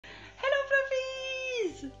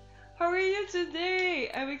How are you today?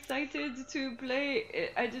 I'm excited to play.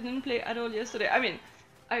 I didn't play at all yesterday. I mean,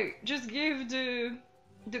 I just gave the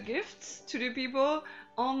gifts to the people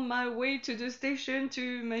on my way to the station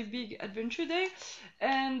to my big adventure day,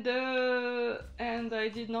 and I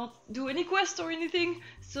did not do any quest or anything.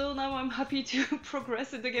 So now I'm happy to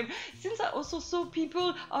progress in the game. Since I also saw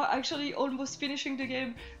people are actually almost finishing the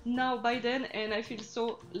game now by then, and I feel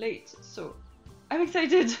so late. So I'm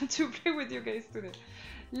excited to play with you guys today.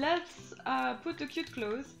 Let's put the cute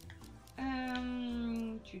clothes.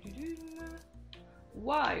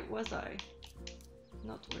 Why was I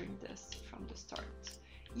not wearing this from the start?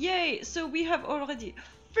 Yay! So we have already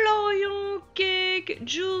Florian, Cake,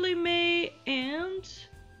 Julie May, and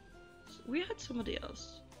we had somebody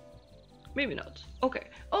else. Maybe not. Okay.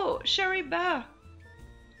 Oh, Sherry Ba.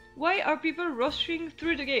 Why are people rushing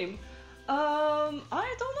through the game?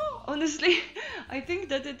 I don't know, honestly. I think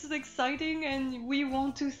that it's exciting and we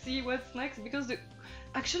want to see what's next because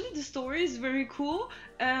actually the story is very cool,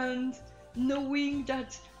 and knowing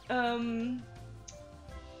that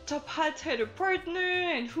Top Hat had a partner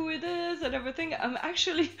and who it is and everything, I'm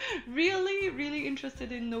actually really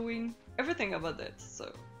interested in knowing everything about that.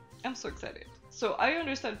 So I'm so excited. So I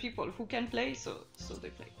understand people who can play, so they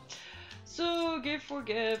play. So gift for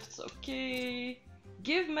gifts, okay.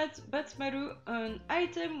 Give Batsmaru an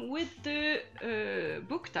item with the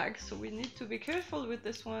book tag, so we need to be careful with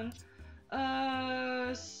this one.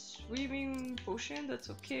 Swimming potion, that's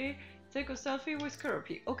okay. Take a selfie with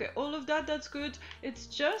Keroppi. Okay, all of that, that's good. It's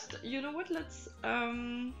just, you know what, let's,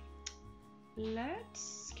 can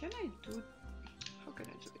I do, how can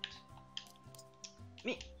I do it?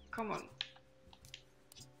 Me, come on.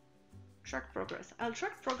 Track progress. I'll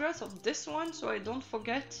track progress of this one so I don't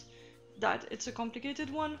forget that it's a complicated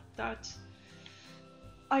one that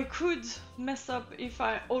I could mess up if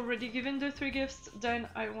I already given the 3 gifts, then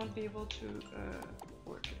I won't be able to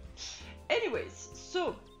work it. Anyways,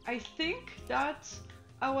 so I think that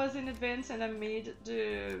I was in advance and I made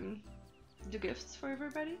the gifts for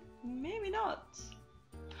everybody. Maybe not.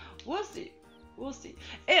 We'll see. We'll see.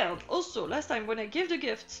 And also, last time when I gave the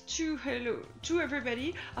gifts to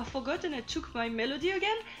everybody, I forgot and I took my melody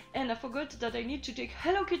again, and I forgot that I need to take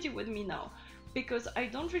Hello Kitty with me now, because I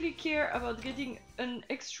don't really care about getting an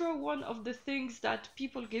extra one of the things that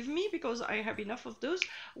people give me, because I have enough of those.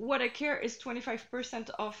 What I care is 25%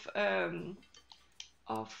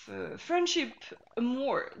 of friendship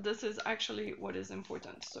more. This is actually what is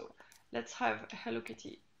important. So let's have Hello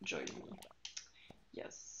Kitty join me.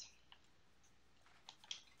 Yes.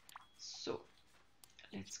 So,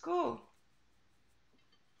 let's go.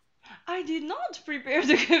 I did not prepare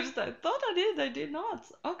the gifts. I thought I did. I did not.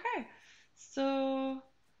 Okay. So,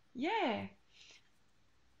 yeah.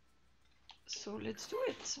 So, let's do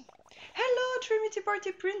it. Hello, Trinity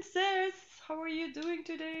Party Princess. How are you doing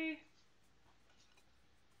today?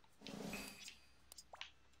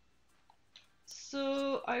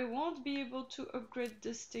 So, I won't be able to upgrade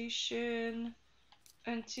the station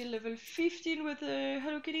until level 15 with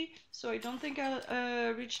Hello Kitty, so I don't think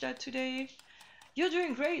I'll reach that today. You're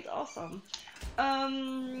doing great, awesome.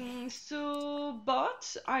 So,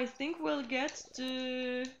 but I think we'll get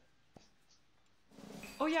the...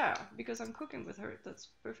 Oh yeah, because I'm cooking with her, that's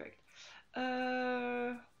perfect.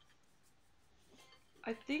 I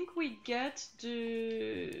think we get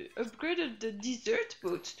the... upgraded the dessert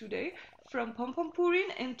boat today from Pom Pom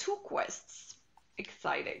Purin and 2 quests.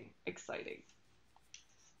 Exciting, exciting.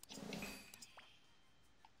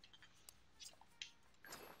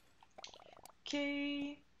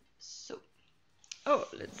 Okay, so, oh,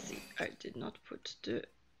 let's see, I did not put the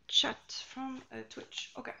chat from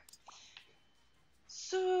Twitch. Okay,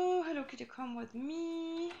 so Hello Kitty, come with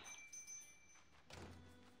me.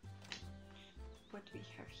 What we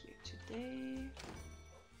have here today?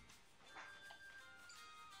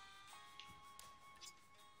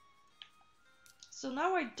 So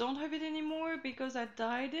now I don't have it anymore because I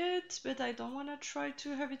dyed it, but I don't want to try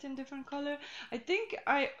to have it in different color. I think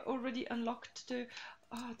I already unlocked the...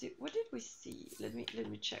 Oh, what did we see? Let me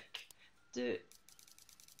check. The...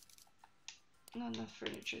 No, not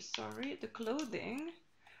furniture, sorry. The clothing.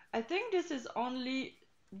 I think this is only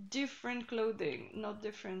different clothing, not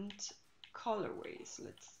different colorways.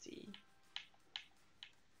 Let's see.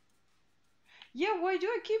 Yeah, why do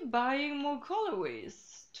I keep buying more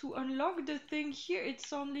colorways? To unlock the thing here,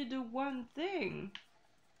 it's only the one thing.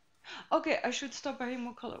 Okay, I should stop buying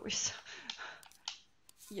more colorways.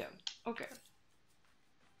 Yeah, okay.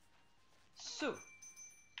 So,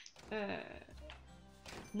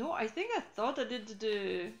 no, I think I thought I did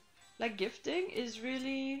the, like, gifting is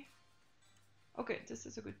really Okay, this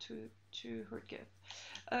is a good to her gift.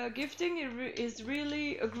 Gifting is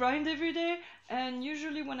really a grind every day, and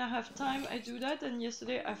usually when I have time I do that, and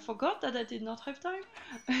yesterday I forgot that I did not have time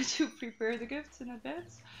to prepare the gifts in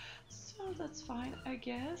advance, so that's fine. I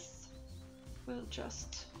guess we'll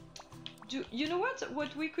just do, you know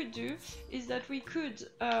what we could do is that we could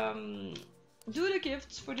do the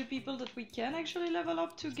gifts for the people that we can actually level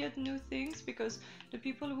up to get new things, because the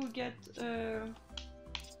people who get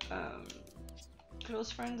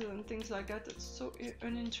close friends and things like that, it's so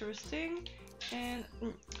uninteresting, and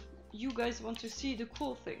you guys want to see the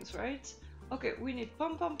cool things, right? Okay, we need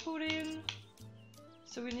pom-pom pudding,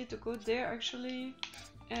 so we need to go there actually,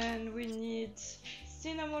 and we need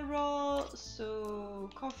Cinnamoroll,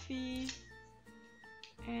 so coffee,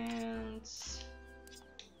 and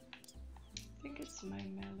I think it's my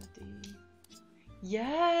melody.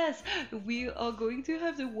 Yes, we are going to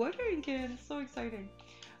have the watering can, so exciting.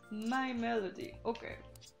 My melody, okay.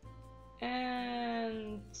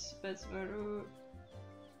 And Besmaru,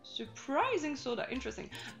 surprising soda, interesting.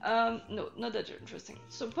 No, not that interesting.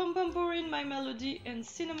 So pom pom pudding, my melody, and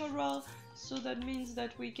Cinnamoroll. So that means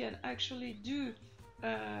that we can actually do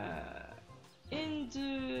in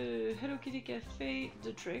the Hello Kitty Cafe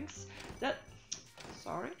the drinks.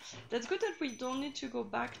 Sorry, that's good that we don't need to go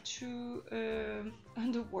back to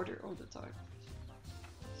underwater all the time.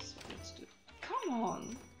 So let's do. Come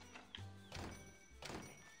on.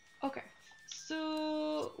 Okay,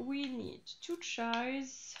 so we need 2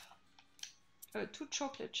 chais, 2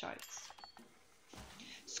 chocolate chais.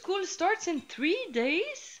 School starts in 3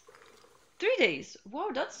 days? 3 days? Wow,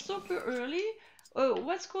 that's super early. Oh,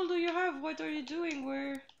 what school do you have? What are you doing?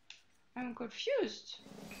 Where? I'm confused.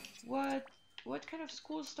 What kind of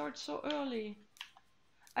school starts so early?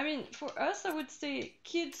 I mean, for us, I would say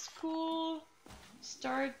kids' school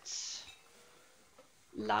starts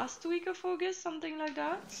last week of August, something like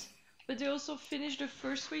that. But they also finish the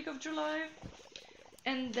first week of July.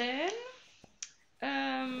 And then,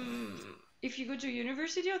 if you go to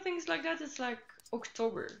university or things like that, it's like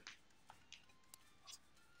October.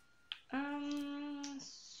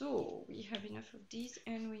 So we have enough of these,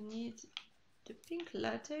 and we need the pink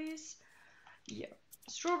lattes. Yeah,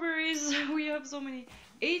 strawberries. We have so many.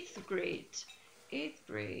 8th grade. 8th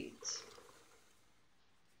grade.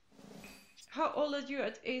 How old are you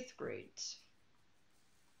at 8th grade?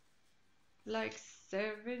 Like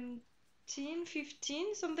 17,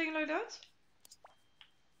 15, something like that?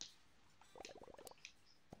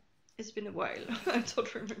 It's been a while. I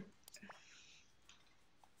don't remember.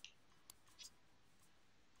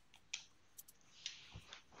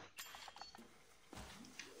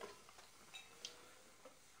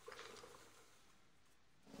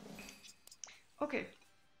 Okay.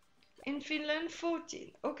 In Finland,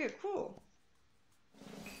 14. Okay, cool.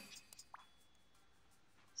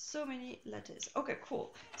 So many letters. Okay,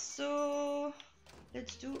 cool. So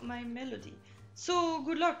let's do my melody. So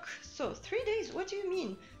good luck. So 3 days. What do you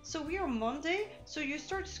mean? So we are Monday. So you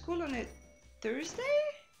start school on a Thursday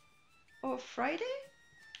or Friday?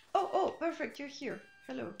 Oh, perfect. You're here.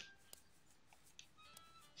 Hello.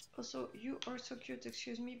 Also, you are so cute.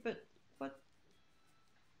 Excuse me, but what?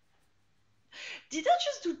 Did I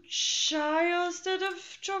just do chai instead of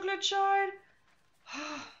chocolate chai?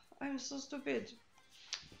 I'm so stupid.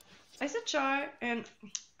 I said chai and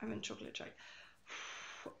I meant chocolate chai.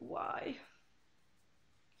 Why?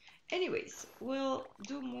 Anyways, we'll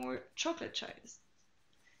do more chocolate chais.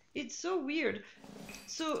 It's so weird.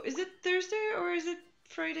 So is it Thursday or is it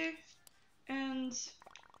Friday? And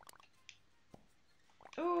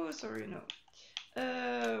oh, sorry, no.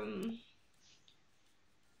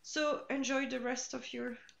 So enjoy the rest of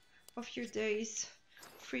your days.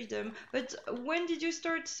 Freedom. But when did you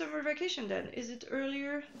start summer vacation then? Is it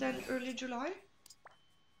earlier than early July?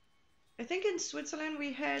 I think in Switzerland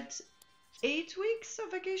we had 8 weeks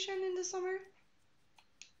of vacation in the summer.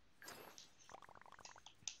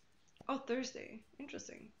 Oh, Thursday.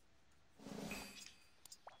 Interesting.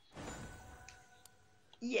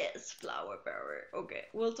 Yes, flower power. Okay,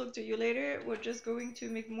 we'll talk to you later. We're just going to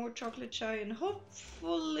make more chocolate chai and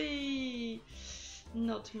hopefully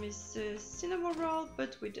not miss Cinnamoroll,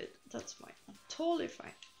 but we did. That's fine. Totally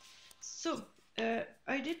fine. So,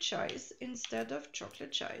 I did chais instead of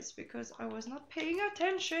chocolate chais because I was not paying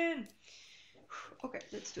attention. Okay,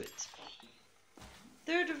 let's do it.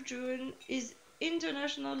 3rd of June is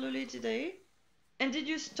International Lolita Day. And did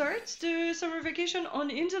you start the summer vacation on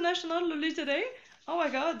International Lolita Day? Oh my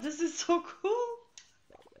god, this is so cool!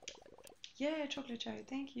 Yeah, chocolate chai,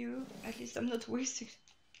 thank you. At least I'm not wasting.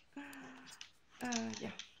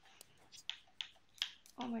 Yeah.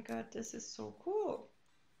 Oh my god, this is so cool.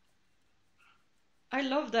 I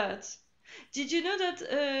love that. Did you know that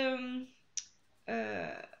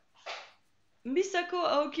Misako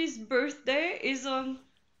Aoki's birthday is on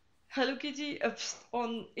Hello Kitty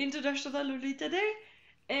on International Lolita Day,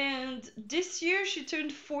 and this year she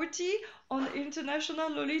turned 40 on International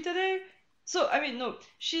Lolita Day. So I mean, no,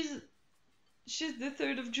 she's the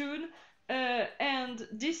 3rd of June, and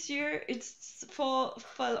this year it's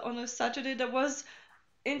fell on a Saturday. That was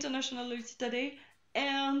International Lolita Day,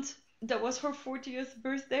 and that was her 40th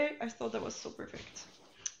birthday. I thought that was so perfect.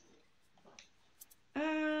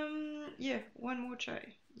 Yeah, one more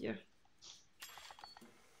chai. Yeah.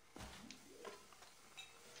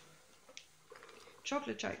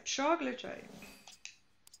 Chocolate chai, chocolate chai.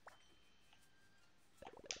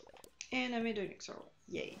 And I made a Nixel.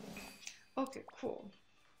 Yay. Okay, cool.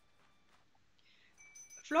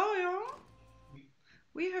 Florian,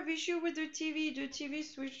 we have issue with the TV. The TV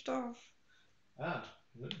switched off. Ah,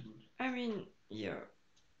 good. I mean, yeah.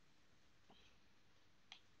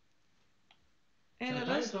 And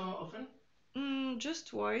Sometimes or often? Just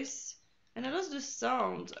twice. And I lost the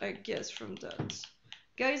sound, I guess, from that.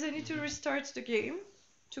 Guys, I need to restart the game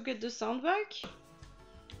to get the sound back.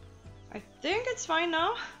 I think it's fine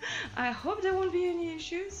now. I hope there won't be any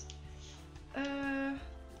issues. It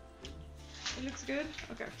looks good?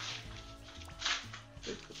 Okay.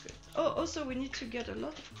 Good, good, good. Oh, also we need to get a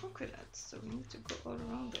lot of coconuts, so we need to go all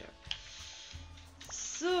around there.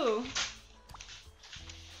 So...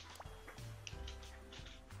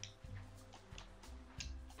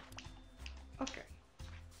 Okay.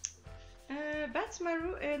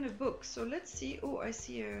 Batsmaru and a book. So let's see. Oh, I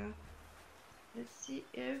see a... Let's see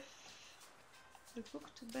if... The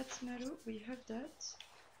book to Batsmaru, we have that.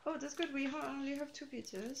 Oh, that's good. We only have 2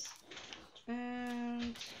 pages.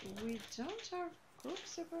 And we don't have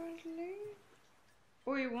books apparently.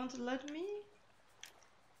 Oh, you won't let me?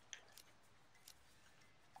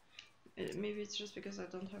 Maybe it's just because I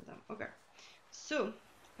don't have them. Okay. So,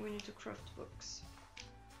 we need to craft books.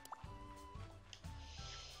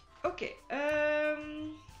 Okay.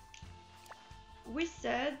 We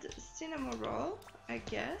said Cinnamoroll, I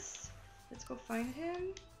guess. Let's go find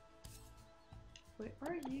him. Where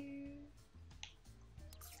are you?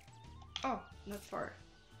 Oh, not far.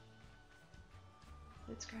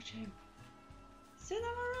 Let's catch him.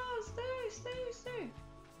 Cinnamoroll, stay.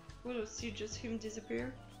 Will see just him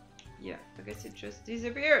disappear? Yeah, I guess it just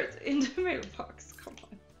disappeared in the mailbox. Come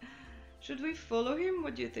on. Should we follow him?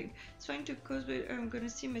 What do you think? It's fine to cosplay. I'm gonna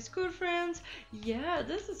see my school friends. Yeah,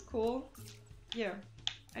 this is cool. Yeah,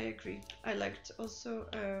 I agree. I liked also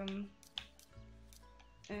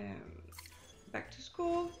back to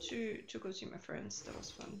school to go see my friends. That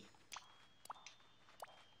was fun.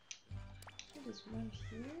 There's one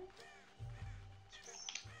here. Yes.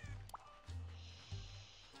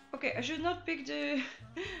 Okay, I should not pick the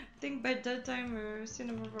thing by that time.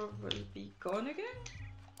 Cinnamoroll will be gone again.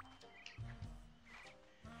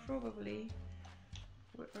 Probably.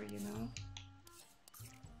 Where are you now?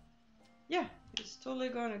 Yeah, it's totally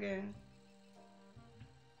gone again.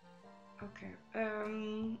 Okay.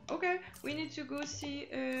 Okay, we need to go see.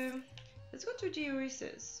 Let's go to the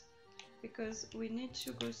oasis because we need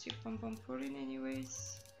to go see Pompompurin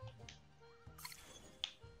anyways.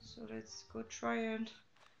 So let's go try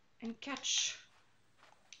and catch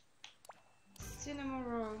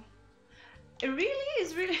Cinnamoroll. It really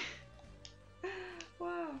is really.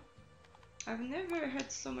 Wow. I've never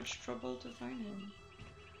had so much trouble to find him.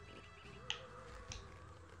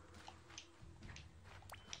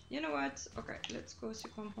 You know what? Okay, let's go see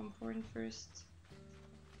Pompompurin first.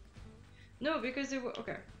 No, because it will.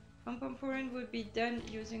 Okay. Pompompurin would be done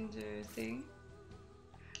using the thing.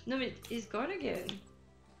 No, it is gone again.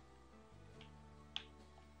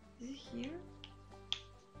 Is it here?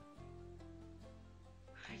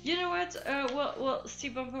 You know what? We'll see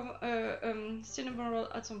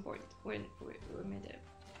Cinnamoroll at some point when we made it.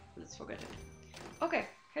 Let's forget it. Okay,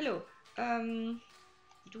 hello.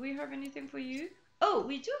 Do we have anything for you? Oh,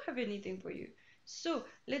 we do have anything for you. So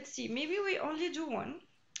let's see. Maybe we only do one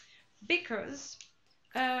because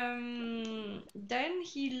then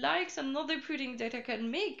he likes another pudding that I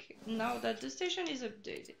can make now that the station is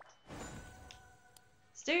updated.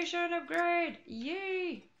 Station upgrade!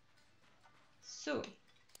 Yay! So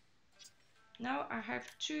now I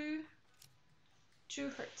have two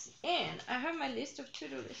hearts, and I have my list of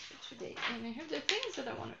to-do list for today, and I have the things that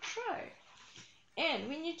I want to try, and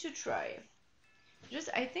we need to try. Just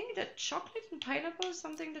I think that chocolate and pineapple is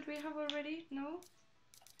something that we have already. No,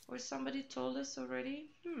 or somebody told us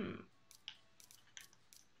already.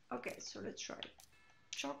 Okay, so let's try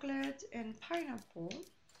chocolate and pineapple.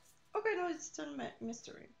 Okay, no, it's still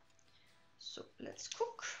mystery. So let's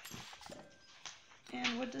cook.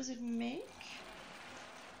 And what does it make?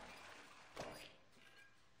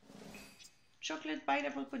 Chocolate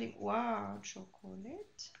pineapple pudding. Wow,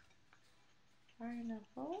 chocolate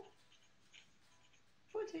pineapple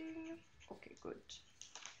pudding. Okay, good.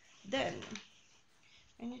 Then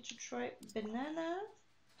I need to try banana.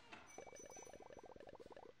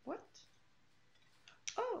 What?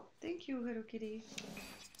 Oh, thank you, Hello Kitty.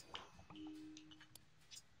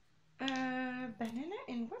 Banana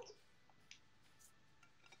and what?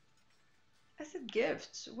 I said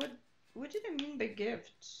gifts. What did I mean by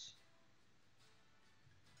gifts?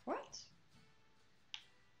 What?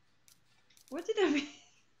 What did I mean?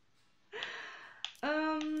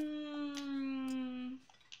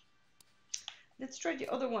 Let's try the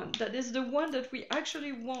other one. That is the one that we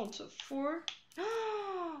actually want for.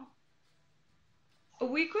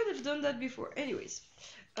 We could have done that before. Anyways,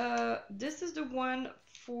 this is the one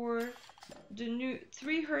for the new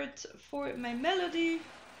 3 hertz for my melody.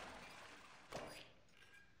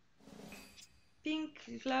 Pink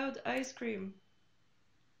cloud ice cream.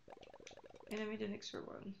 And I made an extra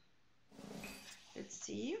one. Let's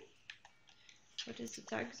see. What is the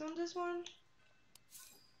tags on this one?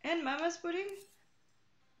 And Mama's pudding.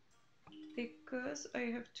 Because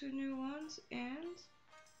I have 2 new ones and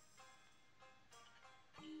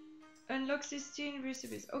unlock 16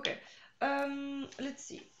 recipes. Okay. Let's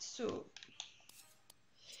see. So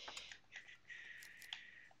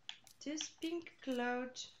this pink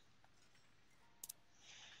cloud,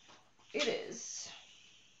 it is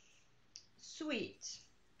sweet,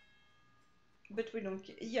 but we don't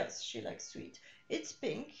care. Yes, she likes sweet. It's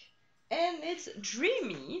pink and it's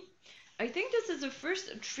dreamy. I think this is the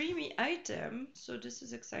first dreamy item, so this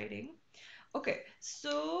is exciting. Okay,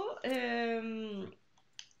 so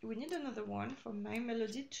we need another one for my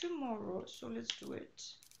melody tomorrow, so let's do it.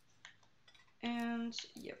 And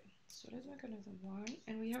yeah, so let's make another one,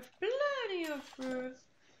 and we have plenty of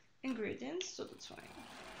ingredients, so that's fine.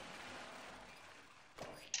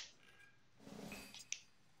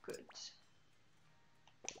 Good.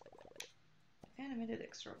 And I made it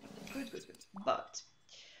extra. Good, good, good. But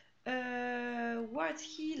what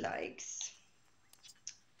he likes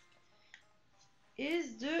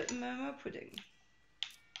is the mama pudding.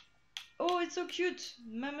 Oh, it's so cute.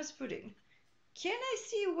 Mama's pudding. Can I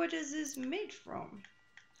see what is this made from?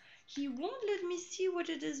 He won't let me see what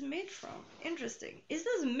it is made from. Interesting. Is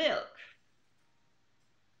this milk?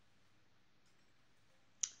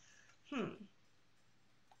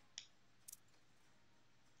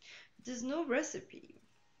 There's no recipe.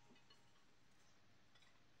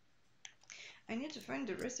 I need to find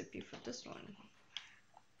the recipe for this one.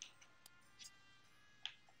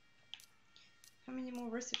 How many more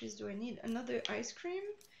recipes do I need? Another ice cream.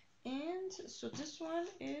 And so this one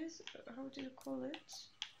is, how do you call it?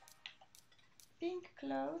 Pink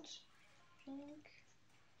clouds. Pink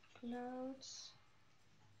clouds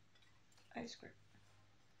ice cream.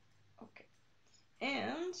 Okay.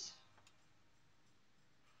 And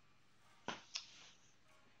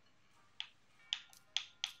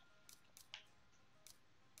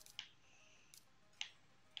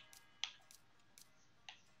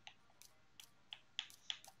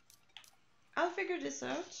I'll figure this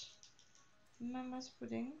out. Mama's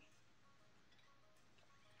pudding.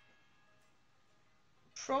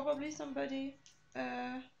 Probably somebody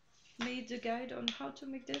made the guide on how to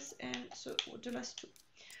make this, and so the last 2.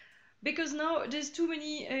 Because now there's too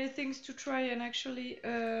many things to try and actually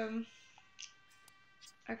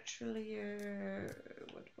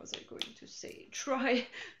what was I going to say? Try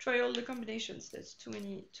all the combinations. There's too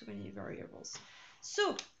many variables.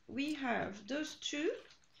 So we have those 2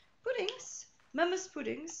 puddings, Mama's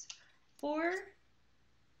puddings, for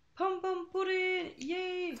pom pom pudding.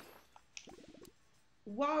 Yay!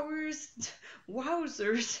 Wowers,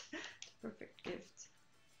 wowzers! Perfect gift.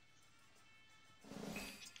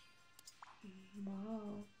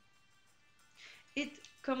 Wow. It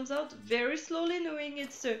comes out very slowly, knowing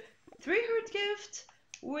it's a 3 hertz gift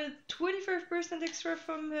with 25% extra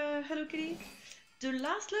from Hello Kitty. The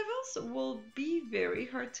last levels will be very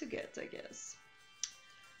hard to get, I guess.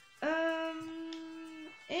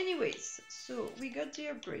 Anyways, so we got the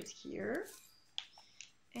upgrade here,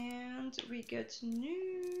 and we get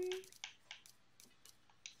new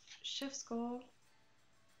chef score,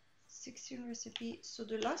 16 recipe. So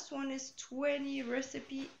the last one is 20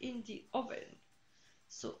 recipe in the oven.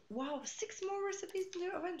 So wow, 6 more recipes in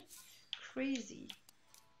the oven. Crazy.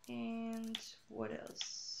 And what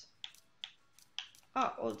else?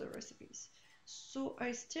 Ah, all the recipes. So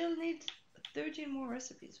I still need 13 more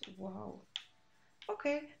recipes. Wow.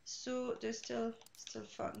 Okay, so they're still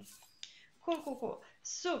fun. Cool.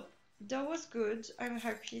 So that was good. I'm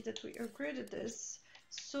happy that we upgraded this.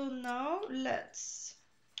 So now let's,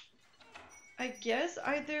 I guess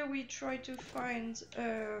either we try to find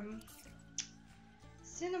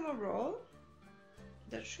Cinnamoroll.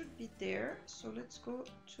 That should be there. So let's go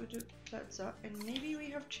to the plaza and maybe we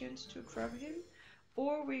have chance to grab him,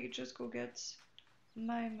 or we just go get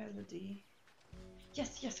my melody.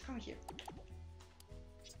 Yes, come here.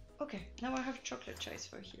 Okay, now I have chocolate chase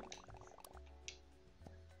for him.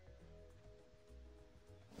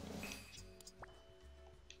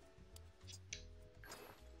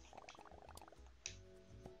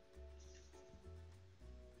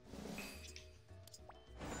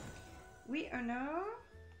 We are now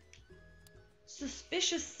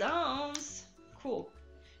suspicious sounds. Cool.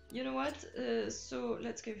 You know what? So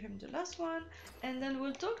let's give him the last one, and then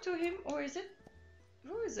we'll talk to him. Or is it?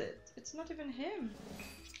 Who is it? It's not even him.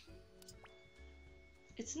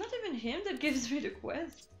 It's not even him that gives me the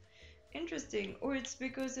quest. Interesting. Or it's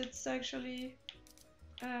because it's actually.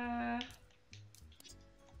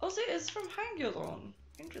 Also, it's from Hangulon.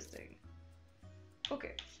 Interesting.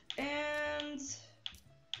 Okay, and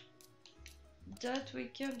that we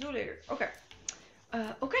can do later. Okay.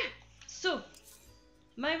 Okay. So,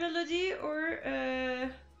 my melody or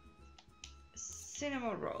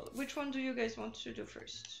Cinnamoroll? Which one do you guys want to do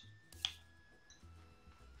first?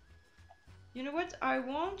 You know what? I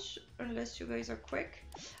want, unless you guys are quick,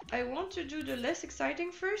 I want to do the less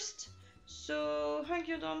exciting first. So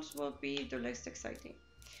Hangulons will be the less exciting,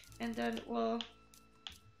 and then we'll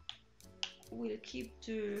keep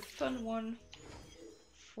the fun one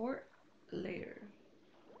for later.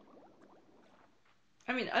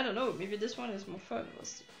 I mean, I don't know, maybe this one is more fun, we'll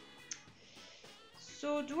see.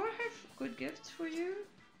 So, do I have good gifts for you?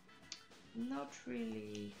 Not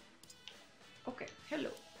really. Okay, hello.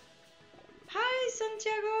 Hi,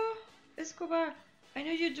 Santiago Escobar. I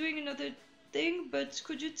know you're doing another thing, but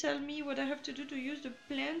could you tell me what I have to do to use the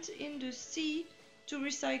plant in the sea to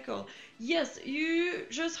recycle? Yes, you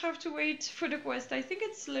just have to wait for the quest. I think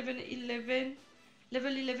it's level 11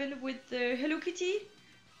 with the Hello Kitty,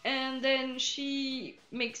 and then she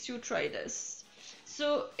makes you try this.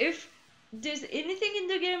 So if there's anything in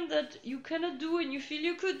the game that you cannot do and you feel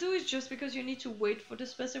you could do, it's just because you need to wait for the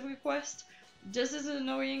specific quest. This is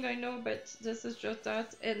annoying, I know, but this is just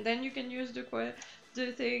that. And then you can use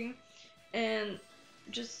the thing and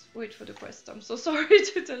just wait for the quest. I'm so sorry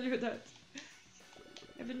to tell you that.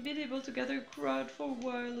 I haven't been able to gather a crowd for a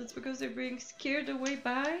while. It's because they're being scared away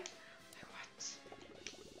by... What?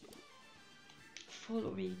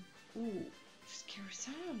 Follow me. Ooh, scary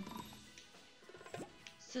sound.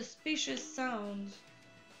 Suspicious sound.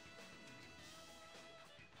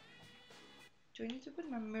 Do I need to put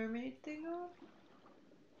my mermaid thing on?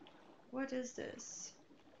 What is this?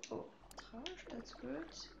 Oh, trash, that's good.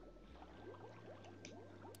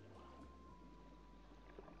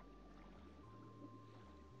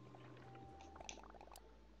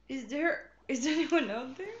 Is there anyone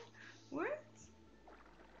out there? What?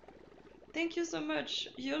 Thank you so much.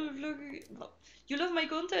 You love my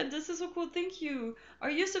content. This is so cool. Thank you. Are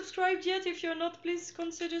you subscribed yet? If you're not, please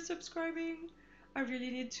consider subscribing. I really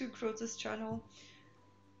need to grow this channel.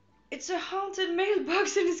 It's a haunted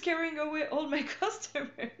mailbox and it's carrying away all my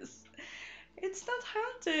customers. It's not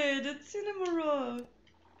haunted. It's Cinnamoroll.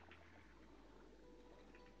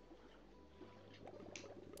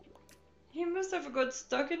 He must have got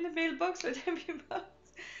stuck in the mailbox. Let him be back.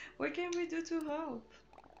 What can we do to help?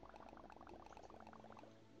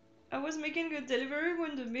 I was making a delivery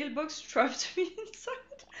when the mailbox trapped me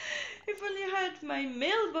inside. If only I had my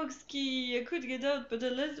mailbox key, I could get out, but I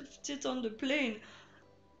left it on the plane.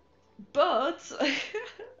 But,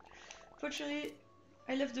 fortunately,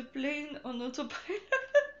 I left the plane on autopilot.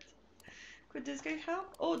 Could this guy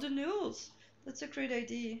help? Oh, the noodles! That's a great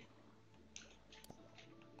idea.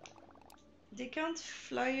 They can't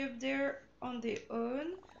fly up there on their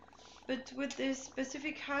own. But with this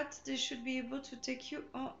specific hat, they should be able to take you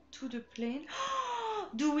on to the plane.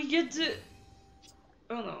 Do we get the...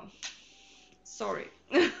 Oh no. Sorry.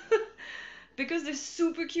 Because they're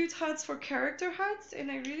super cute hats for character hats,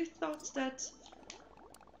 and I really thought that...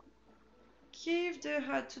 Give the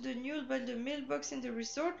hat to the mule by the mailbox in the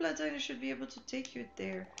resort plaza and it should be able to take you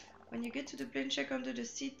there. When you get to the plane, check under the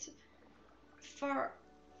seat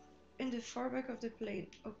in the far back of the plane.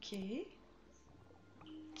 Okay.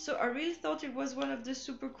 So I really thought it was one of the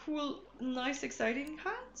super cool, nice, exciting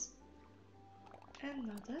hats. And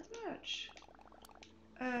not that much.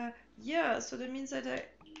 Yeah, so that means that I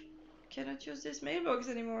cannot use this mailbox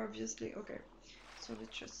anymore, obviously. Okay, so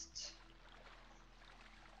let's just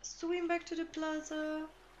swim back to the plaza.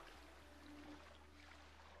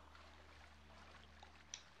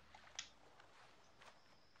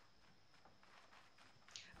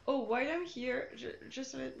 Oh, while I'm here,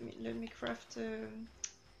 just let me craft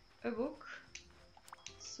a book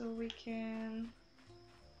so we can.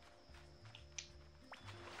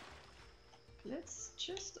 Let's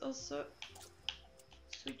just also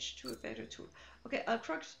switch to a better tool. Okay, I'll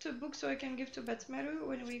craft a book so I can give to Batmaru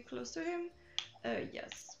when we're close to him.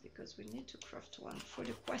 Yes, because we need to craft one for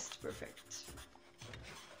the quest. Perfect.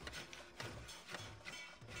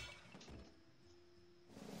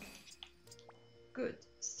 Good.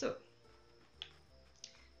 So,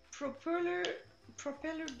 propeller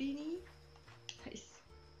beanie. Nice.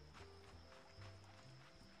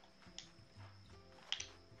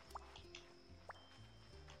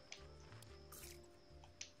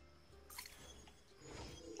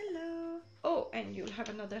 Hello. Oh, and you'll have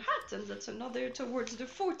another hat, and that's another towards the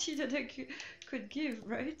 40 that I could give,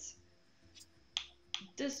 right?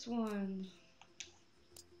 This one.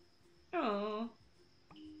 Oh.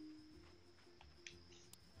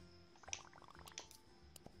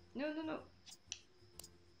 No, no, no.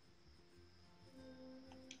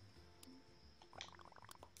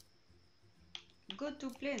 Go to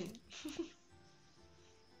plane.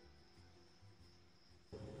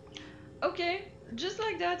 Okay, just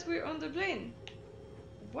like that, we're on the plane.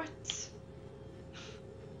 What?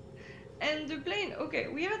 And the plane, okay,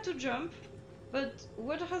 we had to jump, but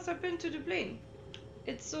what has happened to the plane?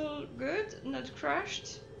 It's all good, not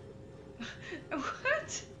crashed.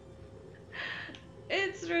 What?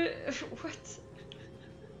 It's what?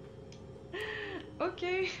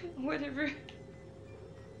 Okay, whatever.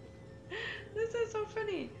 This is so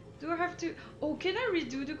funny. Do I have to? Oh, can I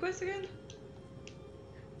redo the quest again?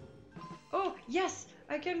 Oh, yes,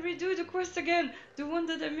 I can redo the quest again. The one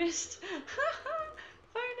that I missed.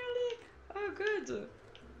 Finally. Oh, good.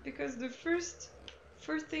 Because the first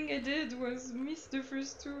thing I did was miss the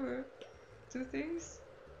first two things.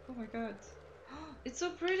 Oh my god. It's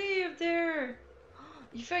so pretty up there.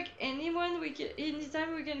 In fact, anytime we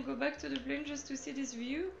can go back to the plane just to see this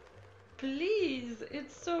view. Please,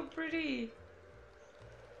 it's so pretty.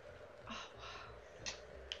 Oh, wow.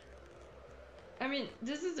 I mean,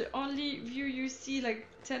 this is the only view you see like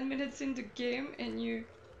 10 minutes in the game and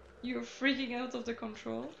you're freaking out of the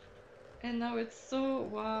control. And now it's so,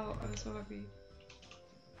 wow, I'm so happy.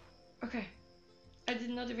 Okay, I did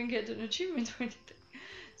not even get an achievement or anything.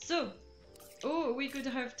 So, oh, we could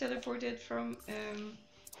have teleported from,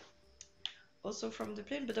 also from the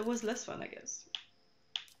plane, but that was less fun, I guess.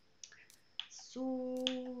 So,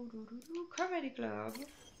 comedy club.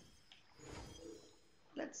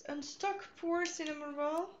 Let's unstock poor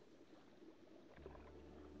Cinnamoroll.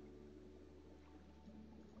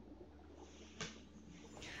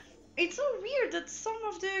 It's so weird that some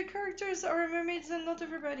of the characters are mermaids and not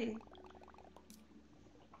everybody.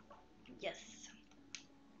 Yes.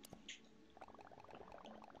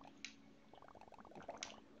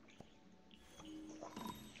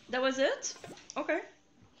 That was it? Okay.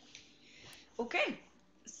 Okay.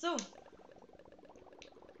 So.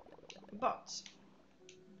 But.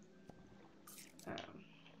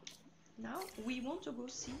 Now we want to go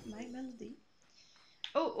see my melody.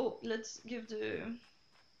 Oh, let's give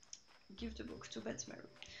the book to Batmaru.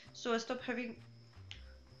 So I stop having.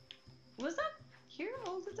 Was that here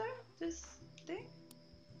all the time? This thing?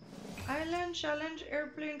 Island Challenge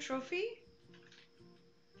Airplane Trophy?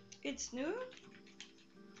 It's new?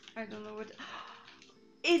 I don't know what.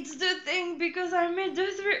 It's the thing because I made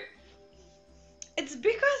the three. It's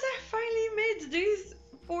because I finally made this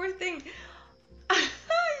 4 thing.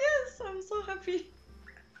 Yes, I'm so happy.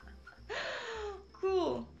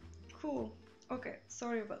 Cool. Cool. Okay,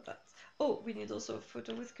 sorry about that. Oh, we need also a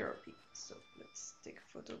photo with Karapi. So let's take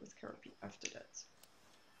a photo with Karapi after that.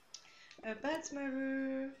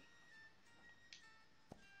 Batmaru.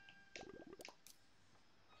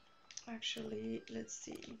 Actually, let's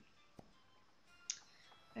see.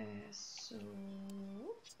 So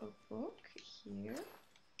a book here,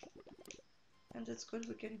 and that's good.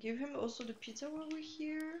 We can give him also the pizza while we're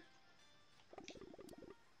here.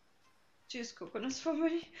 Just coconuts for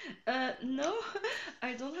money? No,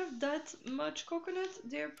 I don't have that much coconut.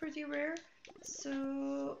 They're pretty rare.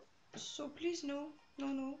 So please no,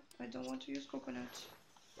 I don't want to use coconut.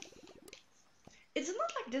 It's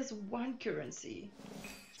not like there's one currency.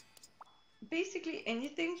 Basically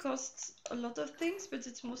anything costs a lot of things, but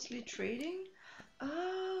it's mostly trading.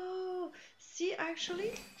 Oh, see,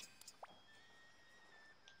 actually,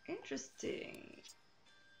 interesting.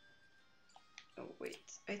 Oh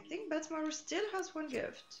wait, I think Batmaru still has 1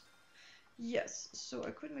 gift. Yes, so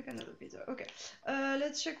I could make another pizza. Okay,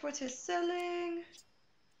 let's check what he's selling.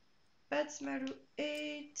 Batmaru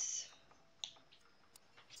 8.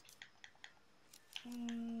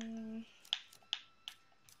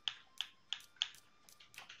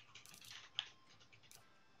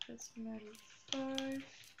 That's metal 5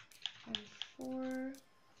 and 4.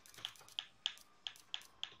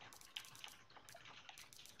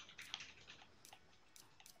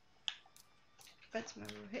 That's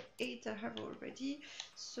metal 8 I have already.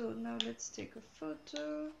 So now let's take a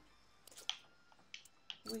photo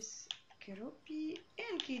with Keropi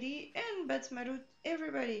and Kitty and Batmaru.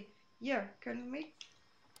 Everybody, yeah, can we make?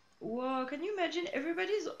 Wow, can you imagine?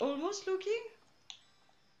 Everybody's almost looking.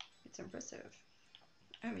 It's impressive.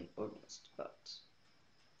 I mean, almost, but.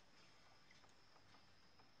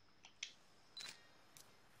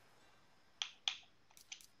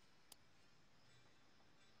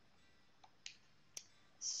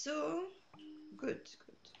 So, good.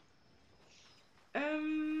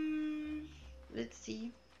 Let's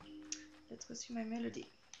see. Let's go see my melody.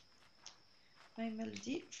 My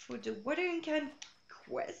melody for the watering can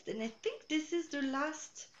quest, and I think this is the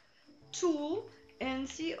last tool. And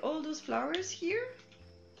see all those flowers here?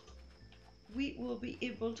 We will be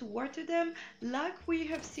able to water them like we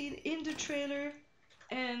have seen in the trailer,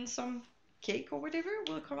 and some cake or whatever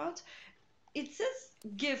will come out. It says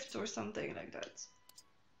gift or something like that.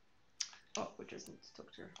 Oh, we just need to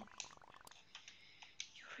talk to her.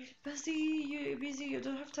 You're really busy, you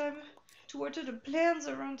don't have time to water the plants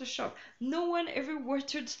around the shop. No one ever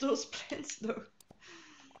watered those plants though.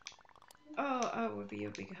 Oh, I would be a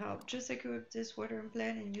big help. Just equip this watering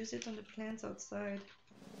plant and use it on the plants outside.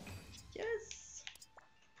 Yes!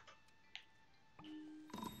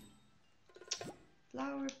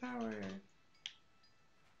 Flower power.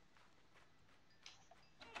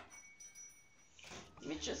 Let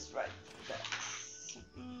me just write that.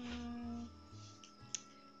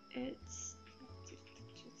 It's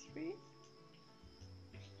 53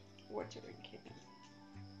 watering can.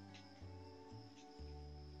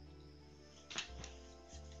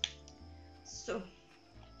 So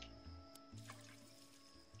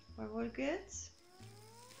I will get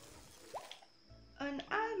an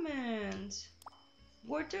almond.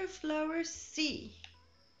 Water flower C.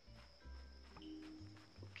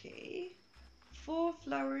 Okay. 4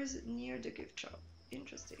 flowers near the gift shop.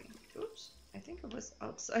 Interesting. Oops, I think I was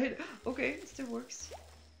outside. Okay, still works.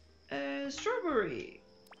 Strawberry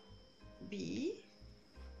B.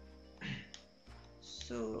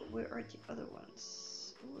 So where are the other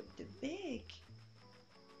ones? Oh, the bag.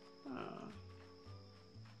 Huh.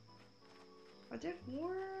 Are there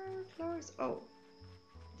more flowers? Oh,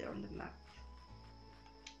 they're on the map.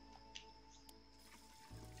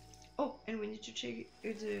 Oh, and we need to check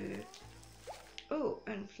the... Oh,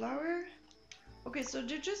 and flower. Okay, so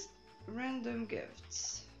they're just random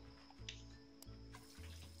gifts.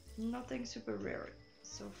 Nothing super rare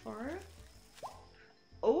so far.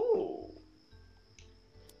 Oh!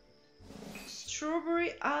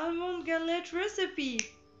 Strawberry almond galette recipe!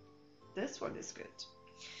 This one is good.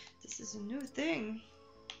 This is a new thing.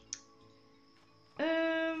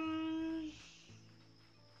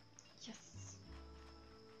 Yes.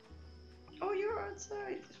 Oh, you're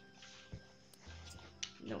outside.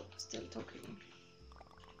 No, still talking.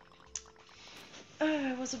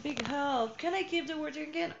 It was a big help. Can I keep the water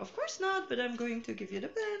again? Of course not, but I'm going to give you the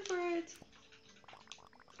plan for it.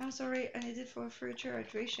 I'm sorry, I need it for future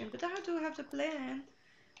hydration, but I do have the plan.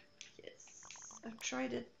 Yes, I've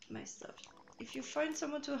tried it myself. If you find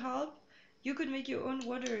someone to help, you could make your own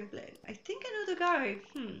watering plan. I think I know the guy.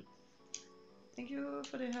 Thank you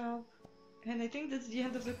for the help. And I think that's the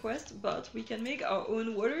end of the quest, but we can make our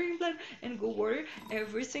own watering plan and go water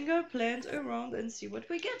every single plant around and see what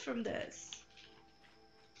we get from this.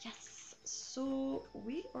 Yes, so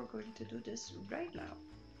we are going to do this right now.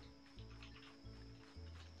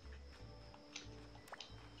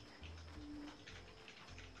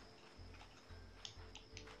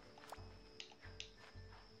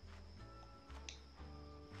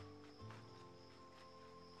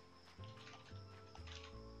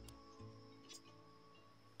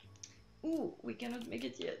 Ooh, we cannot make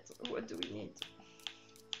it yet. What do we need?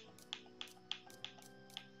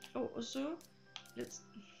 Oh, also, let's...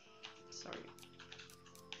 Sorry.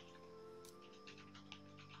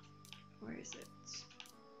 Where is it?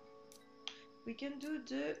 We can do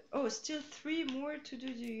the... Oh, still 3 more to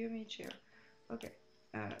do the yummy chair. Okay.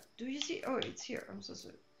 Do you see? Oh, it's here. I'm so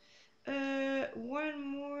sorry. 1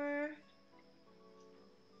 more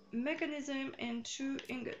mechanism and 2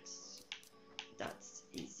 ingots. That's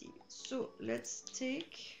easy. So let's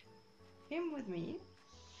take him with me.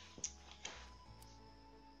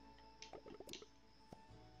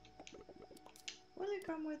 Will you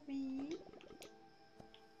come with me?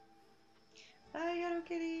 Bye, Hello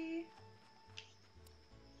Kitty.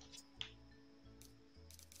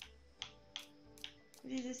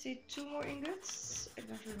 Did I say 2 more ingots? I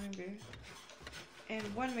don't remember. And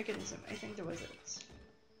 1 mechanism. I think that was it.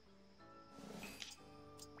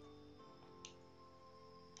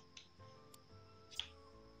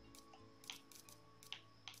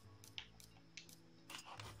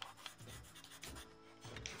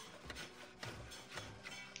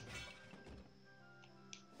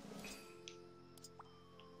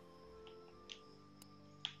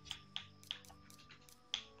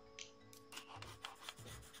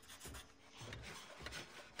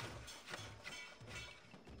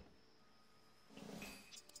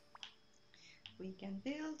 We can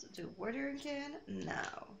build the watering can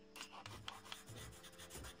now.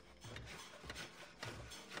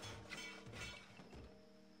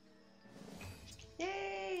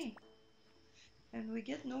 Yay! And we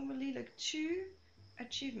get normally like 2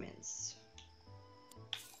 achievements.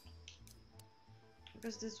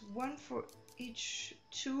 Because there's 1 for each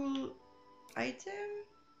tool item.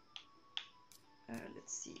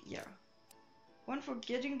 Let's see, yeah. 1 for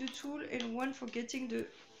getting the tool and 1 for getting the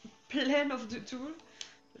plan of the tool.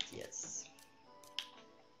 But yes.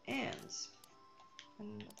 And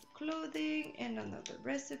another clothing and another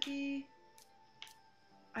recipe.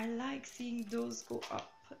 I like seeing those go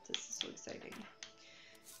up. This is so exciting.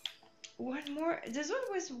 1 more. There's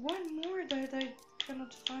always 1 more that I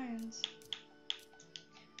cannot find.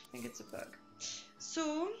 I think it's a bug.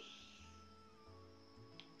 So,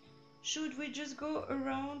 should we just go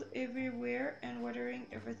around everywhere and watering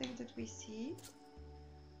everything that we see?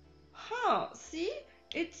 Huh, see?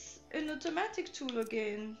 It's an automatic tool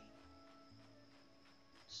again.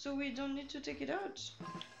 So we don't need to take it out.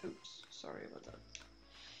 Oops, sorry about that.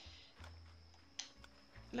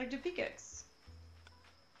 Like the pickaxe.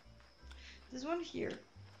 There's 1 here.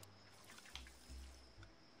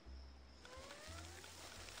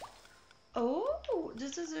 Oh,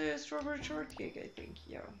 this is a strawberry shortcake, I think,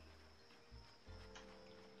 yeah.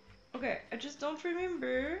 Okay, I just don't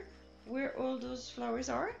remember where all those flowers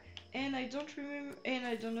are, and I don't remember, and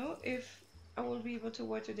I don't know if I will be able to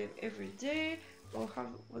water them every day, or how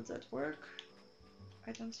would that work?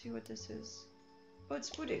 I don't see what this is. Oh, it's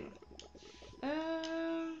pudding.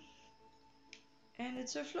 And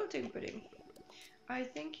it's a floating pudding. I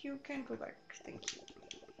think you can go back. Thank you.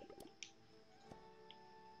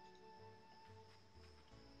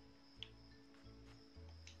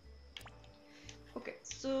 Okay,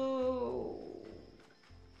 so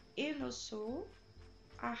and also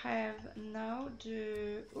I have now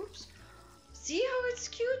the oops. See how it's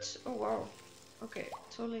cute? Oh wow. Okay,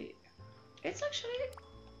 totally. It's actually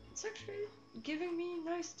giving me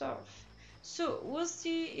nice stuff. So we'll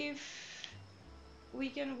see if we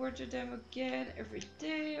can water them again every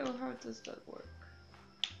day, or how does that work?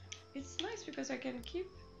 It's nice because I can keep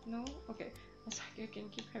no okay. It's like I can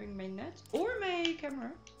keep having my net or my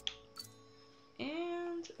camera.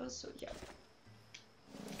 And also, yeah,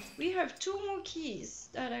 we have 2 more keys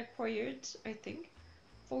that I acquired, I think,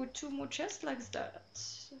 for 2 more chests like that.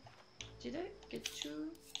 Did I get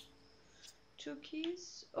two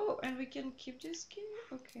keys? Oh, and we can keep this key?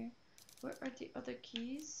 Okay. Where are the other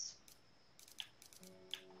keys?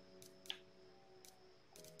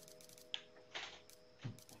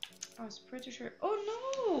 I was pretty sure. Oh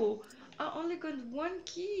no! I only got 1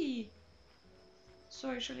 key. So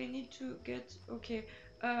I actually need to get okay.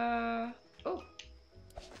 Oh,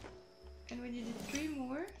 and we needed 3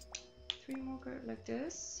 more like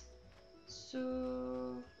this.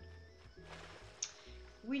 So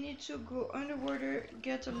we need to go underwater,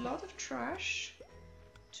 get a lot of trash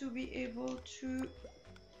to be able to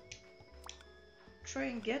try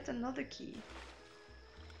and get another key.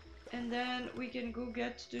 And then we can go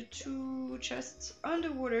get the 2 chests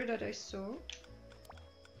underwater that I saw.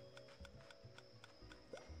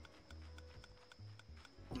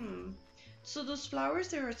 So those flowers,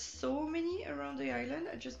 there are so many around the island,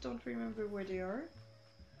 I just don't remember where they are.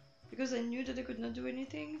 Because I knew that I could not do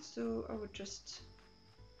anything, so I would just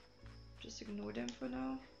ignore them for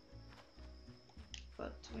now.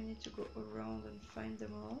 But we need to go around and find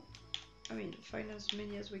them all. I mean, find as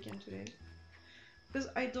many as we can today. Because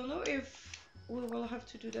I don't know if we will have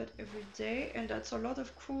to do that every day, and that's a lot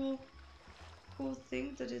of cool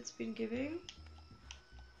things that it's been giving.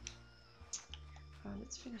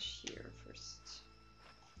 Let's finish here first.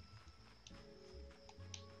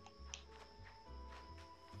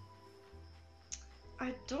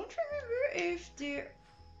 I don't remember if they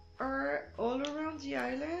are all around the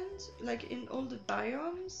island, like in all the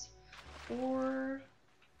biomes, or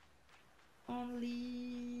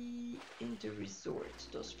only in the resort,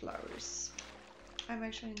 those flowers. I'm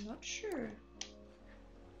actually not sure.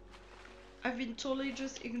 I've been totally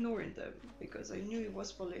just ignoring them because I knew it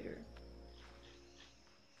was for later.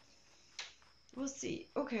 We'll see.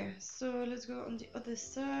 Okay, so let's go on the other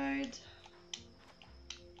side.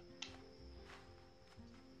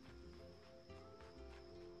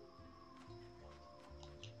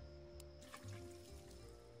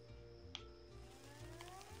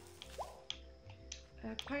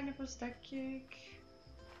 Pineapple stack cake.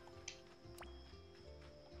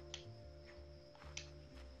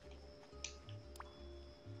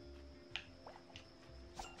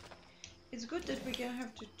 It's good that we can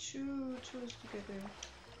have the two tools together.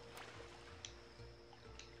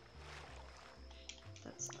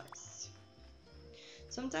 That's nice.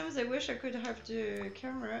 Sometimes I wish I could have the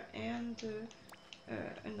camera and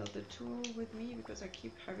another tool with me because I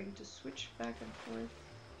keep having to switch back and forth.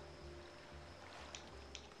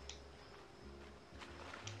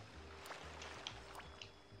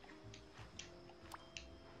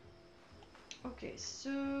 Okay,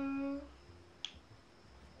 so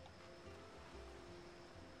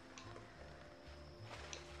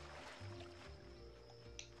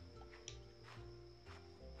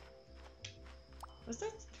was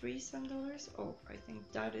that $3? Oh, I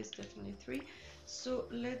think that is definitely 3. So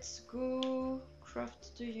let's go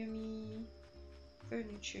craft the yummy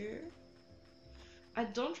furniture. I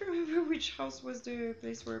don't remember which house was the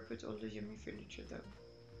place where I put all the yummy furniture though.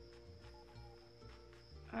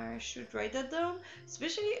 I should write that down.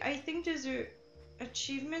 Especially, I think there's a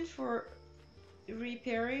achievement for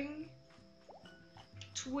repairing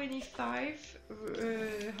 25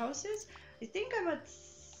 houses. I think I'm at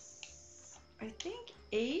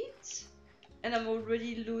 8, and I'm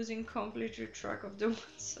already losing completely track of the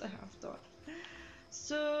ones I have done.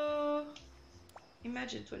 So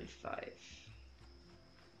imagine 25.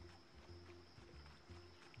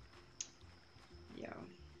 Yeah.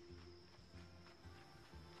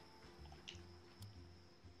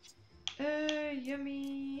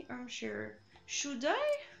 Yummy armchair. Should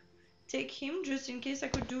I take him just in case I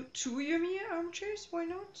could do 2 yummy armchairs? Why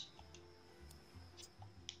not?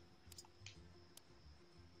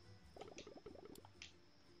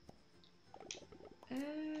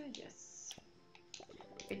 Yes.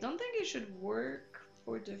 I don't think it should work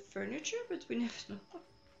for the furniture, but we never know.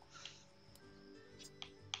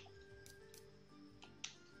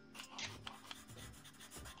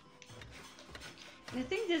 And I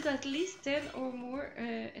think there's at least 10 or more,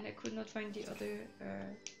 and I could not find the other.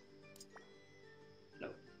 No,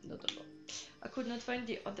 not at all. I could not find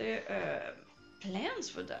the other plans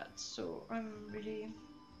for that, so I'm really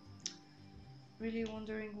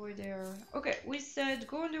wondering where they are. Okay, we said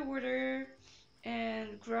go underwater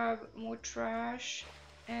and grab more trash,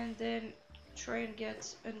 and then try and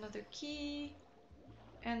get another key,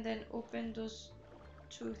 and then open those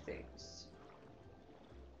 2 things.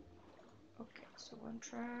 Okay, so 1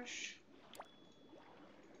 trash.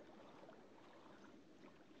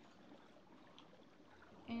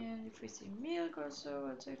 And if we see milk also,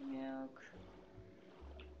 I'll take milk.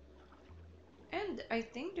 And I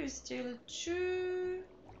think there's still 2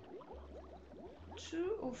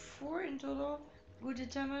 or 4 in total good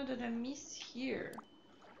item that I miss here.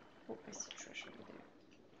 Oh, I see trash over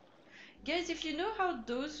there. Guys, if you know how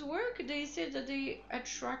those work, they say that they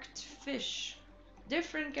attract fish.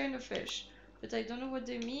 Different kind of fish. But I don't know what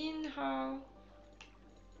they mean, how,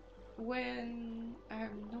 when, I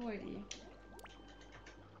have no idea.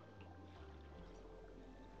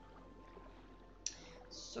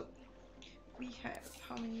 So, we have,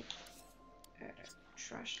 how many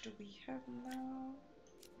trash do we have now?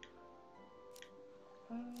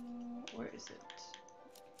 Where is it?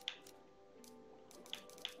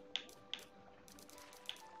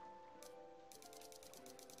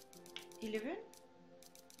 $11?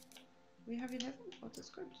 We have 11? Oh, that's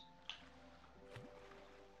good.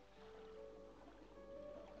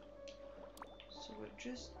 So we'll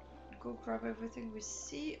just go grab everything we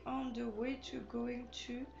see on the way to going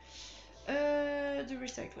to the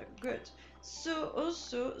recycler. Good. So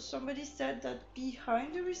also somebody said that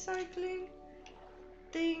behind the recycling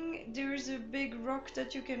thing there's a big rock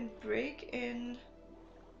that you can break, and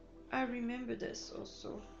I remember this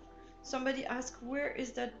also. Somebody asked where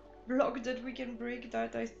is that block that we can break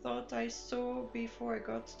that I thought I saw before I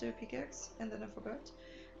got the pickaxe, and then I forgot.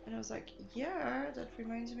 And I was like, yeah, that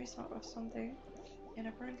reminds me of something. And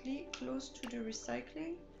apparently close to the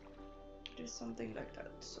recycling there's something like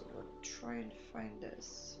that. So we'll try and find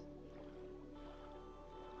this.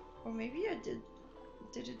 Or maybe I did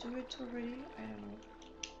it do it already? I don't know.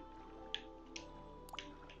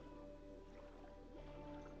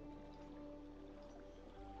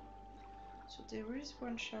 So there is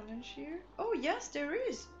one challenge here. Oh yes, there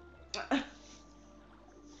is!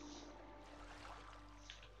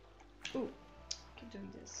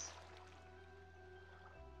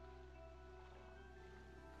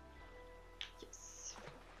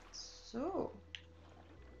 So,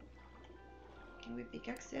 can we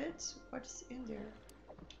pickaxe it? What's in there?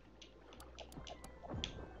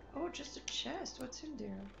 Oh, just a chest. What's in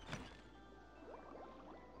there?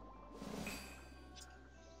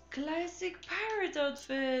 Classic pirate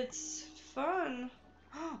outfits! Fun!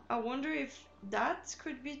 I wonder if that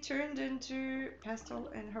could be turned into pastel,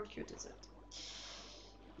 and how cute is it?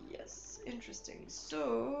 Yes, interesting.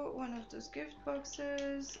 So, one of those gift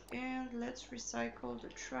boxes, and let's recycle the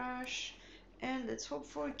trash, and let's hope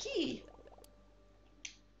for a key!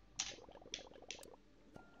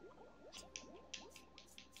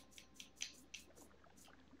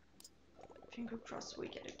 Finger crossed we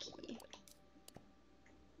get a key.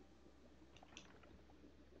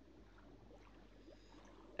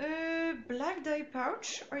 Black dye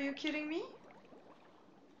pouch? Are you kidding me?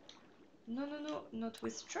 No, no, no, not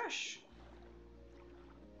with trash.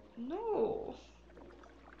 No.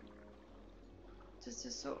 This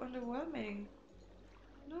is so underwhelming.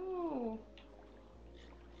 No.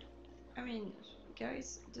 I mean,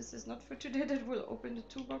 guys, this is not for today that we'll open the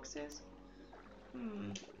 2 boxes.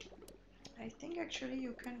 I think actually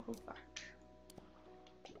you can go back.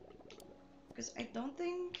 Because I don't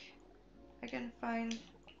think I can find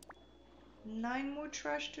 9 more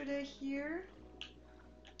trash today here.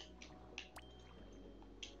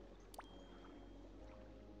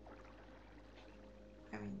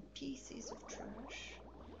 I mean, pieces of trash.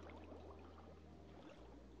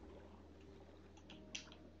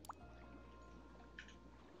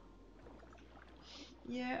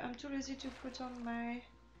 Yeah, I'm too lazy to put on my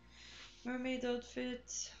mermaid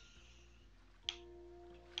outfit.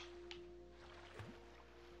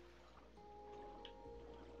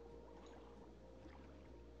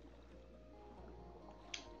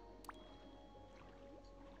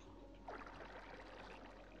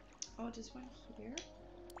 Oh, this one here.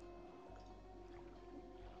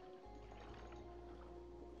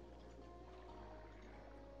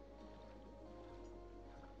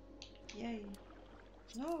 Yay.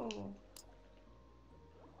 No.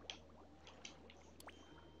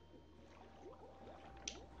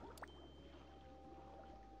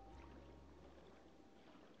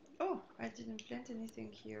 Oh, I didn't plant anything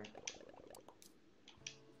here.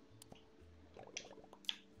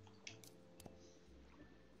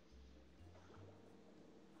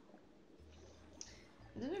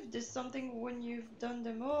 I don't know if there's something when you've done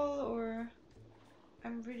them all, or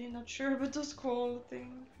I'm really not sure about those scroll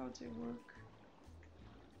thing, how they work.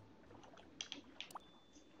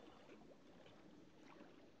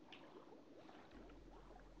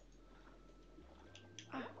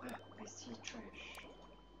 I see trash.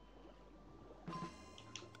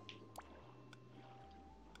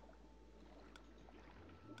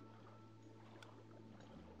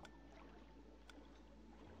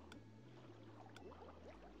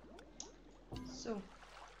 So,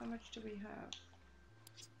 how much do we have?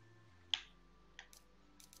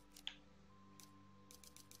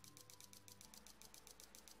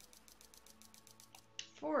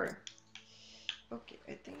 Four. Okay,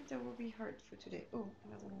 I think that will be hard for today. Oh,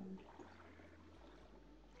 another one.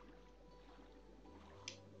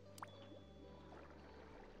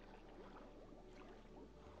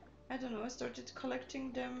 I don't know, I started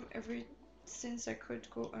collecting them since I could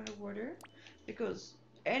go underwater, because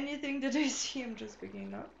anything that I see I'm just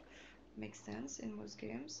picking up. Makes sense in most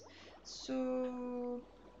games. So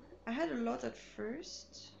I had a lot at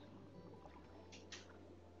first.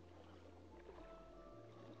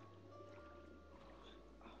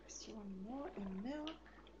 Oh, I see one more in milk.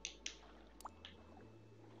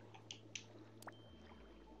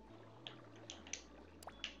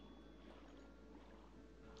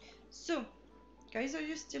 So, guys, are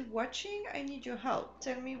you still watching? I need your help.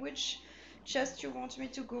 Tell me which chest you want me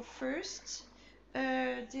to go first.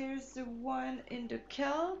 There's the one in the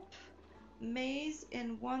kelp, maze,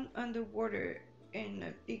 and one underwater in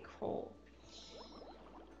a big hole.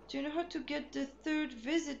 Do you know how to get the 3rd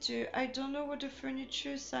visitor? I don't know what the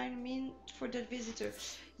furniture sign means for that visitor.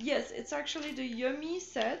 Yes, it's actually the Yummy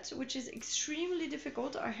set, which is extremely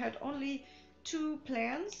difficult. I had only 2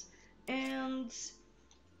 plans, and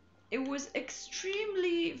it was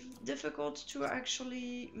extremely difficult to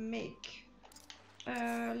actually make.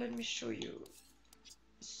 Let me show you.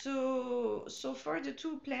 So far the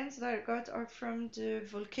 2 plans that I got are from the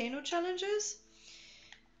volcano challenges.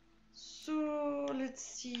 So let's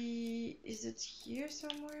see, is it here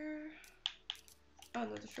somewhere? Oh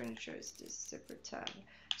no, the furniture is this separate tab.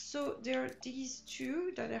 So there are these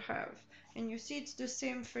 2 that I have, and you see it's the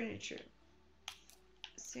same furniture,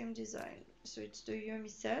 same design. So it's the Yummy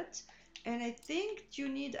set, and I think you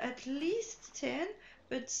need at least 10,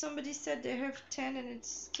 but somebody said they have 10 and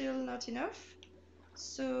it's still not enough.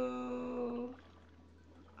 So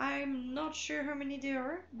I'm not sure how many there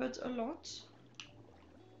are, but a lot.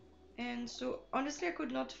 And so honestly I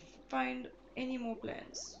could not find any more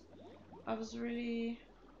plants. I was really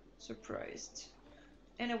surprised.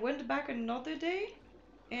 And I went back another day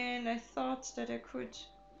and I thought that I could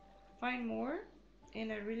find more,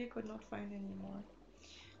 and I really could not find any more.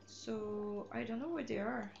 So I don't know where they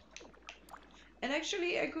are. And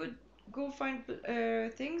actually I could go find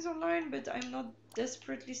things online, but I'm not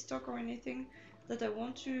desperately stuck or anything that I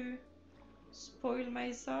want to spoil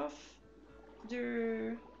myself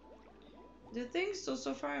the things. So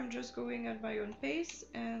far I'm just going at my own pace,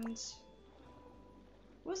 and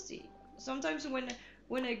we'll see. Sometimes when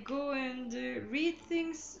I go and read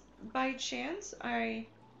things by chance, I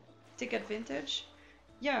take advantage.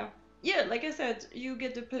 Yeah, yeah, like I said, you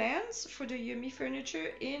get the plans for the yummy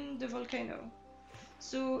furniture in the volcano.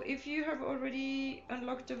 So if you have already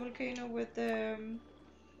unlocked the volcano with I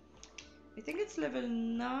think it's level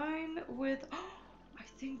 9 with, oh, I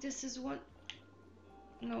think this is one.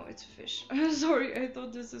 No, it's a fish. Sorry, I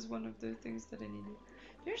thought this is one of the things that I needed.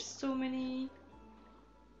 There's so many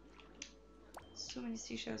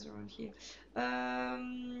seashells around here.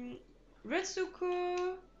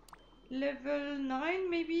 Retsuko level 9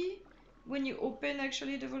 maybe, when you open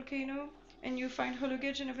actually the volcano and you find hollow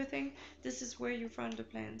gauge and everything. This is where you find the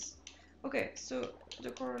plants. Okay, so the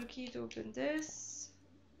coral key to open this.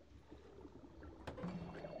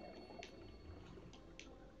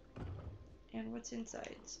 And what's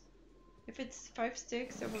inside? If it's 5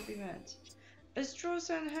 sticks I will be mad. A straw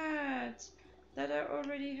sun hat that I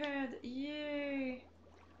already had. Yay!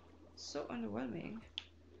 So underwhelming.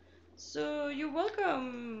 So you're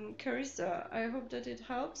welcome, Carissa. I hope that it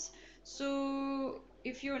helps. So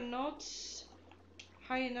if you're not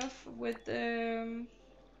high enough with the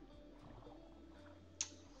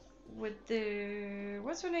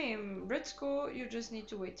what's her name, Red score, you just need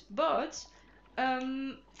to wait. But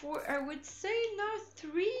for I would say now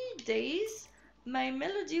 3 days, my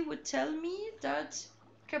melody would tell me that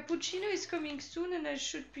cappuccino is coming soon and I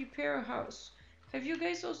should prepare a house. Have you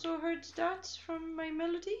guys also heard that from my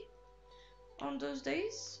melody on those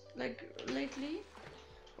days, like lately?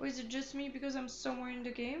 Or is it just me because I'm somewhere in the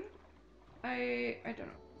game? I don't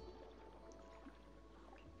know.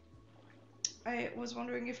 I was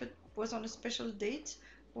wondering if it was on a special date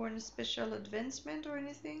or on a special advancement or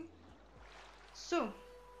anything. So,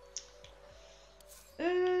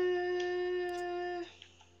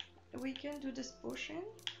 we can do this potion.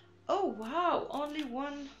 Oh wow! Only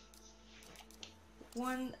one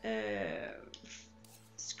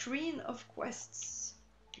screen of quests.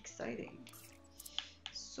 Exciting.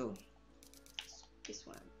 So, this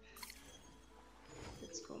one.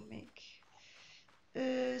 Let's go make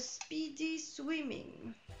speedy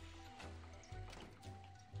swimming.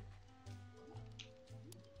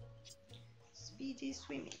 Speedy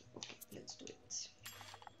swimming. Okay, let's do it.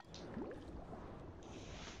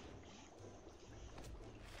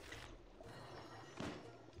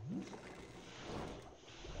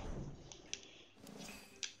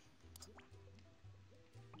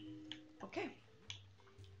 Okay.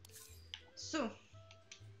 So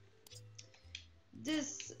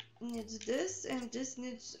this needs this, and this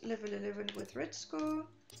needs level 11 with red score,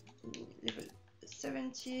 level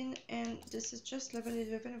 17, and this is just level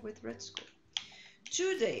 11 with red score.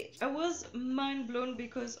 Today I was mind blown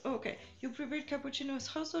because okay, you prepared cappuccino's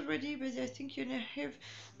house already, but I think you have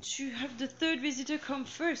to have the 3rd visitor come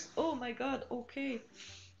first. Oh my god, okay.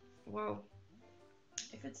 Wow.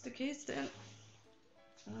 If it's the case, then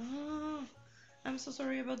oh, I'm so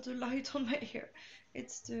sorry about the light on my hair.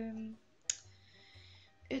 It's the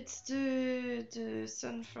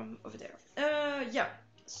sun from over there. Yeah.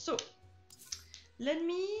 So let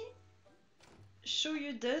me show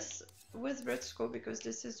you this with red score, because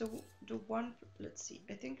this is the one. Let's see.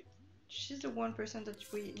 I think she's the one person that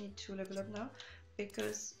we need to level up now,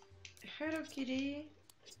 because Hello Kitty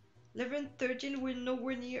level 13 we're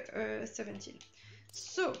nowhere near 17.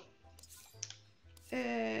 So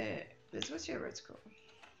let's go see a red score.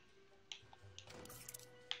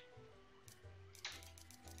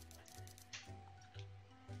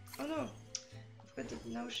 Oh no, I forgot that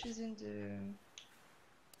now she's in the.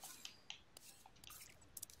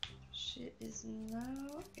 She is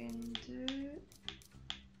now in the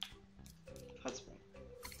hot spring.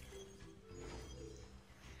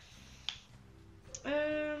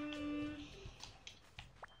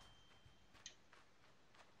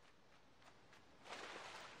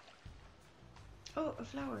 Oh, a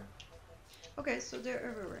flower. Okay, so they're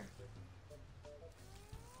everywhere.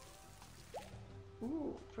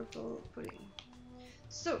 Ooh, purple pudding.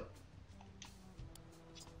 So,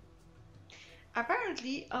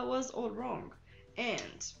 apparently I was all wrong,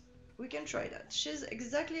 and we can try that. She's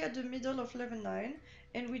exactly at the middle of level 9,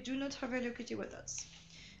 and we do not have Hello Kitty with us.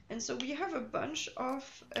 And so we have a bunch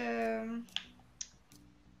of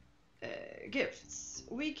gifts.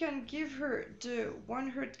 We can give her the 1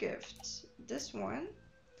 heart gift, this one,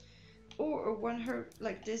 or a 1 heart,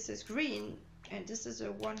 like this is green, and this is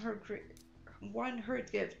a 1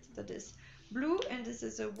 heart gift that is blue, and this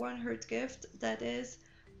is a 1 heart gift that is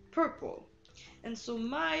purple. And so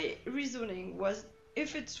my reasoning was,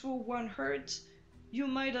 if it's for 1 heart, you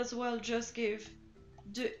might as well just give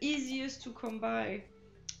the easiest to come by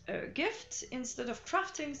gift instead of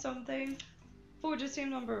crafting something for the same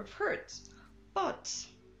number of hearts. But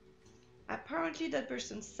apparently that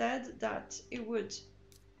person said that it would,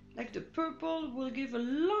 like, the purple will give a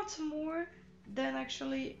lot more than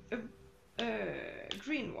actually a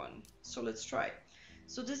green one. So let's try.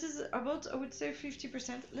 So this is about, I would say,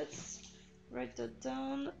 50%. Let's write that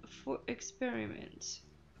down for experiment.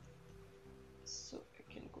 So I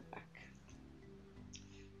can go back.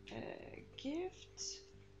 Gift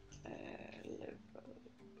level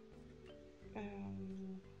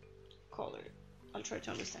color. I'll try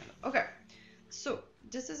to understand. Okay, so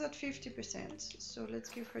this is at 50%. So let's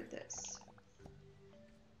give her this.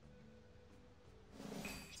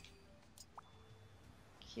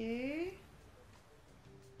 Okay.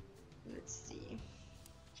 Let's see.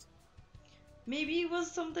 Maybe it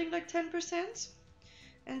was something like 10%.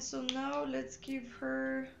 And so now let's give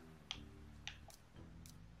her,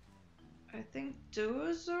 I think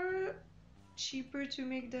those are cheaper to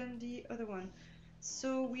make than the other one.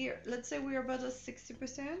 So let's say we're about at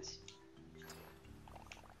 60%.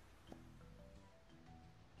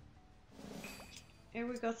 And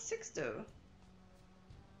we got 6 though.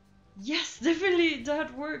 Yes, definitely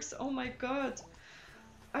that works. Oh my god.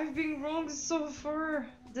 I've been wrong so far.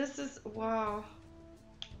 This is, wow.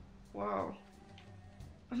 Wow.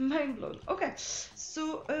 I'm mind blown. Okay,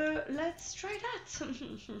 so let's try that.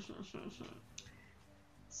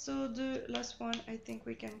 So the last one, I think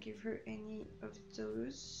we can give her any of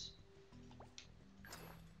those.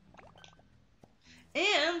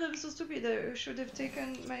 And I'm so stupid, I should have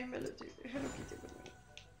taken my melody Hello Kitty with me.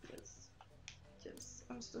 Yes. Yes,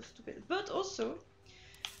 I'm so stupid. But also,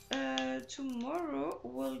 tomorrow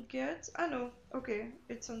we'll get, no, okay,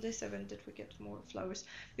 it's on day 7 that we get more flowers.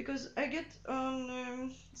 Because I get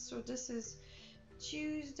on, so this is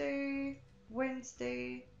Tuesday,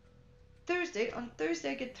 Wednesday, Thursday. On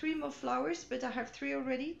Thursday I get 3 more flowers, but I have 3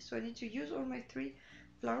 already, so I need to use all my 3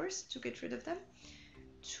 flowers to get rid of them.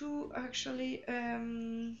 To actually,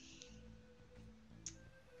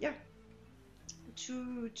 yeah,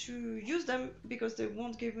 to use them, because they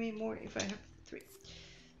won't give me more if I have 3.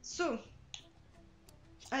 So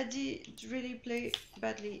I did really play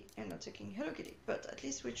badly and not taking Hello Kitty, but at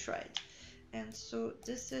least we tried. And so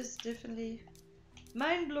this is definitely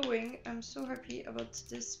mind-blowing. I'm so happy about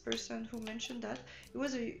this person who mentioned that. It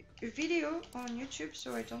was a video on YouTube,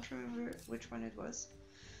 so I don't remember which one it was.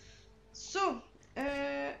 So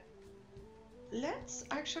let's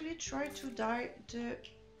actually try to dye the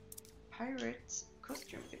pirate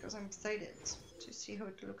costume, because I'm excited to see how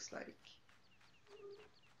it looks like.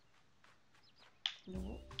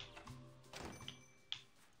 No.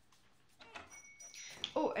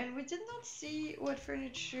 Oh, and we did not see what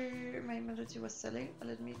furniture my melody was selling.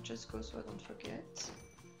 Let me just go so I don't forget.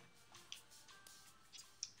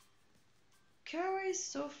 Kawaii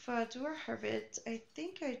sofa, do I have it? I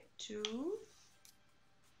think I do.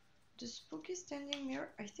 The spooky standing mirror,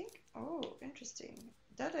 I think. Oh, interesting.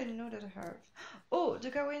 That I know that I have. Oh,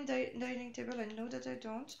 the Kawaii dining table, I know that I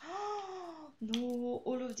don't. No,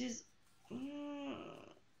 all of these.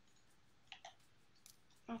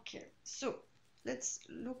 Okay, so let's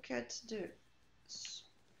look at the.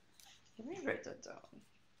 Let me write that down.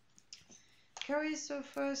 Kawaii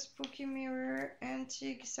sofa, spooky mirror,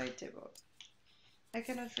 antique side table. I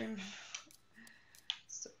cannot remember.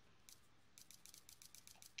 So.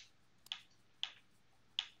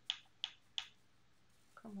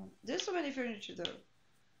 Come on. There's so many furniture though.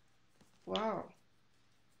 Wow.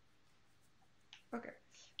 Okay.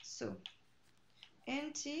 So.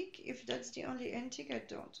 Antique, if that's the only antique, I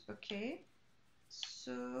don't. Okay.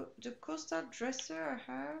 So the coastal dresser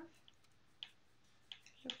I have.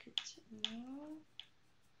 Look at no.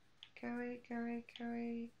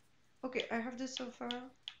 Kawaii. Okay, I have the sofa.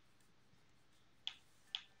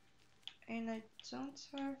 And I don't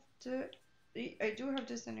have the. I do have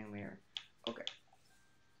the standing mirror. Okay.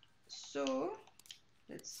 So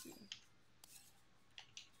let's see.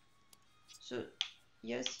 So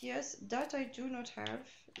Yes, yes, that I do not have.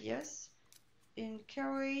 Yes. In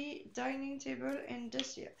Kawaii, dining table, and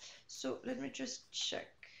this here. So let me just check.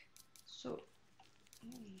 So,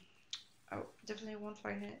 oh, definitely won't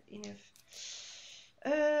find it enough.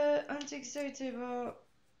 Antique side table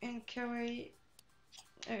in Kawaii,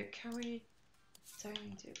 Kawaii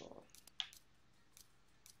dining table.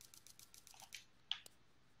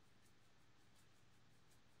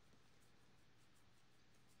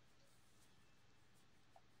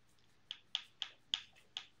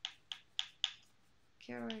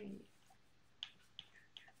 Kawaii.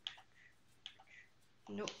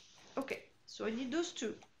 No. Okay, so I need those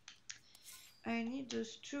two. I need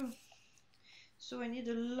those two. So I need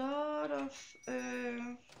a lot of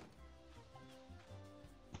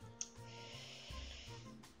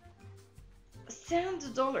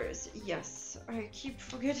sand dollars. Yes, I keep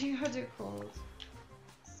forgetting how they're called.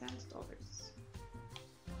 Sand dollars.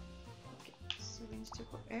 Okay, so we need to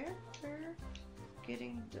go after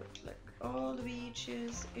getting the like all the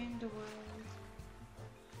beaches in the world.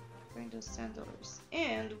 Find those sand dollars.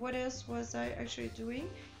 And what else was I actually doing?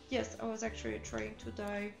 Yes, I was actually trying to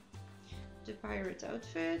dye the pirate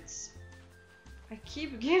outfits. I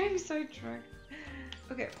keep getting sidetracked.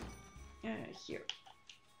 Okay, here.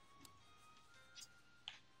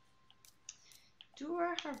 Do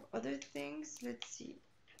I have other things? Let's see.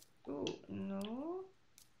 Oh, no.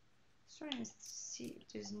 Trying to see if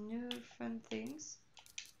there's new fun things.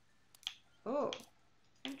 Oh,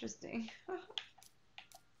 interesting.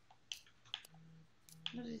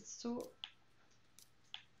 Not that it's so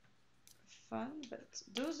fun, but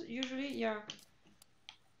those usually, yeah.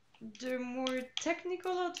 The more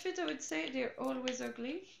technical outfit, I would say, they're always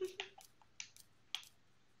ugly.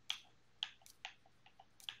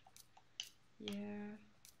 Yeah.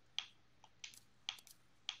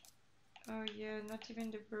 Oh yeah, not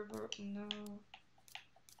even the purple, no.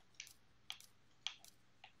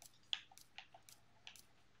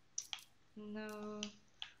 No,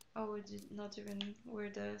 I would not even wear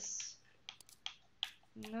this.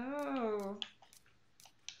 No.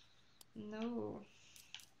 No.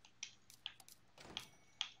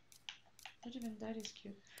 Not even that is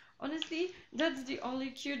cute. Honestly, that's the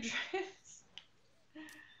only cute dress.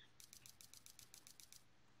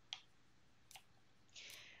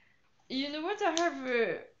 You know what? I have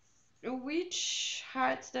a witch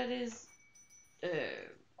hat that is uh,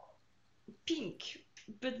 pink,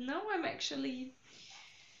 but now I'm actually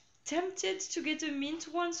tempted to get a mint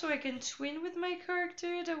one so I can twin with my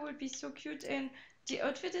character. That would be so cute. And the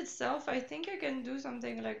outfit itself, I think I can do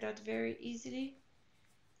something like that very easily.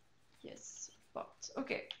 Yes, but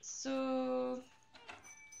okay, so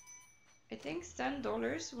I think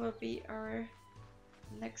 $10 will be our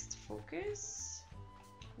next focus.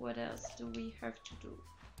 What else do we have to do?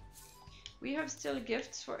 We have still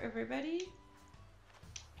gifts for everybody,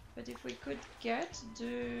 but if we could get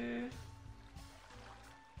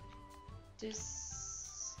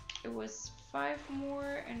this, it was 5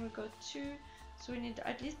 more and we got 2, so we need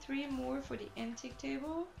at least 3 more for the antique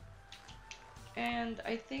table. And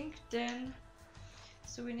I think then,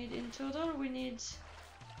 so we need in total, we need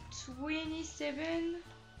 27,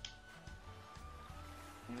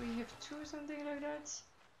 and we have 2, something like that,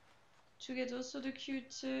 to get also the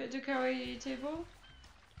cute, the kawaii table.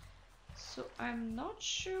 So I'm not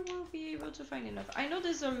sure we'll be able to find enough. I know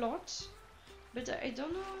there's a lot, but I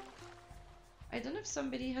don't know. I don't know if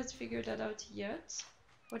somebody has figured that out yet.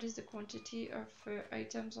 What is the quantity of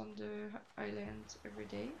items on the island every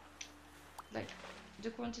day? Like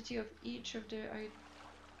the quantity of each of the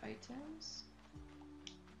items?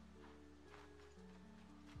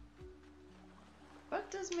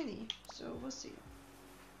 But there's many, so we'll see.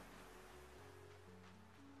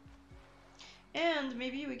 And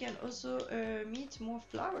maybe we can also meet more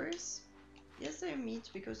flowers. Yes, they're meat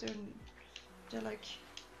because they're like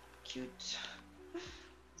cute.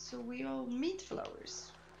 So we all meet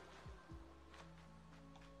flowers.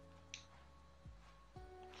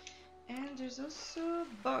 And there's also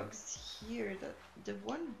bugs here. That the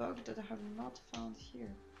one bug that I have not found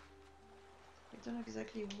here. I don't know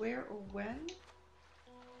exactly where or when.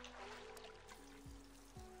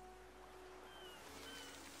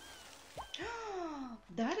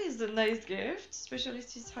 That is a nice gift, especially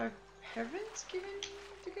since I haven't given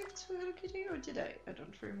the gift to Hello Kitty, or did I? I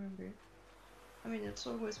don't remember. I mean, it's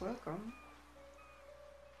always welcome.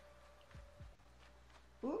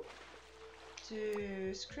 Oh,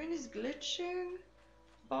 the screen is glitching,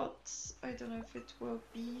 but I don't know if it will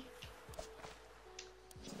be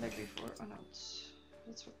like before or not.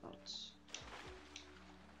 Let's hope not.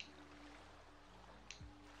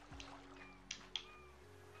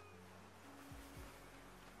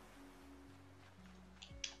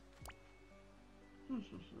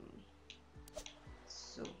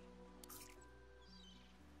 So.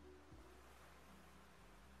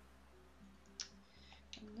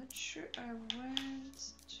 I'm not sure I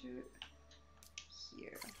went to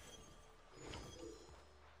here.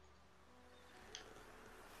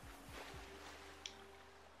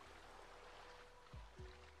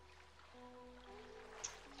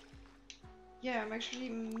 Yeah, I'm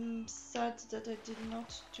actually sad that I did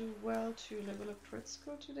not do well to level up Red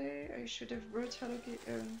Skull today. I should have brought Hello Kitty,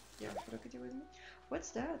 Hello Kitty with me.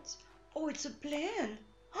 What's that? Oh, it's a plan!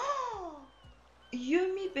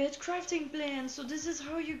 Yummy bed crafting plan! So this is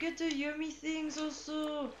how you get the yummy things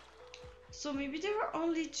also! So maybe there are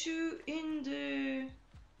only two in the...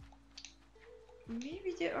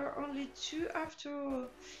 Maybe there are only two after all.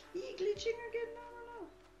 Glitching again? No.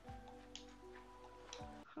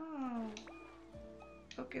 Huh.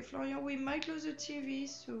 Okay, Florian, we might lose the TV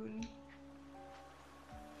soon.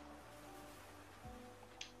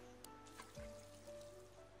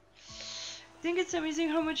 I think it's amazing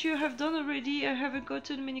how much you have done already. I haven't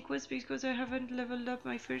gotten many quests because I haven't leveled up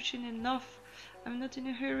my fortune enough. I'm not in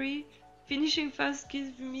a hurry. Finishing fast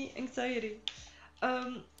gives me anxiety.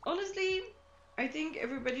 Honestly, I think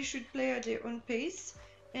everybody should play at their own pace.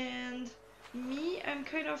 And me, I'm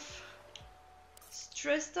kind of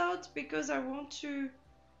stressed out because I want to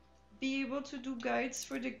be able to do guides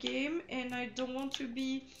for the game, and I don't want to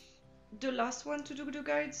be the last one to do the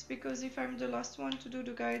guides, because if I'm the last one to do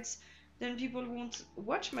the guides, then people won't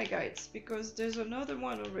watch my guides because there's another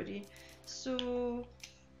one already. So,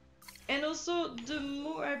 and also the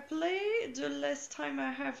more I play, the less time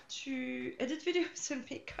I have to edit videos and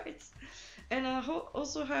make guides. And I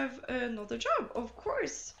also have another job, of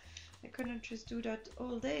course. I couldn't just do that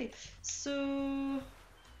all day. So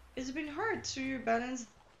it's been hard to balance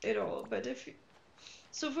it all. But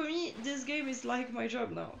so for me, this game is like my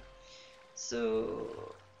job now.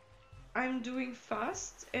 So I'm doing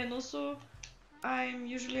fast, and also I'm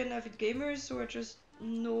usually an avid gamer, so I just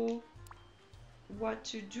know what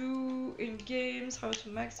to do in games, how to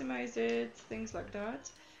maximize it, things like that.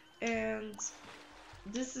 And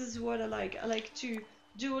this is what I like. I like to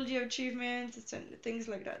do all the achievements and things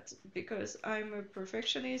like that because I'm a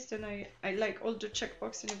perfectionist, and I like all the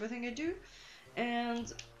checkbox and everything I do.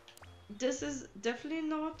 And this is definitely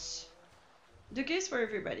not the case for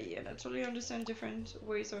everybody, and I totally understand different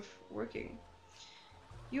ways of working.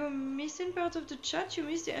 You're missing part of the chat. You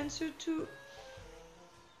missed the answer to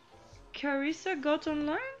Carissa got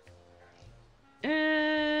online?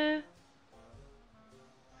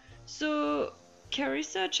 So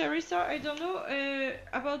Charissa, I don't know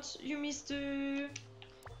about you missed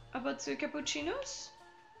about the cappuccinos.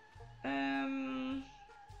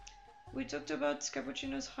 We talked about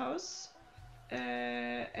Cappuccino's house,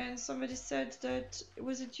 and somebody said that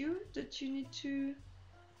was it you that you need to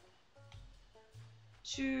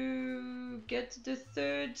get the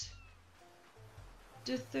third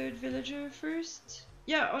villager first.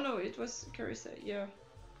 Yeah, oh no, it was Carissa, yeah.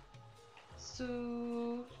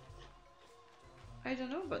 So I don't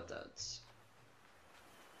know about that.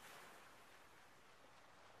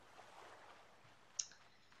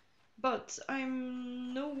 But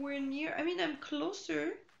I'm nowhere near. I mean, I'm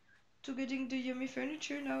closer to getting the yummy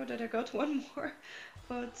furniture now that I got one more.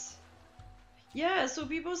 But yeah, so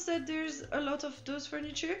people said there's a lot of those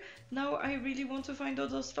furniture. Now I really want to find all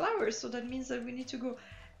those flowers. So that means that we need to go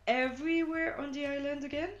everywhere on the island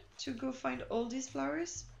again to go find all these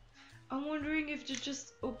flowers. I'm wondering if they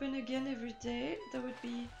just open again every day. That would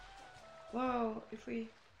be... Wow, if we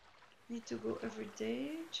need to go every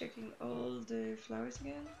day, checking all the flowers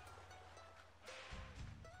again.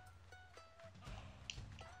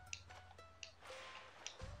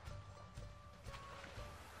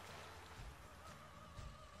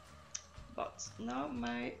 But now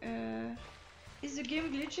my is the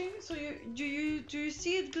game glitching? So do you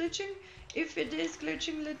see it glitching? If it is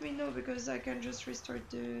glitching, let me know, because I can just restart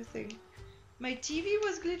the thing. My TV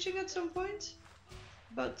was glitching at some point,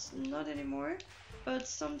 but not anymore. But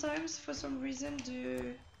sometimes, for some reason,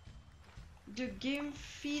 the game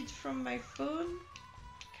feed from my phone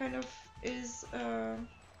kind of is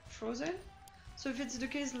frozen. So if it's the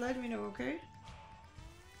case, let me know, okay?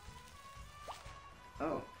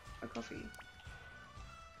 Oh, a coffee.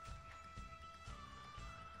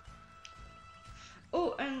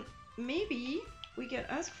 Oh, and maybe we can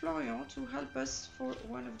ask Florian to help us for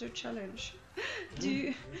one of the challenge.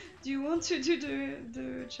 do you want to do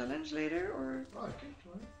the challenge later, or? Oh, I can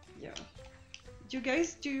try. Yeah. Do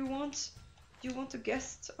you want a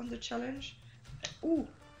guest on the challenge? Ooh,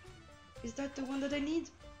 is that the one that I need?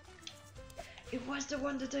 It was the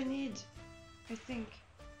one that I need, I think.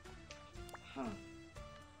 Huh.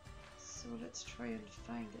 So let's try and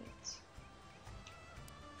find it.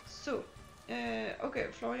 So, okay,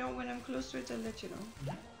 Florian, when I'm close to it, I'll let you know.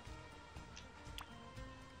 Yeah.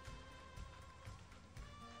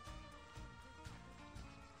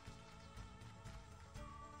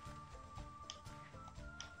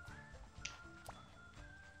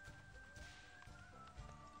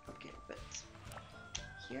 Okay, but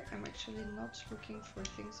here I'm actually not looking for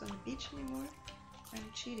things on the beach anymore.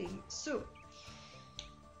 I'm cheating. So,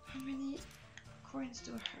 how many coins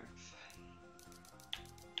do I have?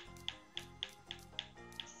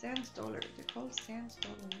 Sand dollar. They're called sand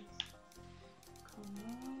dollars. Come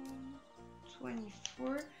on.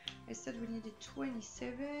 24. I said we needed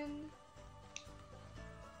 27.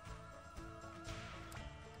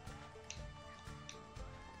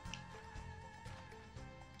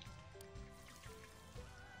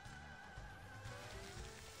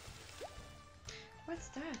 What's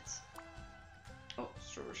that? Oh,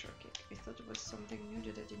 strawberry shortcake. I thought it was something new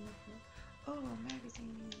that I did not know. Oh,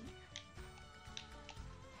 magazine.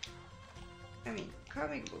 I mean,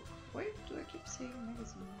 comic book. Why do I keep saying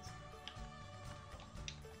magazines?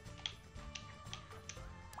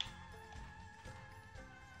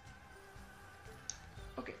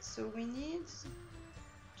 Okay, so we need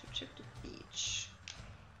to check the beach.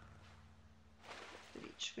 The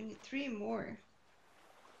beach. We need 3 more.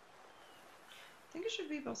 I think it should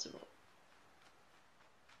be possible.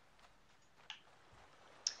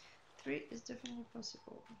 3 is definitely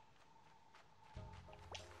possible.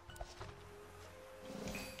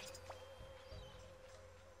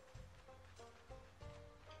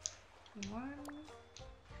 One.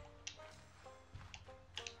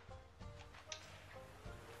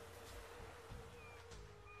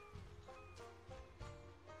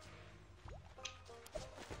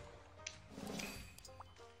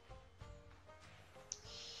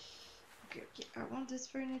 Okay, I want this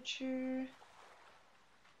furniture.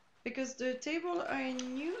 Because the table, I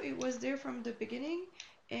knew it was there from the beginning,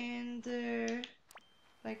 and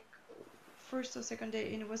like first or second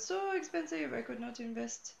day, and it was so expensive I could not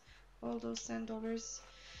invest all those $10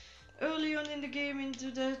 early on in the game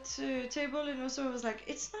into that table. And also I was like,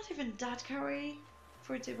 it's not even that kawaii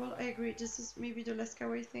for a table. I agree, this is maybe the less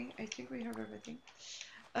kawaii thing. I think we have everything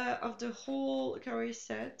of the whole kawaii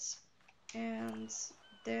set, and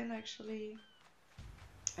then actually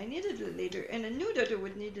I needed it later, and I knew that I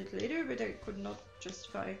would need it later, but I could not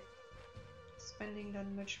justify spending that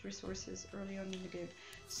much resources early on in the game.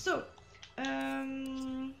 So,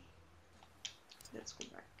 let's go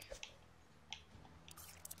back.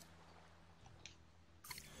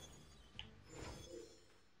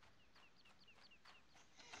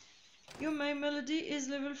 Yo, my melody is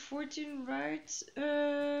level 14, right?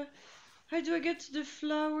 How do I get the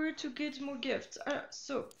flower to get more gifts?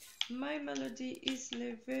 So, my melody is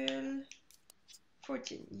level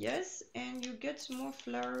 14, yes, and you get more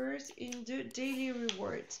flowers in the daily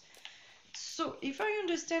reward. So, if I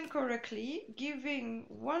understand correctly, giving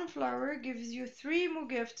 1 flower gives you 3 more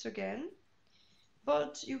gifts again,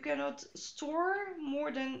 but you cannot store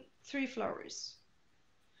more than 3 flowers.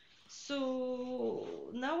 So,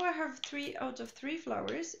 now I have 3 out of 3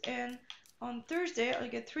 flowers, and on Thursday I'll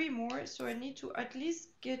get 3 more, so I need to at least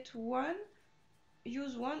get 1,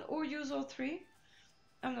 use 1, or use all 3.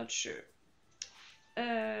 I'm not sure.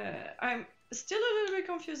 I'm still a little bit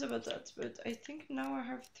confused about that, but I think now I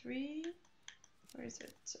have 3. Where is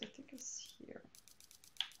it? I think it's here.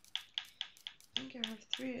 I think I have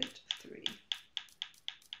 3 out of 3.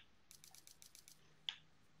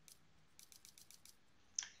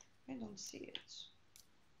 I don't see it.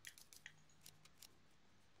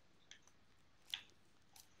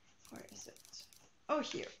 Where is it? Oh,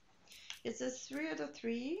 here. It says 3 out of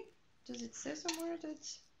 3. Does it say somewhere that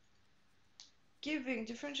giving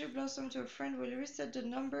the friendship blossom to a friend will reset the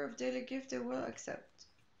number of daily gifts they will accept?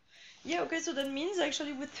 Yeah, okay, so that means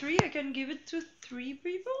actually with 3 I can give it to 3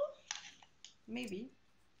 people? Maybe.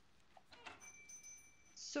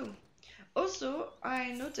 So, also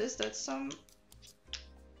I noticed that some...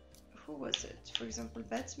 Who was it? For example,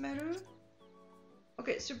 Batmaru.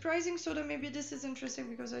 Okay, surprising soda, maybe this is interesting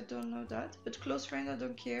because I don't know that. But close friend, I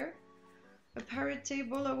don't care. A parrot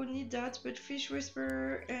table, I would need that. But fish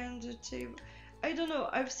whisperer and a table... I don't know,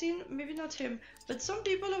 I've seen, maybe not him, but some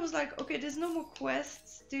people I was like, okay, there's no more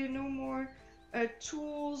quests, there are no more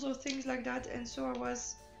tools or things like that, and so I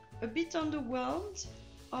was a bit underwhelmed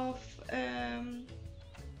of...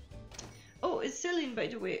 Oh, it's Celine, by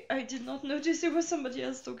the way. I did not notice there was somebody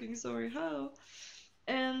else talking, sorry, how?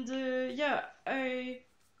 And yeah, I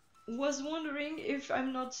was wondering if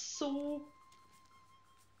I'm not so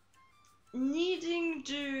needing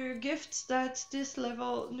the gifts that this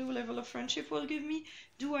new level of friendship will give me,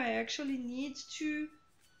 do I actually need to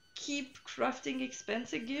keep crafting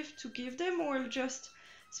expensive gifts to give them, or just,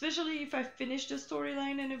 especially if I finish the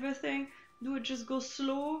storyline and everything, do I just go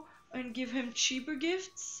slow and give him cheaper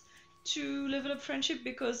gifts to level up friendship?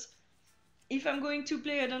 Because if I'm going to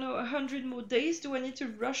play, I don't know, 100 more days, do I need to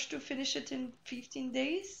rush to finish it in 15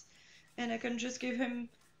 days? And I can just give him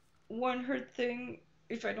one hurt thing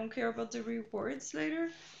if I don't care about the rewards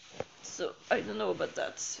later. So I don't know about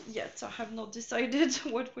that yet. I have not decided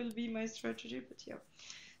what will be my strategy, but yeah.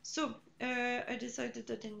 So I decided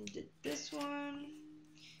that I needed this one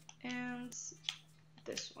and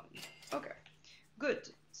this one. Okay, good.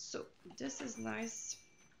 So this is nice.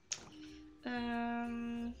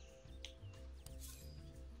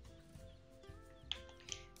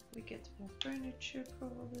 We get more furniture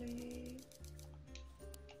probably.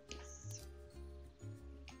 Yes.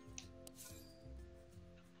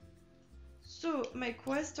 So my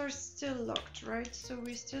quests are still locked, right? So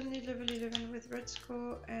we still need level 11 with Red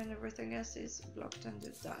Skull, and everything else is blocked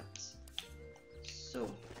under that.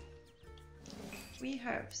 So we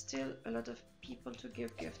have still a lot of people to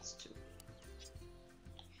give gifts to.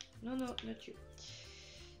 No, not you.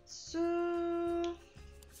 So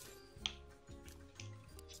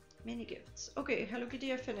many gifts. Okay, Hello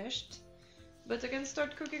Kitty I finished, but I can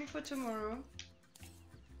start cooking for tomorrow.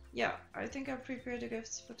 Yeah, I think I prepared the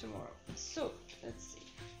gifts for tomorrow. So let's see.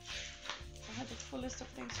 I had a full list of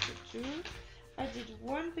things to do. I did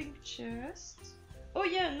one pink chest. Oh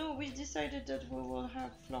yeah, no, we decided that we will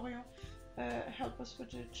have Florian help us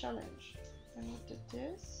with the challenge. And we did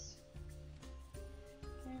this.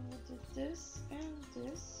 And we did this and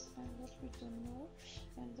this. And what we don't know.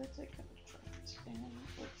 And that I can craft. And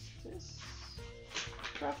what's this?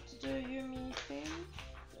 Craft the Yumi thing.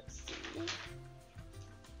 Let's see.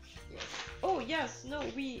 Yes. Oh yes, no,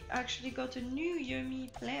 we actually got a new Yumi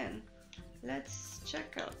plan. Let's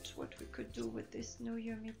check out what we could do with this new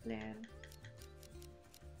Yumi plan.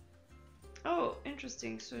 Oh,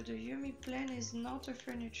 interesting. So the Yumi plan is not a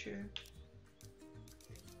furniture.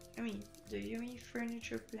 I mean, the Yumi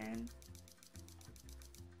furniture plan.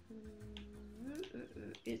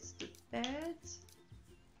 It's the bed.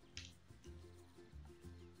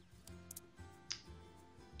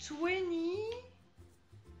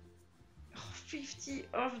 50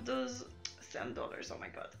 of those $10. Oh my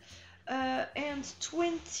god. And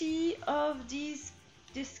 20 of this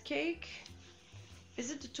cake.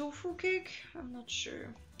 Is it the tofu cake? I'm not sure.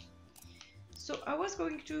 So I was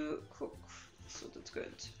going to cook, so that's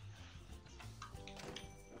good.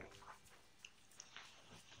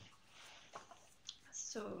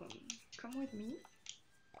 So come with me.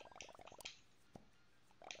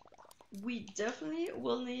 We definitely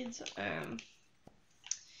will need a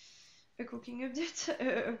cooking update,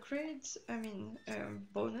 upgrade, I mean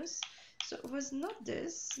bonus. So it was not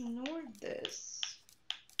this, nor this.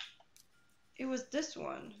 It was this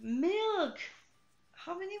one. Milk!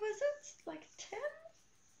 How many was it? Like 10?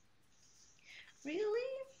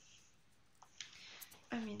 Really?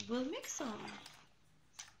 I mean, we'll make some.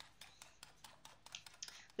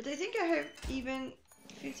 But I think I have even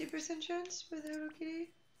 50% chance with Hello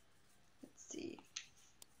Kitty. Let's see.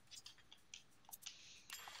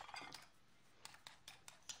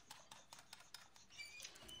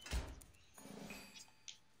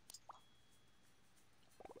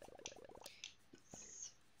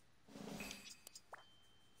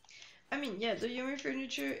 I mean, yeah, the Yumi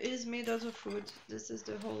furniture is made out of wood. This is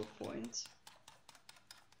the whole point.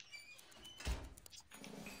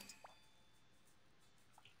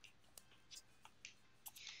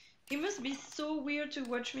 It must be so weird to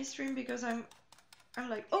watch me stream because I'm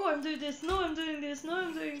like, oh, I'm doing this, no, I'm doing this, no,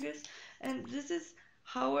 I'm doing this, and this is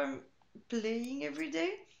how I'm playing every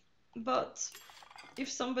day. But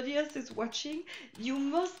if somebody else is watching,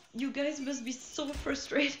 you guys must be so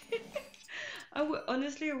frustrated.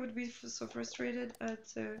 Honestly, I would be so frustrated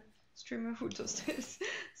at a streamer who does this.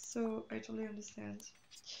 So I totally understand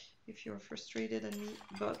if you're frustrated at me,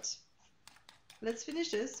 but let's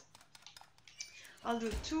finish this. I'll do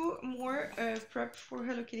 2 more prep for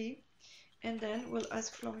Hello Kitty, and then we'll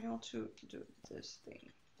ask Florian to do this thing.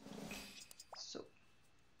 So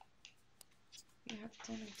we have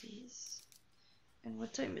 10 of these. And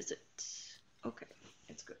what time is it? Okay,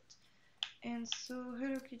 it's good. And so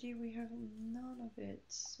Hello Kitty, we have none of it.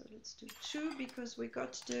 So let's do 2 because we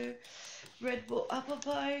got the Red Bull apple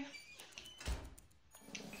pie.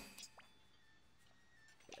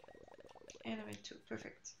 And I made 2.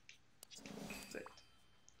 Perfect. Good.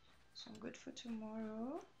 So I'm good for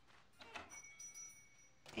tomorrow.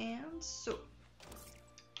 And so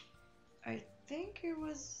I think it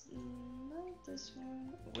was not this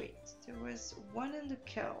one. Wait, there was one in the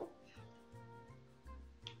kelp.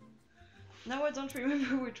 Now I don't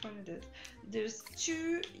remember which one it is. There's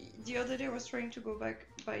two. The other day I was trying to go back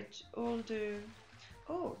by all the.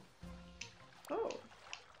 Oh. Oh.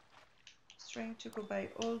 I was trying to go by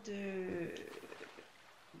all the.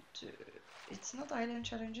 It's not island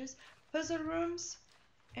challenges, puzzle rooms,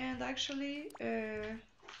 and actually,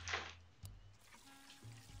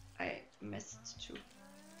 I missed two.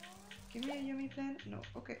 Give me a yummy plan. No,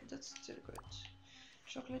 okay, that's still good.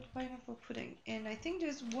 Chocolate pineapple pudding, and I think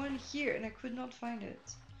there's one here, and I could not find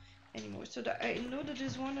it anymore. So that I know that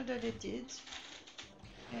there's one that I did.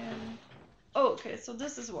 And oh, okay, so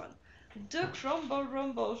this is one. The Crumble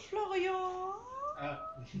Rumble Florian.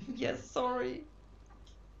 Yes, sorry.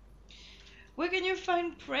 Where can you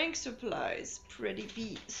find prank supplies, Pretty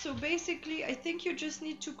Bee? So basically, I think you just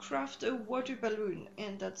need to craft a water balloon,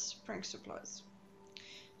 and that's prank supplies.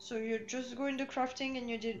 So you just go into crafting and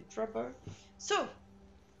you did rubber. So,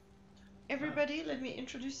 everybody, let me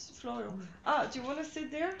introduce Florian. Ah, do you want to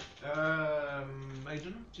sit there? I don't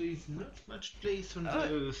know, there is not much place on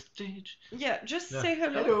the stage. Yeah, just say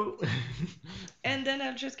hello. Hello! And then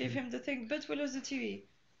I'll just give him the thing, but we lose the TV.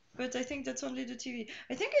 But I think that's only the TV.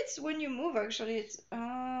 I think it's when you move, actually. It's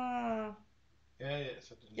Yeah,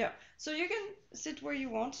 certainly. yeah, so you can sit where you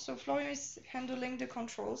want. So Florian is handling the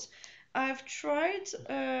controls. I've tried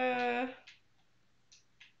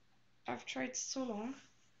so long.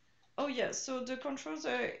 Oh yeah, so the controls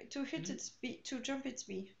are to hit it's B, to jump it's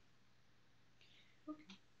B.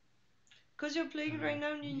 Okay. Because you're playing right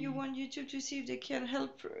now and you want YouTube to see if they can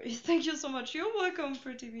help. Thank you so much. You're welcome,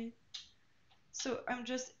 Pretty Bee. So I'm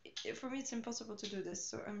just, for me it's impossible to do this,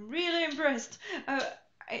 so I'm really impressed.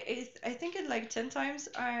 I think in like 10 times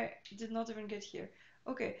I did not even get here.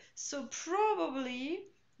 Okay, so probably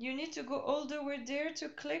you need to go all the way there to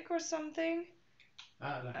click or something.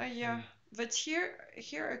 Yeah, but here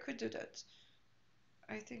I could do that.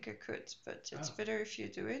 I think I could, but it's better if you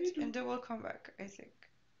do it, and then we'll come back, I think.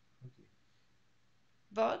 Okay.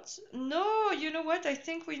 But no, you know what? I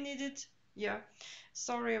think we needed. Yeah,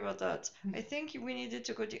 sorry about that. I think we needed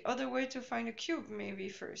to go the other way to find a cube, maybe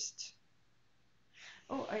first.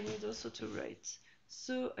 Oh, I need also to write.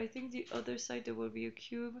 So I think the other side there will be a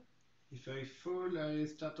cube. If I fall, I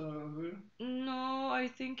start over? No, I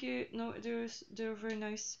think no, they're very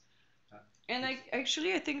nice. And I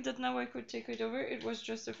think that now I could take it over. It was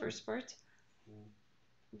just the first part. Cool.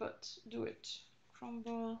 But do it.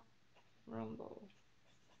 Crumble, rumble.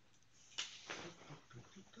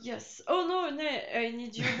 Yes. Oh no, no, I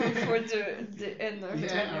need you for the end of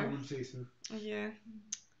it. Yeah, I would say so. Yeah.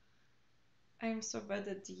 I'm so bad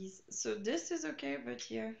at these. So this is okay, but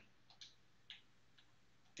yeah.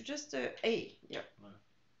 Just A, yeah.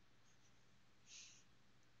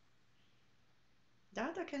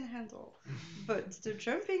 That I can handle. But the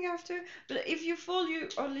jumping after, but if you fall, you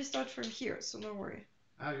only start from here, so don't worry.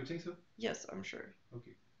 Ah, you think so? Yes, I'm sure.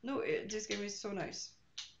 Okay. No, this game is so nice.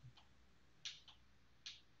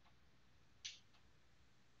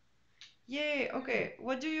 Yay, okay.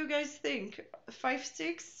 What do you guys think? 5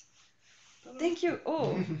 sticks? Thank you.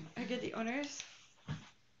 Oh, I get the honors.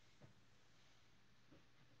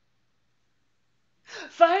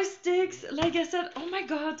 5 sticks! Like I said, oh my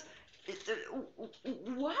god.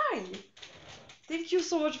 Why? Thank you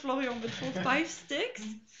so much, Florian, but for 5 sticks?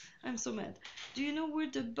 I'm so mad. Do you know where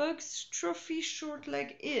the Bugs trophy short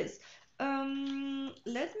leg is?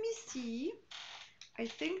 Let me see. I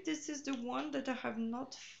think this is the one that I have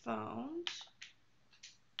not found.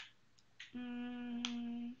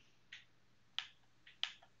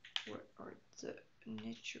 Where are the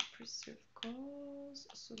nature preserve calls?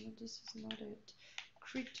 So no, this is not it.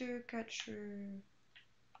 Critter catcher.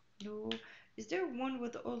 No. Is there one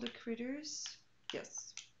with all the critters?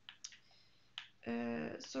 Yes.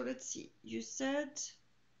 So let's see. You said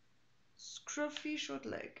scruffy short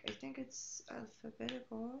leg. I think it's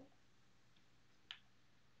alphabetical.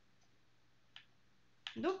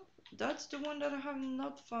 Nope, that's the one that I have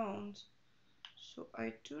not found. So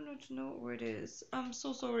I do not know where it is. I'm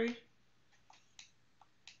so sorry.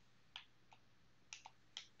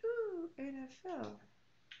 Ooh, NFL.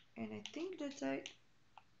 And I think that I...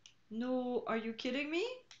 No, are you kidding me?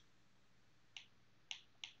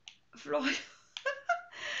 Floyd,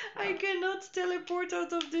 I cannot teleport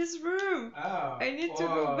out of this room. I need to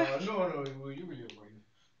go back. No, you will avoid.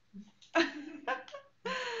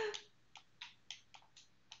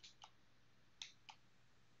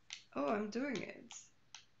 Oh, I'm doing it.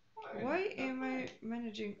 Why am I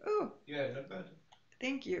managing? Oh! Yeah, not bad.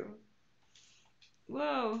 Thank you.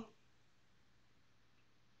 Whoa.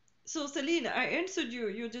 So Celine, I answered you.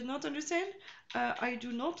 You did not understand? I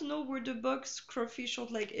do not know where the bug scruffy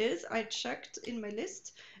short leg is. I checked in my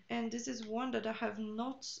list, and this is one that I have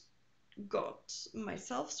not got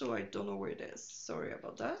myself, so I don't know where it is. Sorry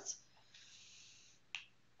about that.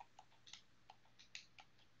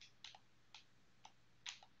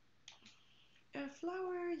 A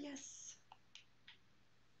flower, yes.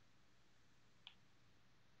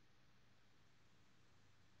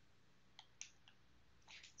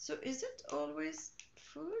 So is it always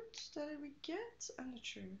food that we get? I'm not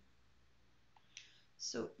sure.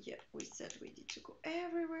 So yeah, we said we need to go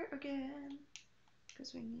everywhere again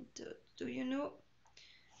because we need to. Do you know?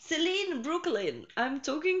 Celine, Brooklyn, I'm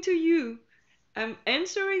talking to you. I'm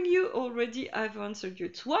answering you already. I've answered you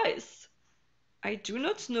twice. I do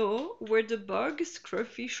not know where the bug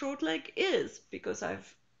scruffy short leg is because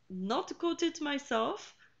I've not got it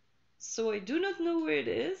myself. So I do not know where it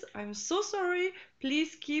is. I'm so sorry.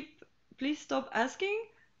 Please stop asking.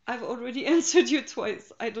 I've already answered you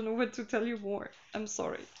twice. I don't know what to tell you more. I'm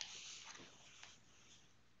sorry.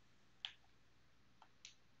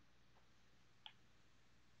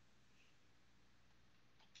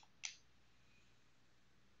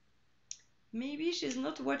 Maybe she's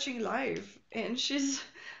not watching live and she's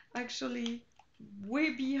actually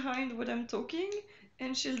way behind what I'm talking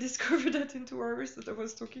and she'll discover that in 2 hours that I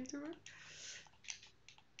was talking to her.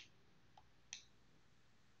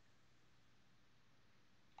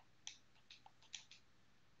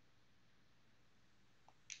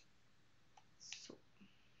 So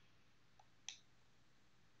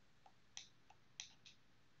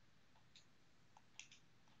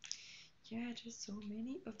yeah, there's so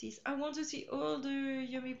many of these. I want to see all the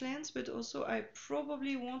yummy plants, but also I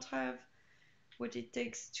probably won't have what it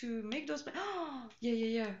takes to make those plants. Oh,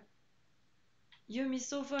 yeah. Yummy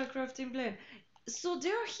sofa crafting plan. So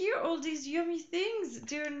they're here, all these yummy things.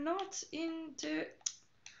 They're not in the.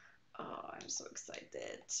 Oh, I'm so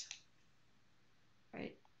excited.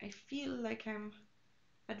 I feel like I'm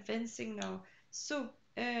advancing now. So,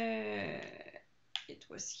 it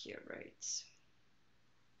was here, right?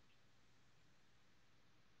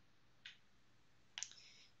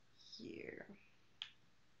 Here.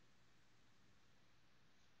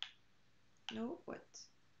 No, what?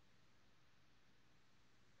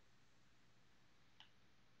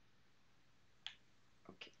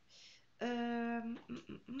 Okay.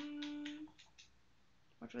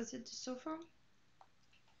 What was it, the sofa?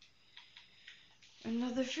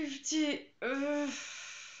 Another 50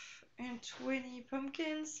 and 20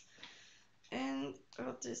 pumpkins and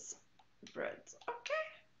all this bread. Okay,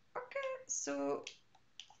 so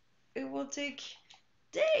it will take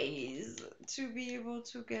days to be able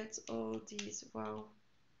to get all these. Wow.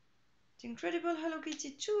 The Incredible Hello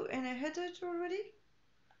Kitty 2, and I had it already?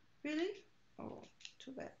 Really? Oh,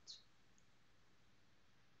 too bad.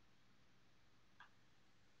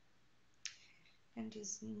 And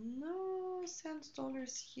there's no cent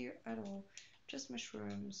dollars here at all. Just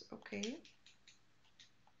mushrooms. Okay.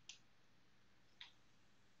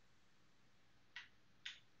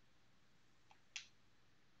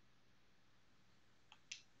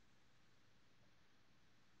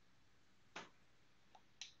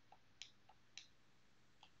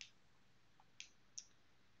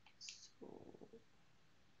 So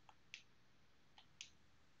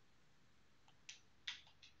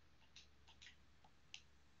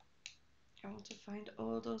I want to find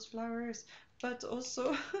all those flowers, but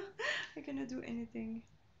also I cannot do anything.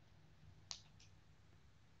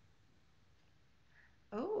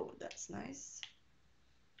 Oh, that's nice.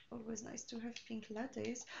 Always nice to have pink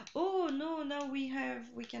lattes. Oh no, now we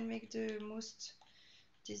can make the most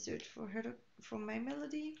dessert for her, for my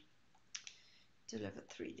melody. The level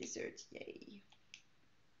 3 dessert, yay.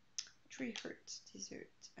 3 heart dessert,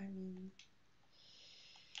 I mean.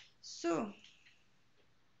 So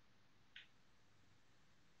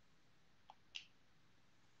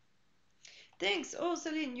thanks. Oh,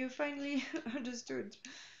 Celine, you finally understood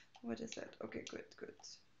what I said. Okay, good.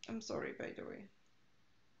 I'm sorry, by the way.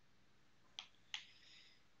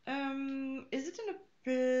 Is it in a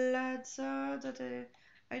plaza that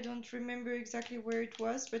I don't remember exactly where it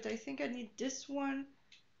was, but I think I need this one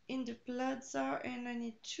in the plaza, and I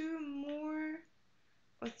need 2 more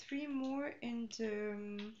or 3 more in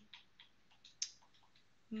the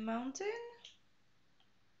mountain.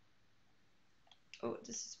 Oh,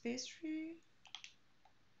 this is pastry.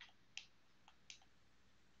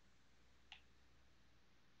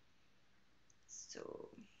 So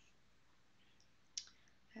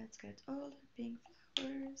let's get all the pink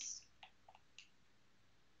flowers.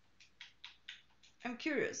 I'm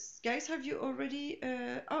curious, guys, have you already,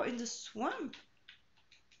 oh, in the swamp?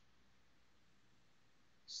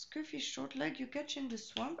 Scruffy short leg you catch in the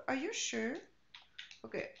swamp. Are you sure?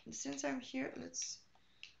 Okay, since I'm here, let's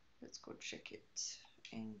go check it.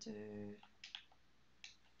 And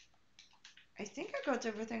I think I got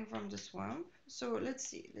everything from the swamp. So let's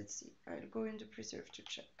see. I'll go in the preserve to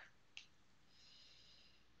check.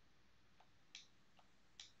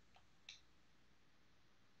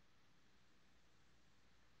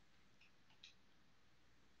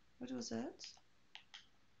 What was that?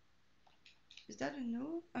 Is that a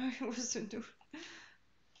no? It was a no.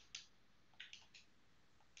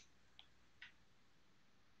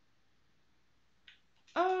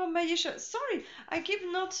 Oh, Maisha, sorry, I keep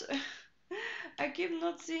not, I keep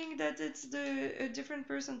not seeing that it's a different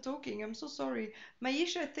person talking. I'm so sorry,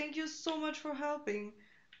 Maisha. Thank you so much for helping.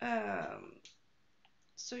 Um,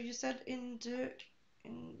 so you said in the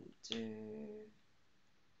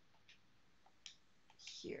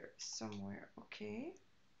here somewhere, okay.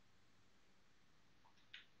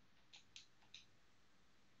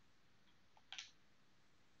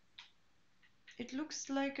 It looks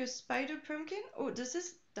like a spider pumpkin. Oh, this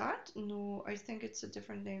is that? No, I think it's a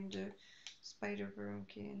different name, the spider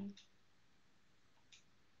pumpkin.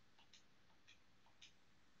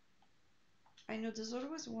 I know there's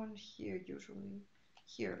always one here, usually.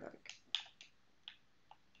 Here, like.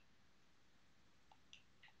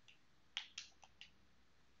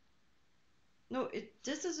 No,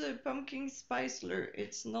 this is a pumpkin spicler.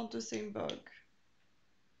 It's not the same bug.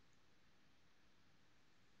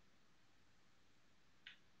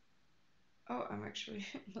 Oh, I'm actually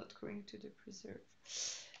not going to the preserve.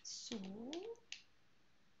 So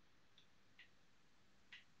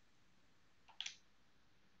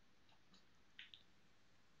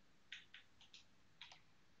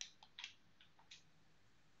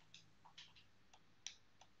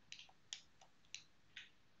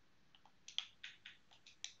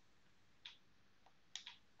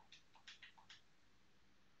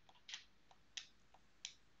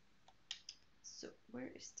where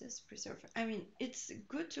is this preserve? I mean, it's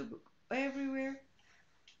good to go everywhere.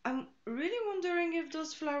 I'm really wondering if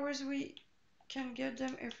those flowers we can get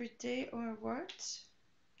them every day or what?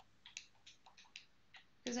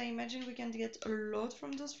 Because I imagine we can get a lot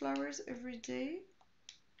from those flowers every day.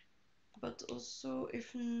 But also,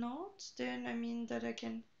 if not, then I mean that I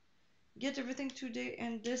can get everything today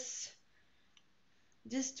and this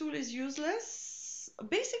tool is useless.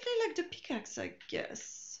 Basically like the pickaxe, I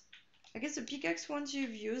guess. I guess the pickaxe, once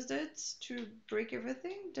you've used it to break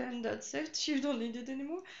everything, then that's it. You don't need it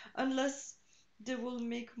anymore. Unless they will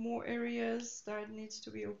make more areas that needs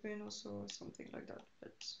to be open also or something like that.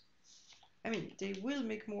 But I mean, they will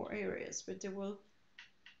make more areas, but they will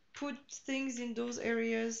put things in those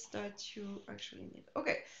areas that you actually need.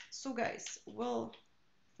 Okay, so guys, we'll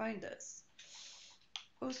find this.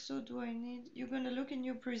 Also, do I need... You're gonna look in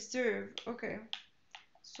your preserve. Okay,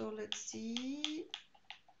 so let's see.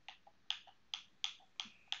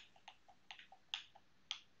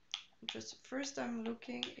 Just first I'm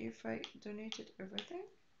looking if I donated everything.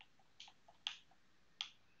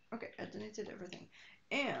 Okay, I donated everything.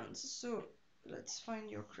 And so let's find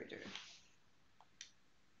your critter.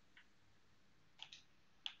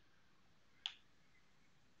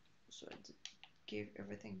 So I gave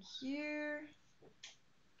everything here.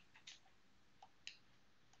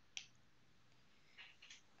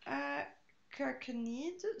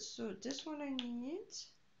 Carcanid, so this one I need.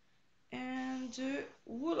 And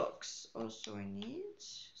Woolox also I need.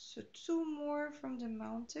 So 2 more from the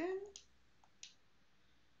mountain.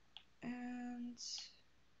 And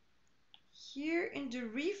here in the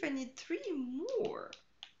reef I need 3 more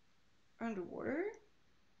underwater.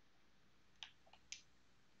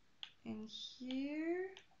 And here,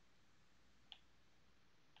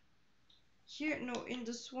 no, in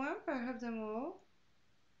the swamp I have them all.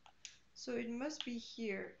 So it must be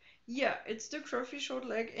here. Yeah, it's the crayfish short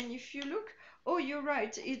leg. And if you look, oh, you're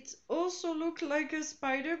right. It also looked like a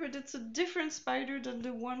spider, but it's a different spider than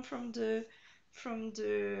the one from the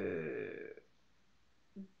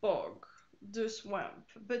bog, the swamp.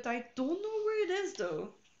 But I don't know where it is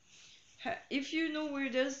though. If you know where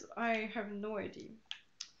it is, I have no idea.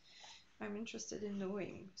 I'm interested in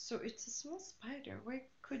knowing. So it's a small spider. Where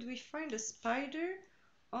could we find a spider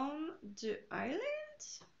on the island?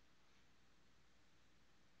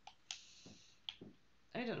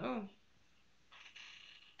 I don't know.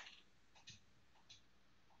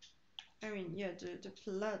 I mean, yeah, the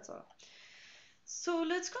plaza. So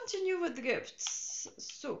let's continue with the gifts.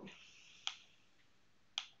 So,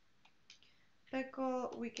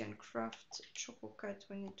 Peckle, we can craft. Chococat,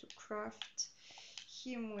 we need to craft.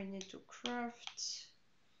 Him, we need to craft.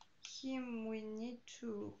 Him, we need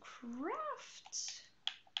to craft.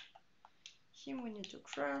 Him we need to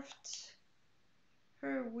craft.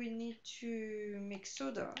 Her we need to make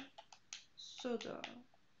soda.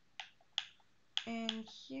 And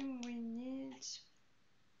him we need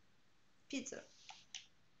pizza.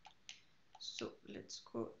 So let's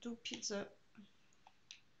go do pizza.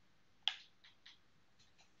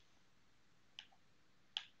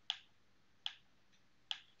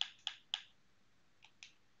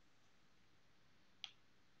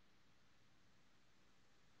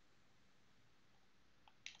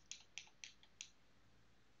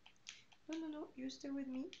 No, you stay with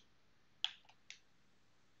me.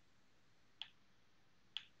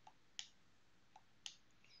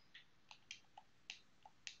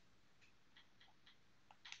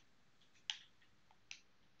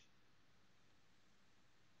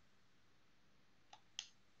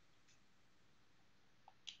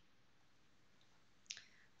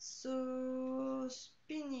 So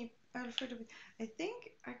spinny Alfredo. I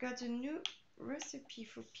think I got a new recipe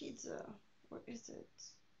for pizza. What is it?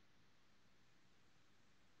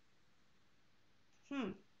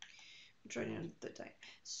 I'm trying another time.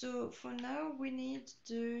 So for now we need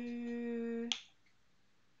the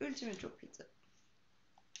ultimate raw pizza.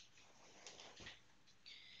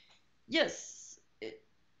 Yes.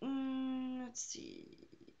 Let's see.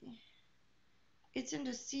 It's in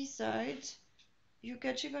the seaside. You're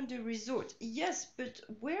catching on the resort. Yes, but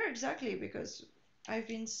where exactly? Because I've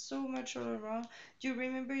been so much all around. Do you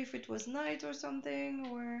remember if it was night or something,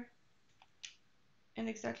 or and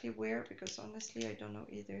exactly where? Because honestly, I don't know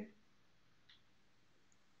either.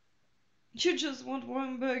 You just want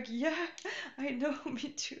one bug. Yeah, I know.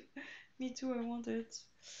 Me too. Me too. I want it.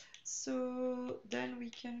 So then we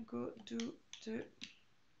can go do the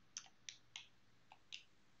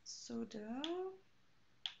soda.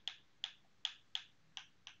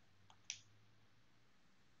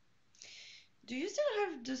 Do you still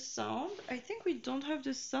have the sound? I think we don't have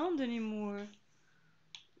the sound anymore.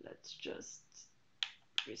 Let's just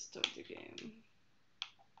restart the game.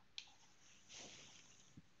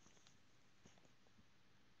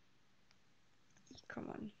 Come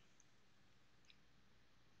on.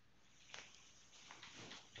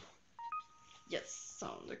 Yes,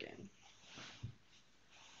 sound again.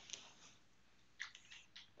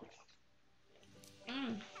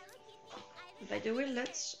 By the way,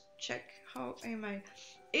 let's check how am I.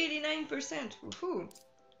 89%. Woohoo!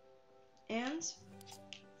 And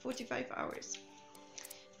 45 hours.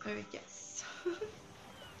 Yes.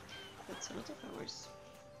 That's a lot of hours.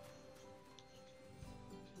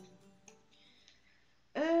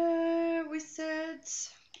 We said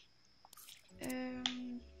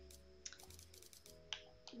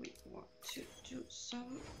we want to do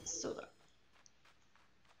some soda.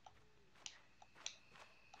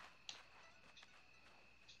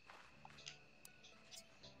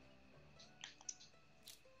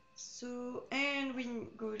 So, and we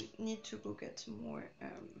need to go get more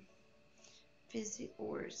fizzy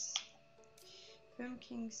ores.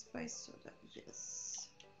 Pumpkin spice soda, yes.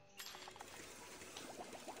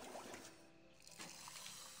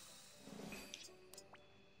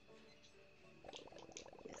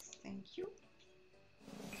 Yes, thank you.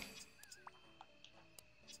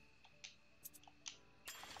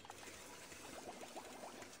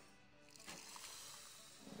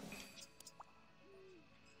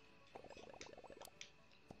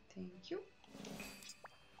 Thank you.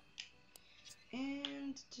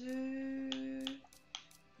 And the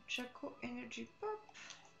Chaco Energy Pop.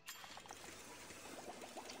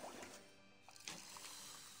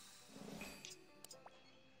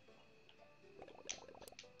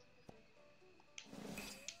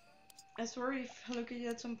 I swear if Hello Kitty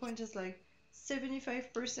at some point is like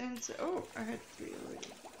 75%. Oh, I had 3 already.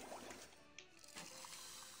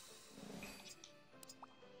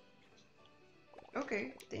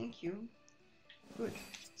 Okay, thank you. Good.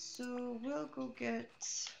 So we'll go get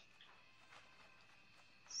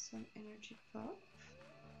some energy pop.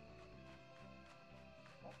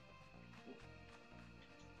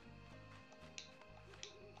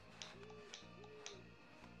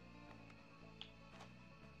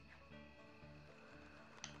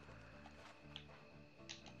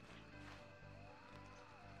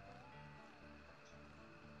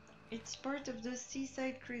 It's part of the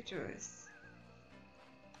seaside creatures.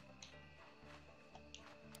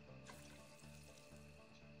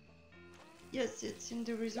 Yes, it's in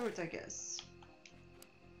the resort, I guess.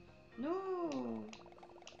 No!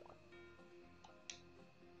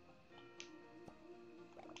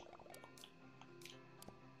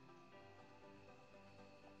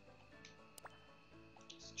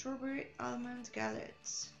 Strawberry almond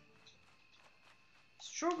galettes.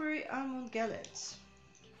 Strawberry almond galettes.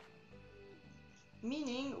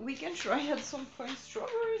 Meaning we can try at some point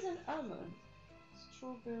strawberries and almond.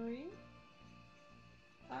 Strawberry,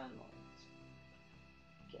 almond,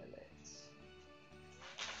 get it.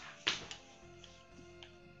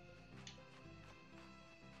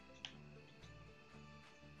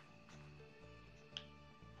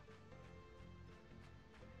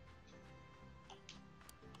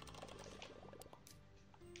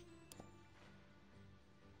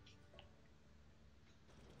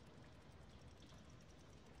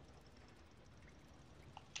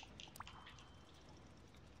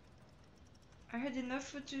 I had enough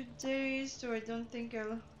for today, so I don't think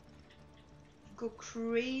I'll go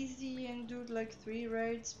crazy and do like 3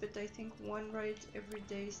 rides, but I think 1 ride every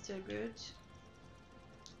day is still good.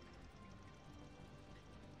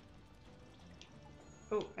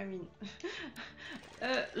 Oh, I mean,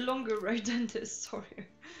 a longer ride than this, sorry.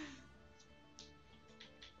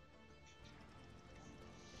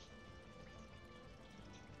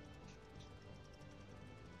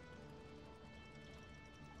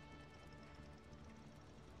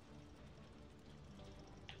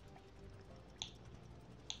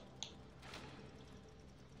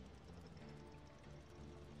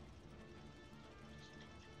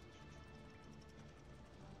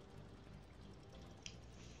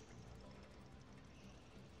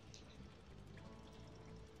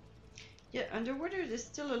 Yeah, underwater there's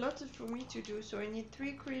still a lot for me to do, so I need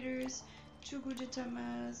 3 critters, 2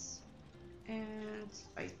 Gudetamas, and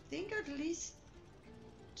I think at least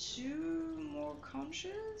 2 more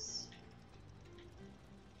conches?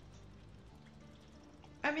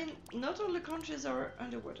 I mean, not all the conches are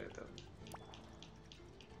underwater though.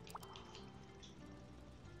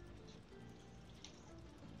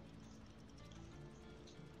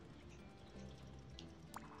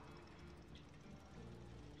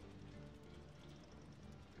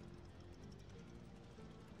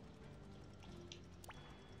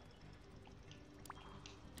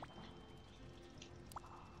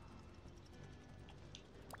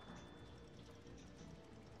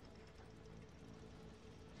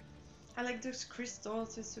 I like those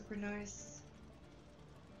crystals, they're super nice.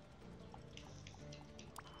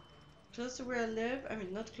 Close to where I live, I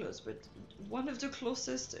mean not close, but one of the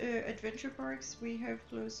closest adventure parks we have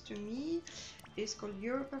close to me is called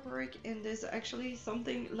Europa Park, and there's actually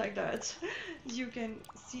something like that. You can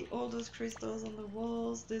see all those crystals on the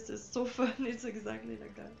walls. This is so fun, it's exactly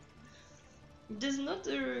like that. There's not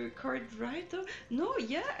a card ride though? No,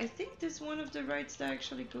 yeah, I think there's one of the rides that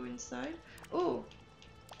actually go inside. Oh!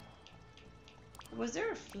 Was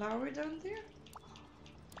there a flower down there?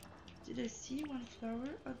 Did I see one flower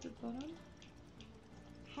at the bottom?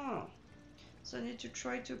 Huh. So I need to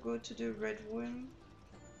try to go to the red room.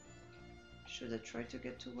 Should I try to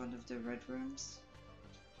get to one of the red rooms?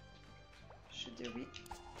 Should there be?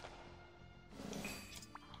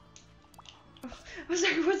 Oh, I was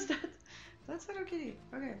like, what's that? That's Hello Kitty.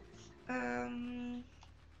 Okay.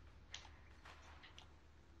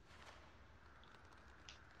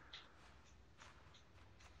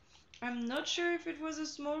 I'm not sure if it was a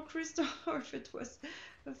small crystal or if it was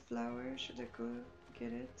a flower. Should I go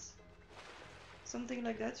get it? Something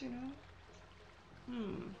like that, you know?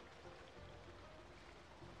 Hmm.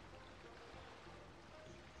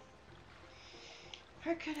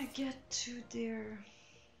 How can I get to there?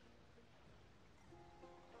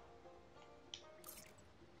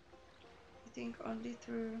 I think only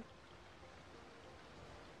through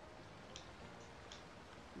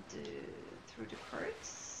the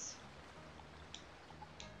carts.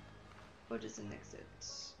 Or does an exit?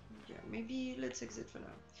 Yeah, maybe let's exit for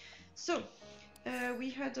now. So, we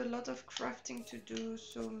had a lot of crafting to do,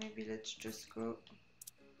 so maybe let's just go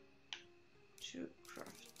to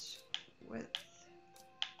craft with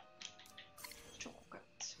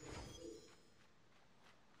chocolate.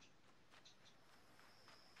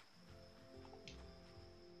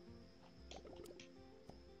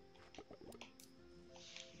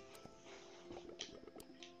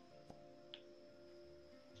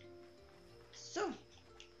 So,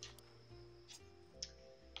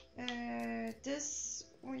 this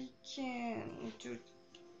we can do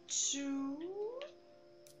 2.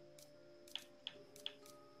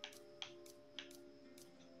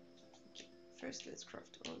 Okay, first let's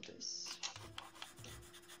craft all this.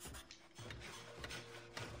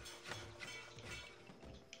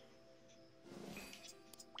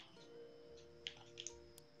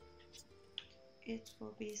 It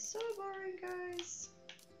will be so boring, guys.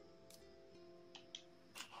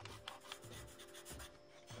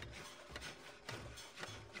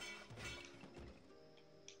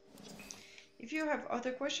 If you have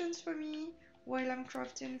other questions for me while I'm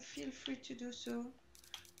crafting, feel free to do so.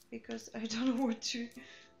 because I don't know what to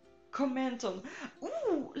comment on.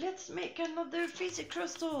 Ooh, let's make another physics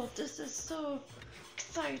crystal. This is so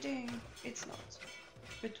exciting. It's not.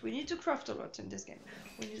 But we need to craft a lot in this game.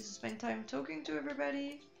 We need to spend time talking to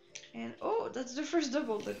everybody. And oh, that's the first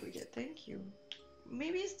double that we get. Thank you.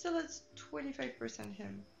 Maybe still at 25%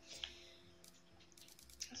 him.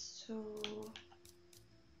 So,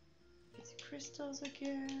 it's crystals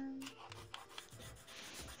again.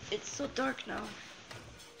 It's so dark now.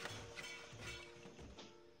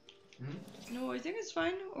 No, I think it's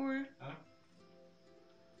fine. Or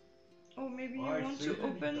oh, maybe you want to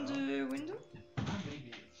open the window?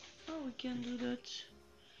 Maybe. Oh, we can do that.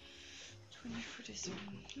 2047.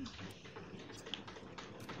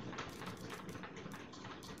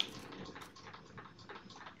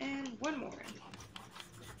 And one more.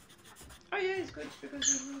 Oh yeah, it's good because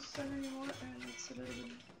there's no sun anymore and it's a little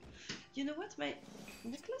bit... You know what? My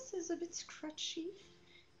necklace is a bit scratchy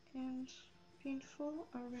and painful.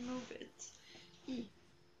 I'll remove it.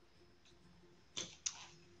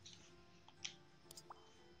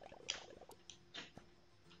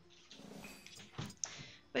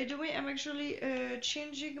 By the way, I'm actually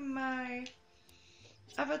changing my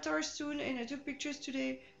avatar soon, and I took pictures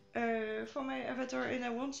today for my avatar, and I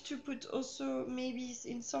want to put also maybe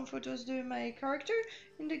in some photos my character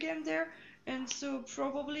in the game there. And so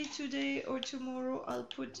probably today or tomorrow I'll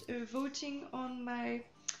put voting on my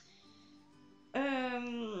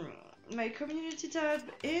my community tab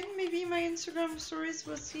and maybe my Instagram stories,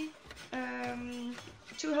 we'll see,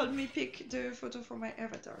 to help me pick the photo for my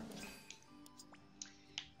avatar.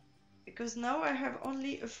 Because now I have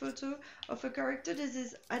only a photo of a character that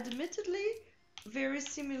is admittedly very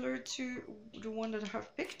similar to the one that I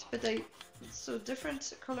have picked, but so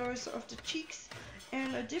different colors of the cheeks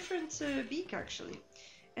and a different beak actually.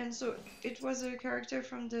 And so it was a character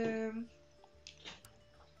from the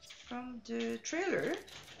trailer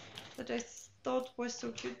that I thought was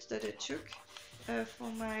so cute that I took for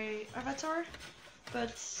my avatar,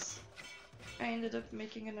 but I ended up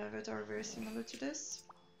making an avatar very similar to this.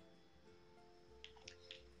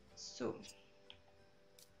 So,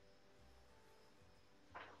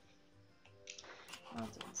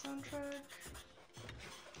 mountain soundtrack.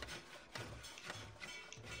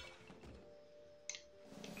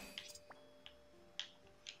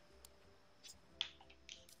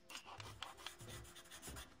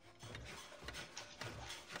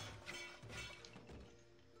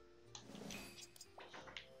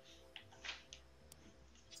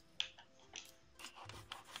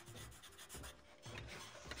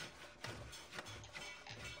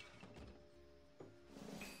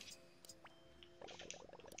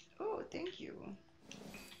 Thank you.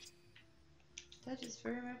 That is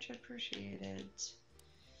very much appreciated.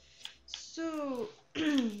 So,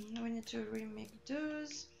 we need to remake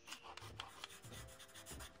those.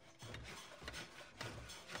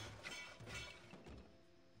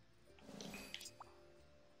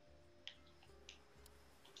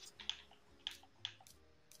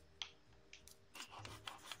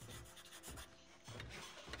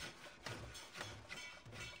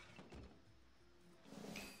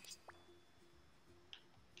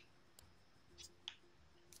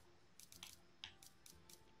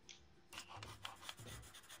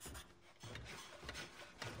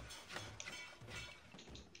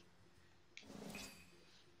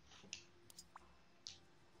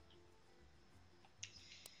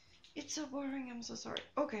 It's so boring, I'm so sorry.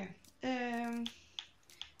 Okay,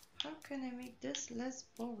 how can I make this less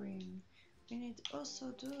boring? We need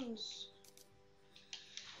also those.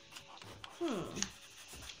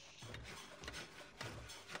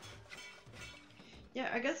 Yeah,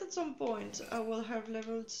 I guess at some point I will have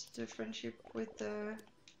leveled the friendship with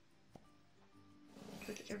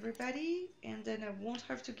everybody, and then I won't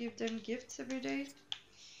have to give them gifts every day.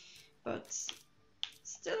 But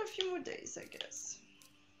still a few more days, I guess.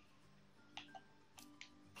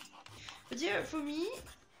 But yeah, for me,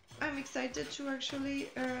 I'm excited to actually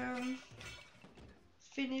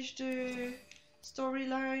finish the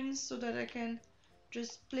storylines so that I can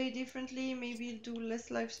just play differently, maybe do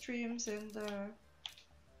less live streams and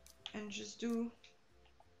just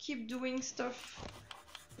keep doing stuff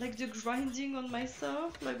like the grinding on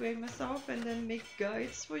myself, like by myself, and then make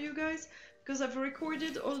guides for you guys, because I've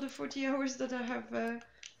recorded all the 40 hours that I have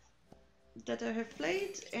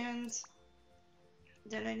played, and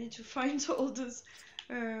then I need to find all those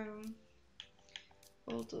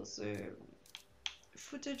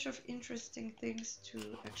footage of interesting things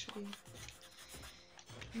to actually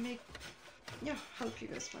help you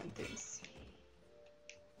guys find things.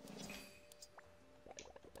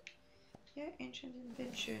 Yeah, ancient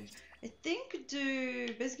invention. I think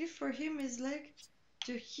the best gift for him is like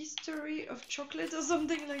the history of chocolate or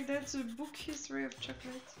something like that. The book history of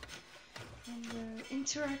chocolate. And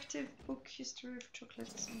interactive book history of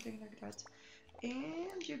chocolate, something like that.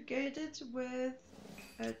 And you get it with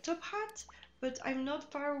a top hat, but I'm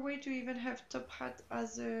not far away to even have top hat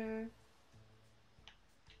as a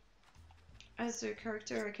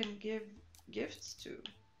character I can give gifts to.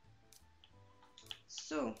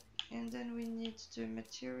 So, and then we need the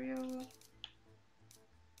material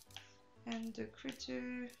and the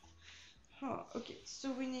critter. Oh, okay,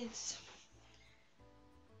 so we need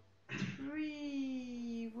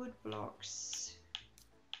 3 wood blocks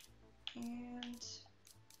and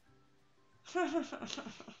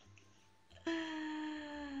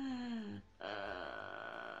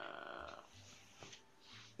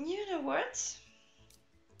you know what?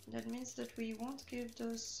 That means that we won't give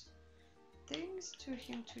those things to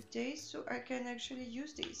him today, so I can actually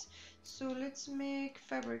use these. So let's make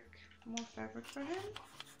fabric, more fabric for him.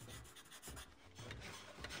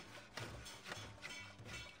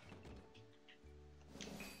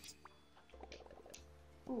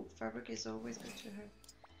 Ooh, fabric is always good to have.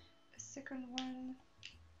 A second one.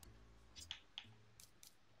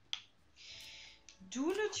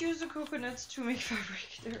 Do not use the coconuts to make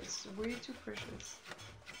fabric, they're way too precious.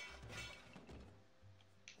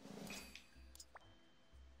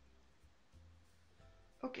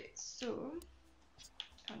 Okay, so...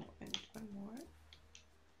 oh no, I need one more.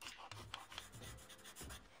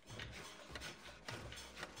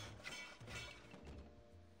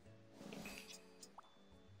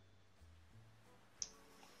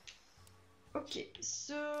 Okay,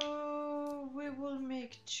 so we will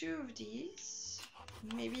make 2 of these.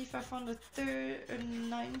 Maybe if I found a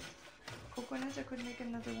 9th coconut, I could make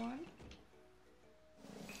another one.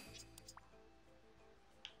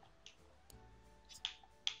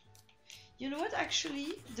 You know what,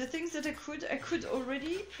 actually, the things that I could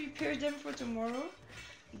already prepare them for tomorrow.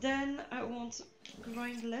 Then I won't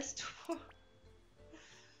grind less tomorrow.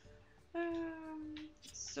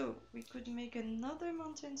 So we could make another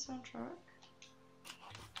mountain soundtrack.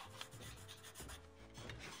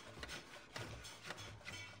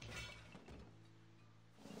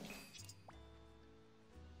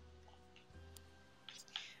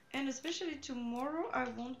 And especially tomorrow I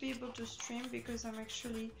won't be able to stream because I'm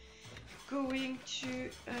actually going to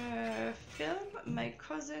film my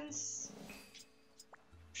cousin's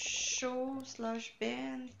show slash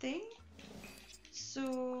band thing,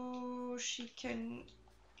 so she can,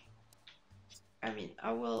 I mean,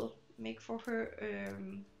 I will make for her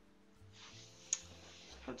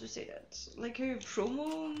how to say that, like a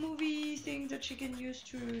promo movie thing that she can use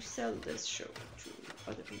to sell this show to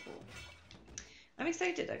other people. I'm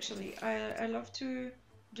excited actually. I love to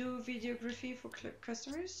do videography for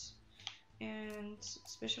customers, and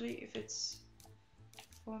especially if it's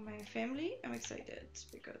for my family, I'm excited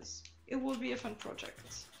because it will be a fun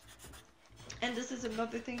project. And this is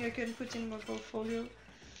another thing I can put in my portfolio.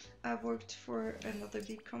 I worked for another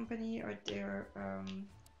big company at their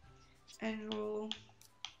annual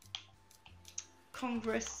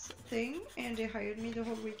congress thing, and they hired me the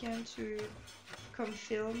whole weekend to come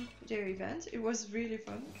film their event. It was really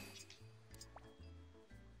fun.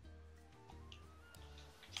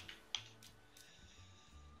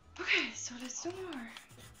 Okay, so let's do more.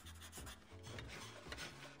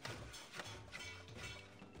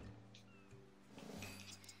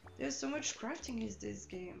 There's so much crafting in this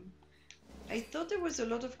game. I thought there was a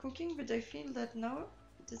lot of cooking, but I feel that now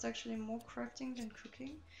there's actually more crafting than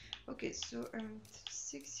cooking. Okay, so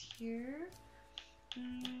 6 here.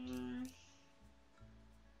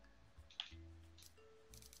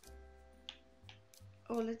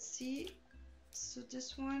 Oh, let's see. So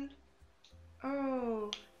this one.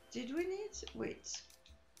 Oh, did we need? Wait.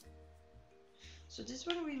 So this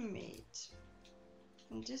one we made.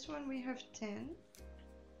 And this one we have 10.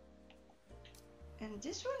 And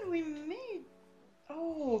this one we made.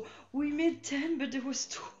 Oh, we made 10, but there was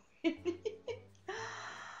too many.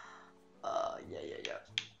 Yeah.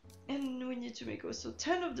 And we need to make also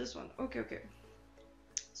 10 of this one. Okay.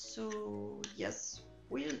 So, yes,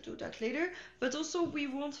 we'll do that later. But also, we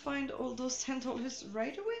won't find all those $10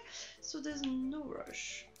 right away. So there's no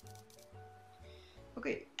rush.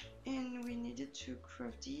 Okay, and we needed to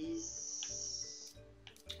craft these.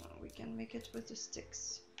 Oh, we can make it with the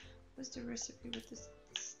sticks. What's the recipe with the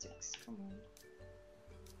sticks? Come on.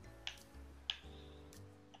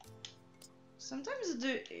 Sometimes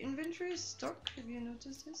the inventory is stuck. Have you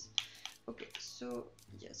noticed this? Okay, so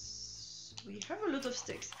yes. We have a lot of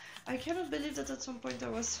sticks. I cannot believe that at some point I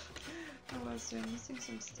was missing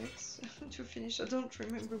some sticks to finish. I don't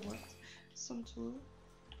remember what. Some tool.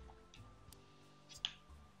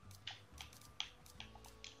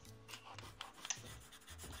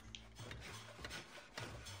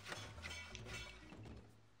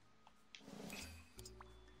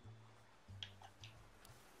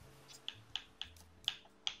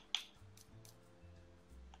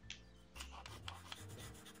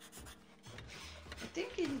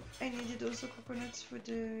 I needed also coconuts for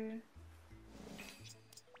the...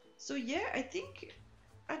 So yeah, I think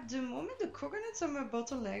at the moment the coconuts are my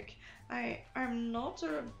bottleneck. I'm not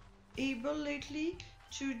able lately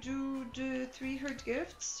to do the 3 heart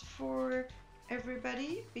gifts for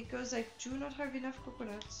everybody because I do not have enough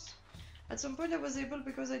coconuts. At some point I was able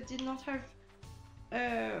because I did not have...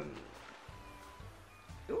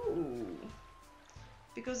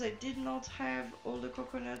 Because I did not have all the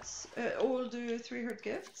coconuts, all the 3 heart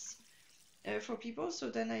gifts for people, so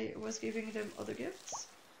then I was giving them other gifts.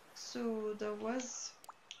 So that was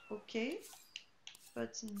okay.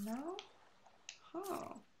 But now,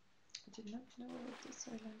 I did not know about this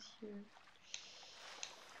island here.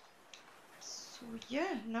 So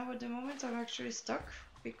yeah, now at the moment I'm actually stuck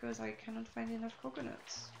because I cannot find enough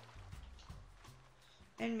coconuts.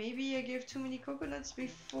 And maybe I gave too many coconuts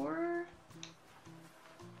before.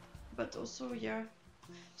 But also, yeah.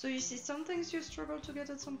 So you see, some things you struggle to get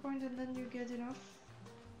at some point and then you get enough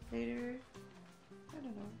later. I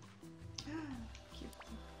don't know. Cute.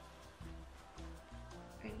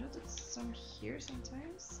 I know that some here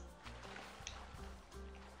sometimes.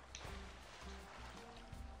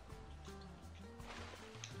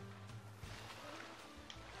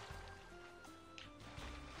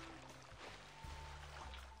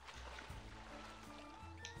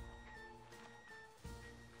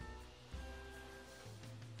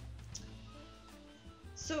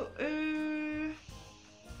 So,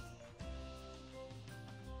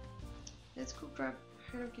 let's go grab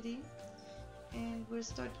Hello Kitty and we'll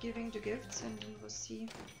start giving the gifts and then we'll see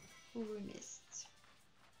who we missed.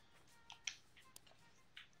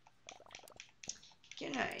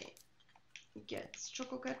 Can I get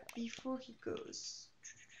Chococat before he goes?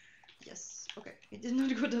 Yes, okay, he did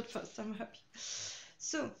not go that fast, I'm happy.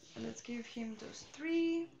 So, let's give him those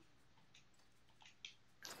 3.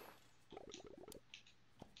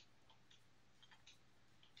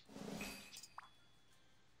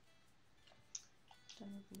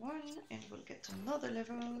 One, and we'll get another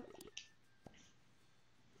level.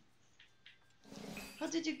 How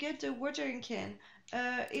did you get the watering can?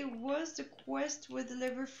 It was the quest with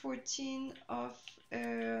level 14 of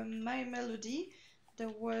My Melody. There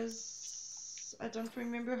was... I don't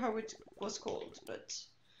remember how it was called, but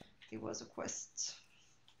it was a quest.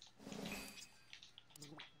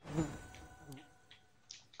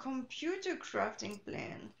 Computer crafting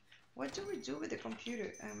plan. What do we do with the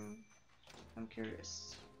computer? I'm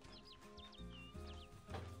curious.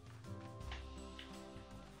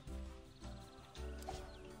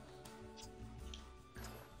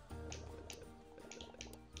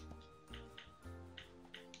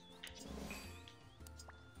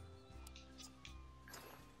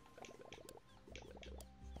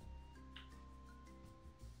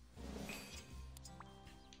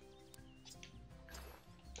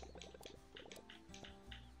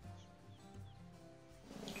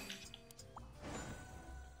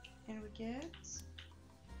 And we get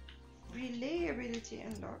relay ability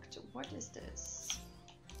unlocked. What is this?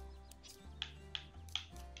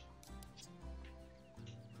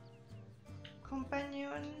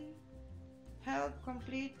 Companion help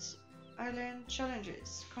complete island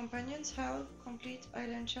challenges. Companions help complete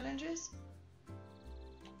island challenges.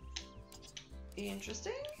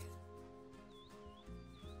 Interesting.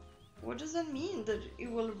 What does that mean? That it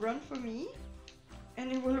will run for me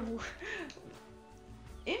and it will...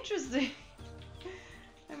 Interesting.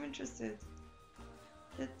 I'm interested.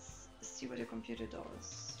 Let's see what a computer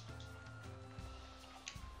does.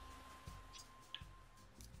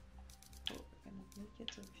 Oh, I cannot make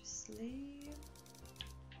it, obviously.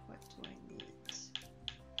 What do I need?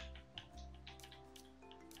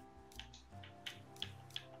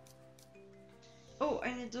 Oh,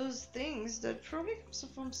 I need those things that probably comes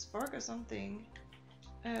from Spark or something.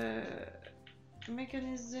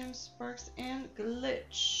 Mechanism, sparks, and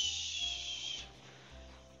glitch.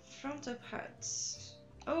 From Top Hats.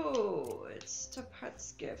 Oh, it's Top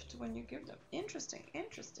Hat's gift when you give them. Interesting,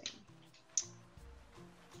 interesting.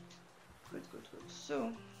 Good, good, good.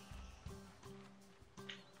 So,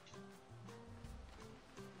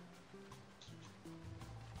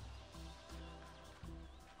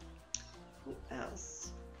 who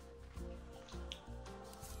else?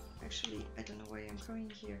 actually, I don't know why I'm coming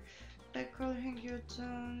here. Peckle,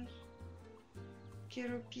 Hangyoton,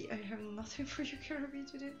 Keropi. I have nothing for you,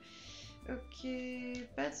 Keropi, today. Okay,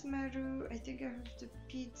 Batsmaru. I think I have the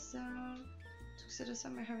pizza.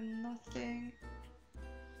 Tuxedo-sam, I have nothing.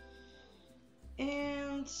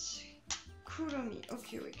 And Kuromi.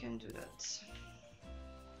 Okay, we can do that.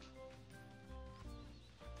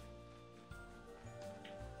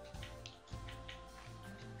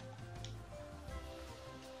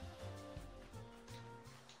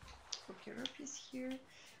 Okay, Rope is here.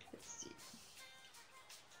 Let's see.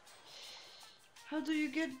 How do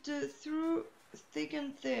you get through thick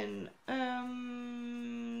and thin?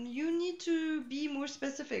 You need to be more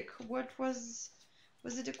specific. What was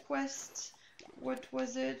it a quest? What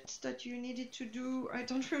was it that you needed to do? I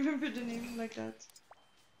don't remember the name like that.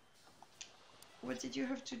 What did you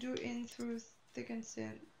have to do in through thick and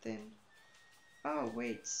thin? Oh,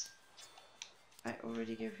 wait. I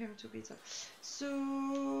already gave him 2 pizza.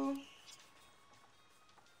 So...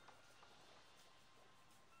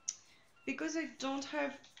 because I don't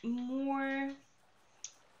have more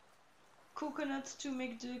coconuts to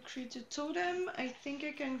make the creature totem, I think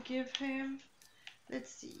I can give him...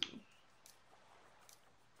 let's see.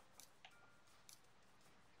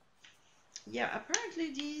 Yeah,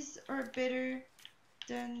 apparently these are better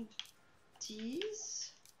than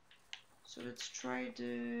these. So let's try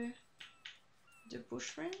the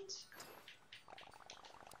bush rent.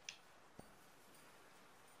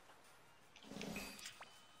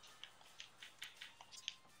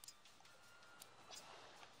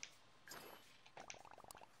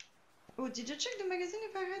 Oh, did you check the magazine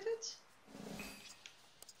if I had it?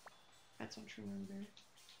 I don't remember.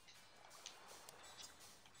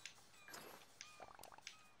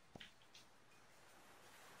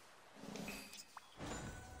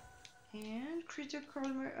 And creature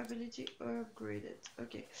calmer ability upgraded.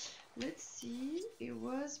 Okay, let's see. It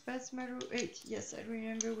was Batsmaru 8. Yes, I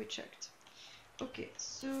remember we checked. Okay,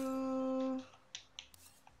 so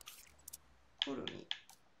Kuromi.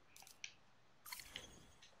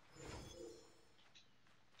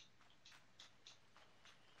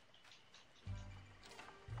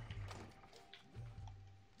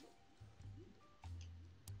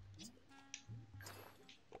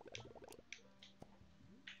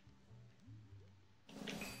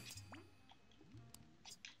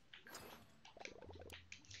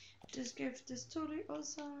 This gift is totally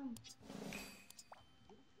awesome.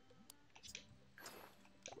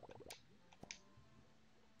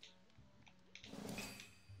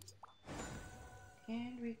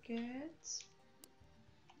 And we get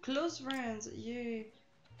close friends. Yay.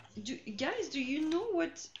 Guys, do you know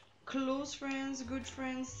what close friends, good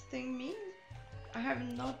friends thing mean? I have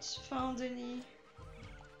not found any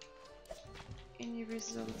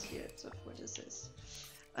result yet of what this is.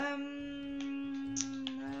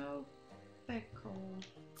 Now Peckle.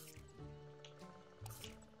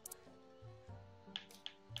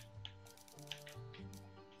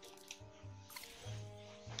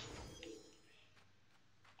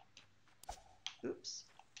 Oops.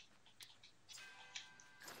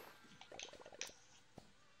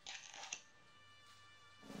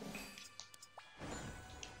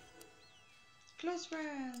 Close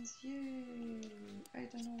friends, yay! I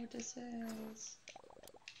don't know what this is.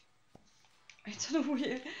 I don't know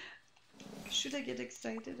where. Should I get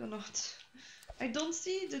excited or not? I don't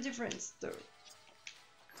see the difference though.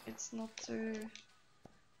 It's not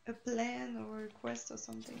a plan or a quest or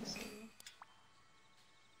something, so...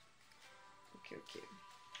 Okay.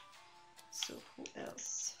 So who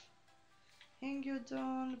else?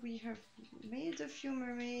 Hangyoton, we have made a few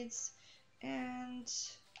mermaids, and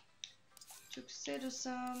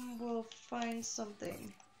Tuxedo-sam will find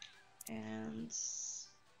something. And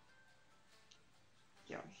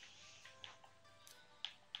yeah.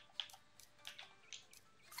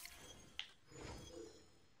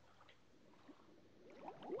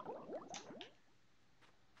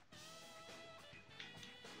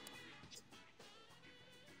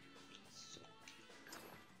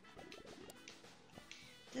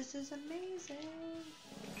 This is amazing!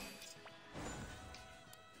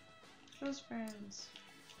 Close friends.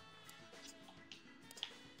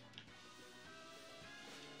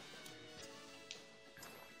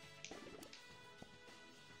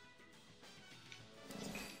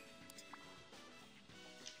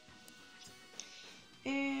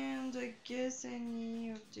 And I guess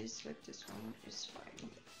any of this, like this one, is fine.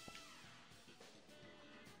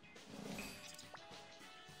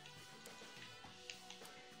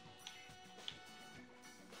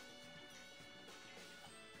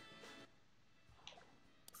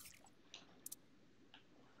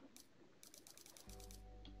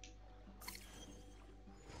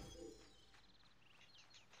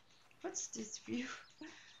 What's this view?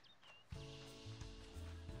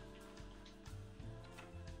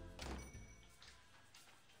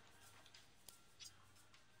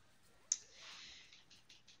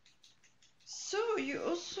 So you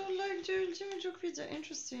also like the Ultimate Joke Pizza?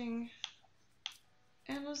 Interesting.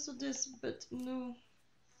 And also this, but no.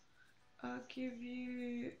 I'll give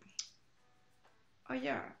you... Oh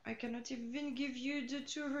yeah, I cannot even give you the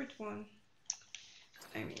 2 hurt one.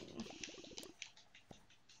 I mean...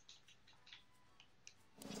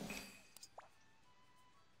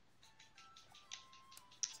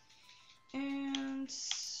 And...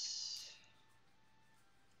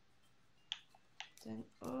 then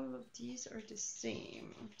all of these are the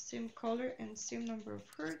same. Same color and same number of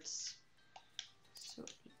hertz. So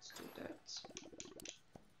let's do that.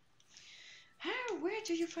 How? Where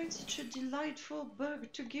do you find such a delightful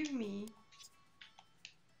bug to give me?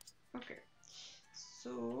 Okay.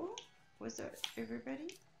 So, was that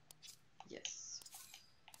everybody? Yes.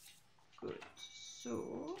 Good.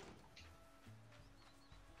 So...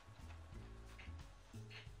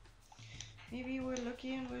 maybe we're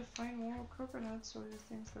lucky and we'll find more coconuts or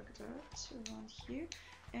things like that around here.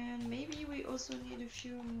 And maybe we also need a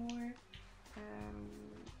few more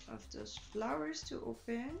of those flowers to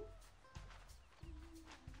open.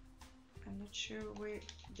 I'm not sure where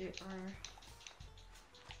they are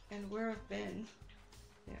and where I've been.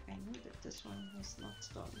 Yeah, I knew that this one was not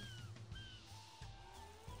done.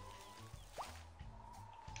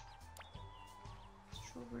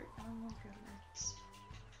 Strawberry almond gallets.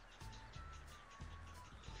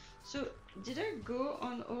 So, did I go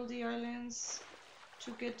on all the islands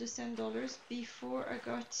to get the $10 before I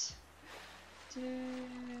got the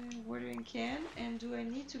watering can? And do I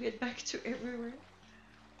need to get back to everywhere?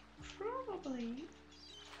 Probably.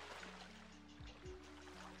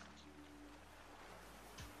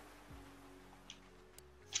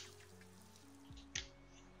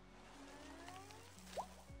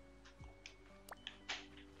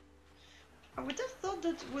 I would have thought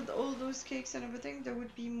that with all those cakes and everything, there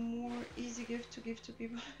would be more easy gift to give to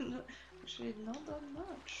people. Actually, not that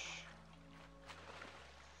much.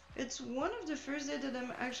 It's one of the first days that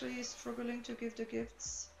I'm actually struggling to give the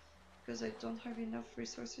gifts because I don't have enough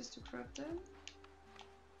resources to craft them.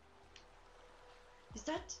 Is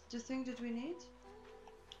that the thing that we need?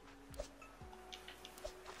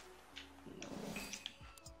 No,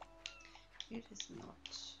 it is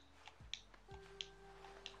not.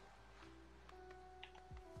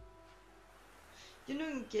 You know,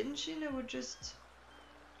 in Genshin, I would just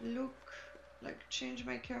look, like change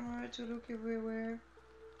my camera to look everywhere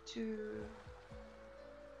to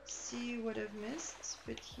see what I've missed,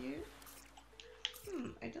 but here,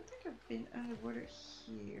 I don't think I've been underwater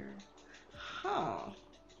here. Huh.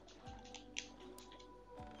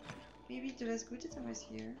 Maybe the last good time was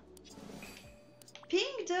here.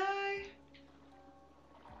 Pink dye!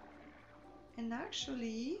 And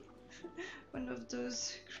actually, one of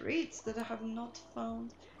those crates that I have not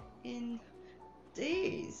found in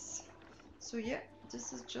days. So yeah,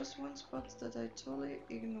 this is just one spot that I totally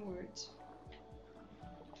ignored.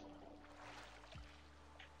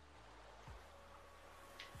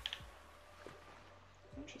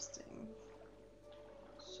 Interesting.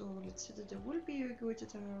 So let's see that there will be a good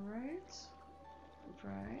item, right?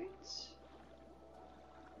 Right.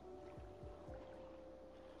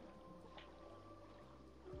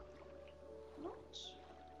 Not.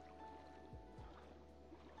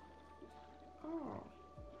 Oh,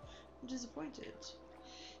 I'm disappointed.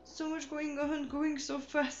 So much going on, going so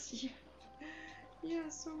fast here. Yeah,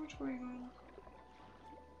 so much going on.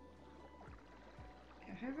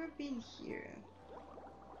 Have I been here?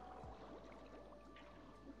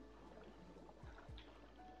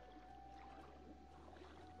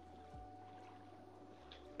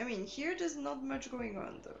 I mean, here there's not much going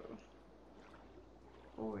on though.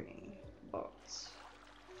 Boring, but...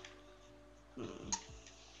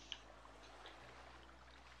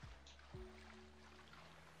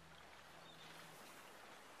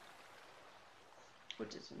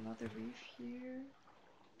 What is another reef here?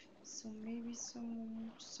 So maybe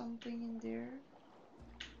something in there.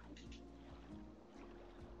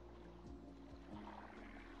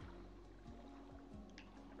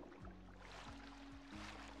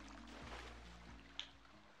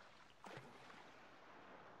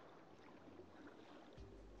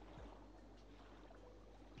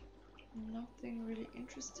 Nothing really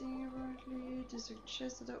interesting apparently. There's a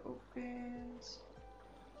chest that I opened.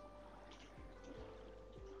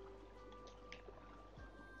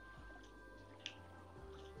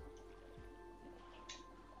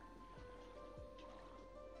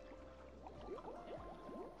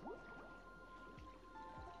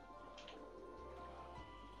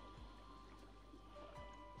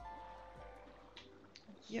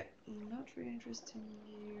 Yeah, not really interesting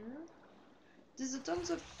here. There's a tons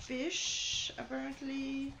of fish.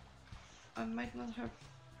 Apparently, I might not have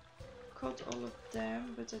caught all of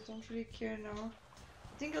them, but I don't really care now.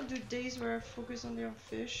 I think I'll do days where I focus only on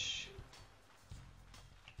fish.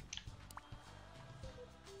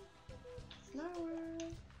 Flower.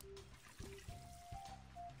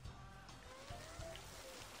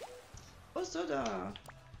 Oh, soda!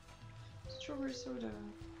 Strawberry soda.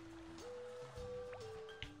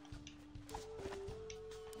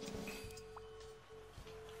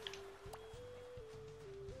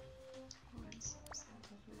 Oh, and some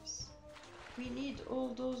 $dollars. We need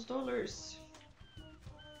all those dollars.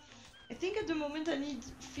 I think at the moment I need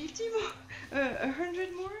 50 more,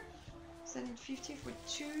 100 more. So I need 50 for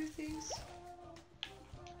 2 things.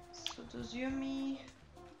 So those yummy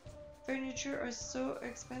furniture are so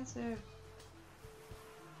expensive.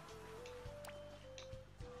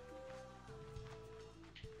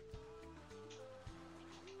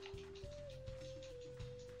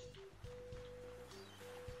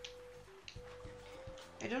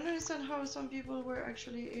 I don't understand how some people were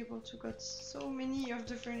actually able to get so many of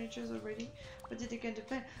the furnitures already, but did they get the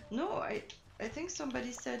plan? No, I think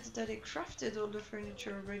somebody said that they crafted all the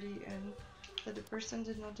furniture already and that the person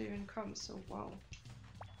did not even come, so wow.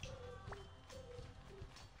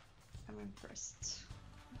 I'm impressed.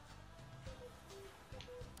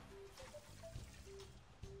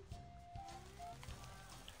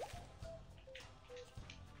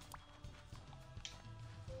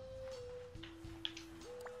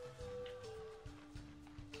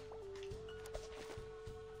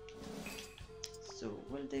 So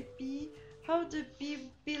will they be? How the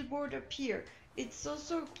billboard appear? It's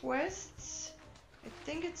also a quest. I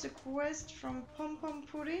think it's a quest from Pom Pom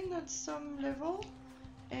Pudding at some level,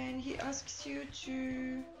 and he asks you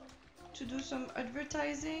to do some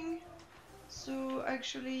advertising. So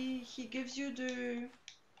actually, he gives you the.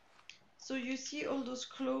 So you see all those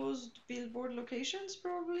closed billboard locations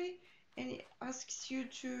probably, and he asks you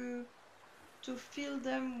to fill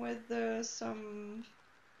them with some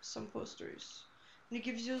posters. And he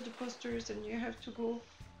gives you the posters, and you have to go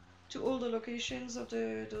to all the locations of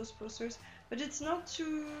those posters. But it's not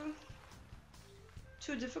too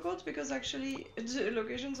difficult because actually the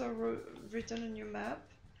locations are written on your map,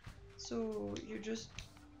 so you just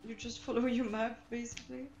follow your map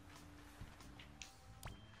basically.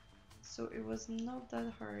 So it was not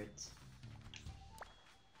that hard.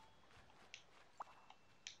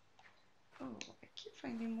 Oh, I keep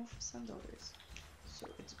finding more for $10. So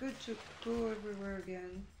it's good to go everywhere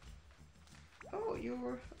again. Oh,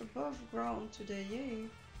 you're above ground today, yay.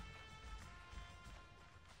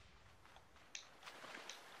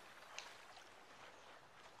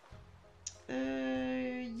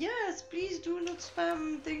 Yes, please do not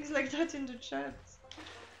spam things like that in the chat.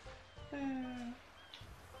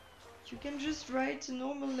 You can just write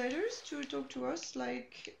normal letters to talk to us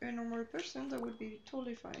like a normal person, that would be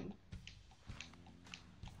totally fine.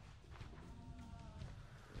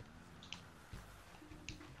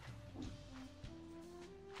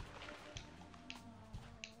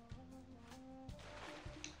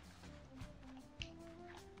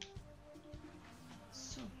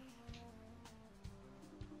 So,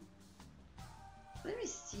 let me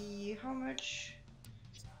see how much.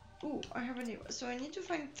 Oh, I have a new. So I need to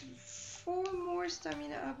find 4 more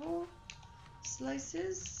stamina apple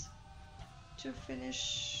slices to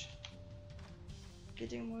finish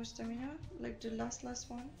getting more stamina, like the last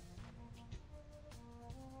one.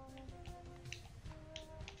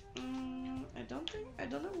 I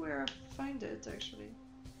don't know where I find it actually.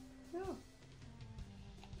 No.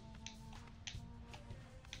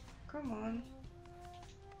 Come on.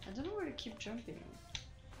 I don't know where to keep jumping.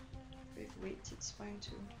 Wait, it's fine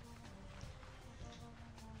too.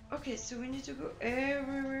 Okay, so we need to go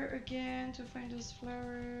everywhere again to find those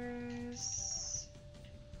flowers.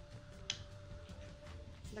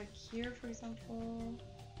 Like here, for example.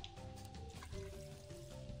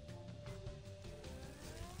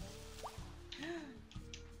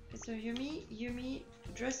 It's a yummy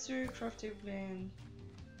dresser crafting plan.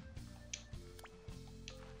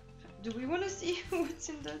 Do we want to see what's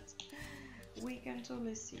in that? We can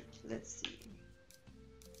totally see. Let's see.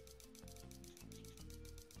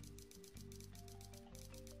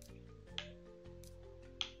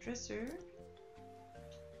 Dresser.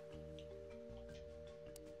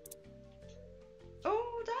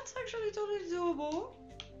 Oh, that's actually totally doable.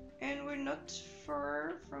 And we're not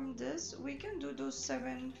far from this. We can do those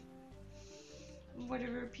 7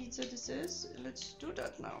 whatever pizza this is. Let's do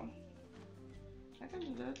that now. I can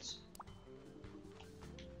do that.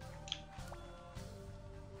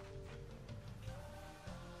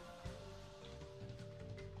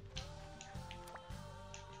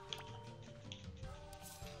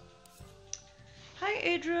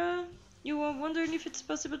 Hydra, you were wondering if it's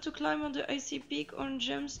possible to climb on the icy peak on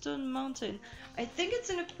Gemstone Mountain. I think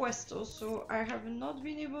it's in a quest also. I have not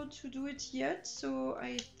been able to do it yet, so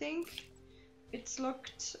I think it's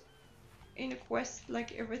locked in a quest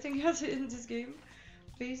like everything else in this game.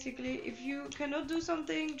 Basically, if you cannot do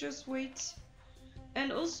something, just wait.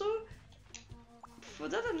 And also, for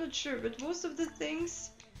that I'm not sure, but most of the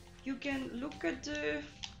things you can look at the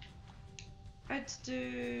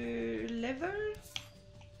level.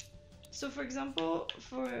 So for example,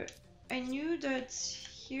 I knew that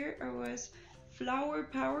here I was Flower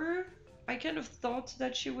Power. I kind of thought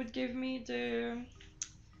that she would give me the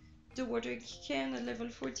water can at level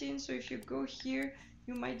 14, so if you go here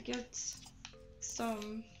you might get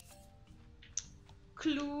some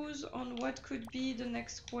clues on what could be the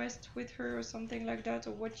next quest with her or something like that,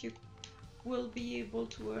 or what you will be able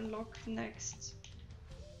to unlock next.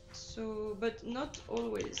 So, but not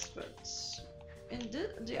always, but in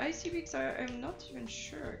the icy peaks I'm not even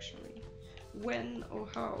sure actually when or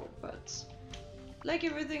how, but like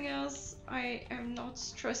everything else I am not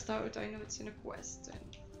stressed out. I know it's in a quest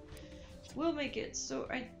and we'll make it. So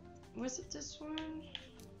was it this one?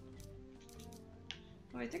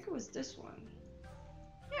 Oh, I think it was this one.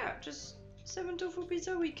 Yeah, just 7 tofu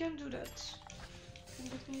pizza, we can do that. Can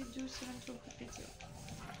definitely do 7 tofu pizza.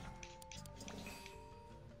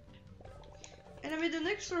 And I made an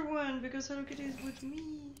extra one because Hello Kitty is with me.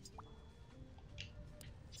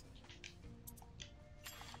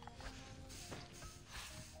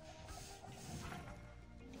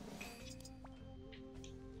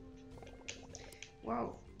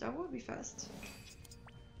 Wow, that will be fast.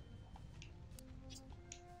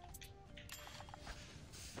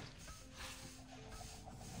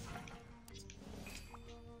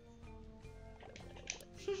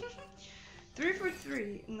 Three for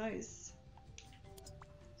 3, nice.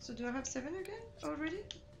 So do I have 7 again already?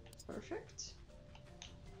 Perfect.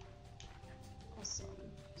 Awesome.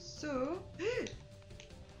 So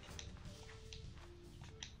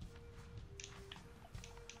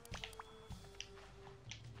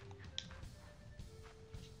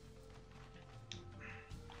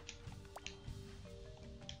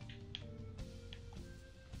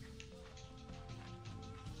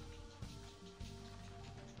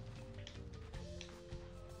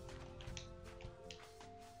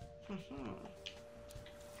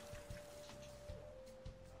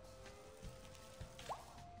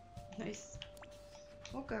nice.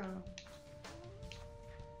 Okay.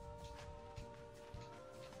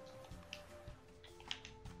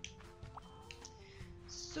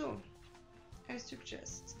 So, I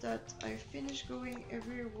suggest that I finish going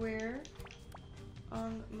everywhere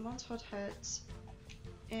on Mount Hot Hat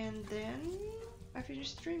and then I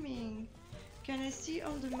finish streaming. Can I see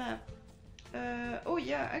on the map? Oh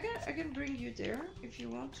yeah, I can bring you there if you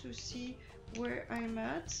want to see where I'm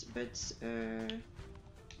at, but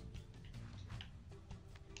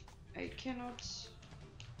I cannot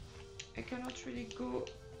really go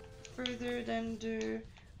further than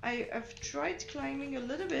I've tried climbing a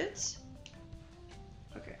little bit.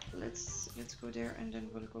 Okay, let's go there and then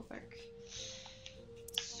we'll go back.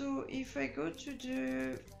 So if I go to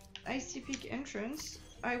the Icy Peak entrance,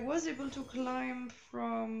 I was able to climb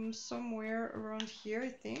from somewhere around here, I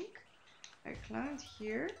think. I climbed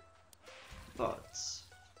here, but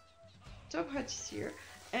Top Hat is here,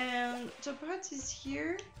 and Top Hat is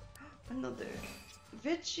here. Another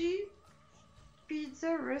veggie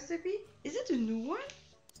pizza recipe. Is it a new one?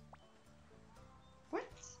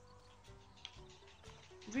 What?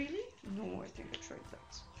 Really? No, I think I tried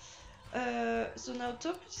that. So now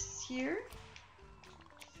Top is here,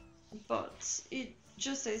 but it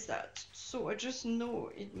just says that, so I just know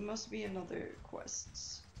it must be another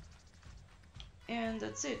quest. And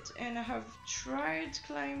that's it. And I have tried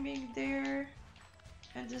climbing there,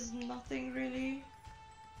 and there's nothing really.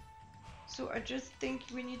 So I just think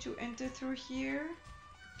we need to enter through here.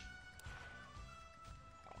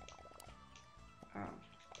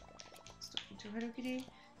 Talking to Hello Kitty.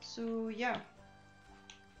 So yeah.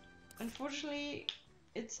 Unfortunately,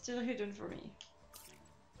 it's still hidden for me.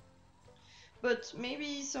 But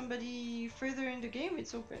maybe somebody further in the game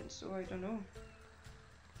it's open, so I don't know.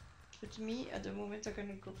 But me, at the moment, I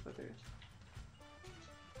cannot go further.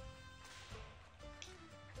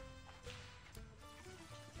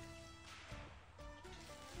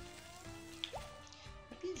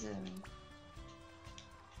 A pizza.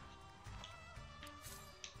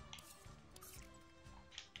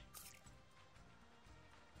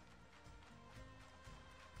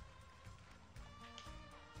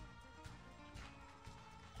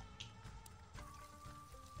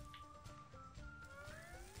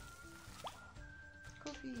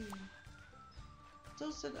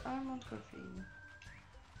 toasted almond coffee.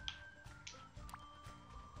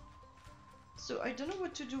 So I don't know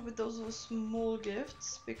what to do with those small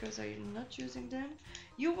gifts because I'm not using them.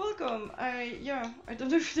 You're welcome. Yeah, I don't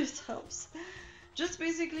know if this helps. Just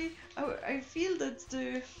basically, I feel that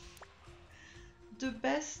the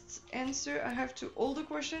best answer I have to all the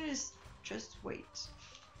question is just wait.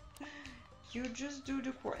 You just do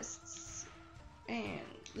the quests and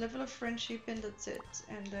level of friendship and that's it.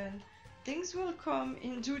 And then things will come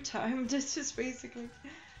in due time. This is basically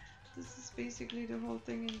the whole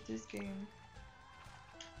thing in this game.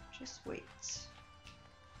 Just wait.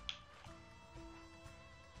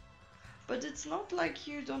 But it's not like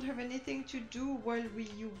you don't have anything to do while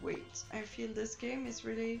you wait. I feel this game is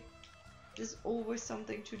really, there's always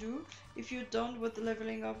something to do. If you're done with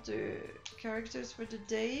leveling up the characters for the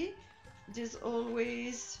day, there's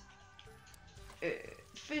always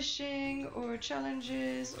fishing or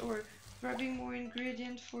challenges or grabbing more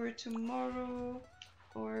ingredients for tomorrow,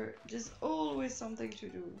 or there's always something to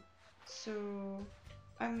do. So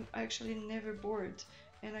I'm actually never bored.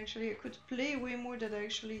 And actually I could play way more than I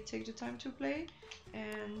actually take the time to play,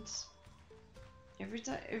 and every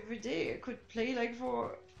day I could play like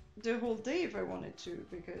for the whole day if I wanted to,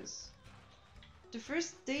 because the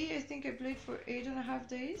first day I think I played for 8.5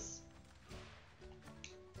 days,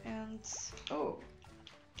 and oh,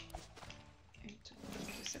 I need to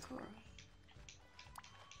go to Sakura.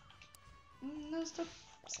 No, stop.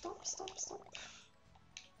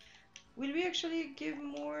 Will we actually give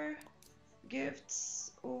more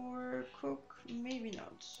gifts or cook? Maybe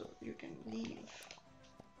not, so you can leave.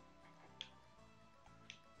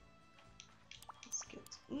 Let's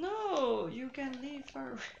get... No, you can leave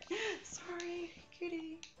far away. Sorry,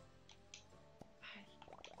 kitty.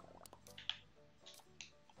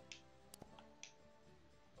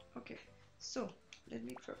 Okay, so let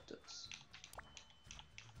me crop those.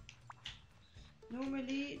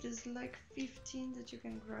 Normally there's like 15 that you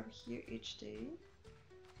can grab here each day.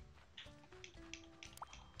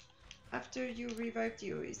 After you revive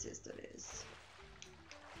the oasis, that is.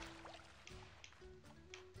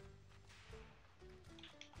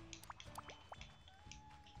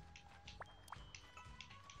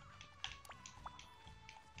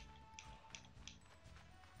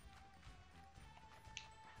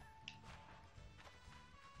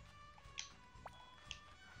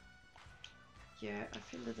 Yeah, I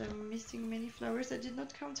feel that I'm missing many flowers. I did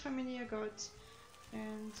not count how many I got.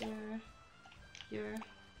 And yeah,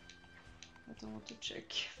 I don't want to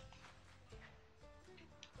check.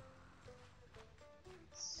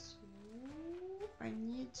 So I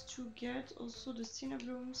need to get also the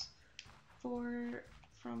cinnablooms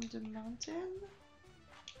from the mountain.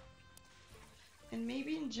 And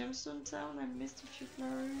maybe in Gemstone Town I missed a few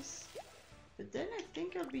flowers. But then I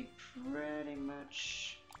think I'll be pretty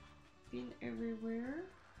much been everywhere.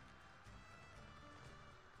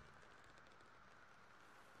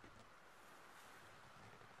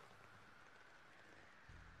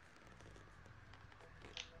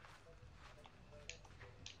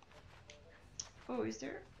 Oh, is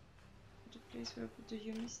there the place where I put the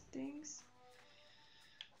Yumi's things?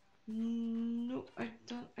 No, I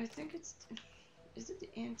don't. I think it's... Is it the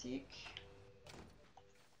antique?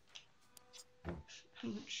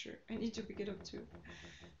 I'm not sure. I need to pick it up too.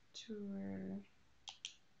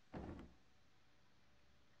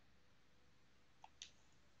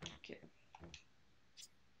 Okay.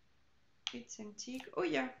 It's antique. Oh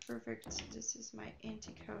yeah, perfect. This is my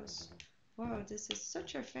antique house. Wow, this is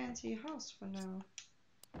such a fancy house for now.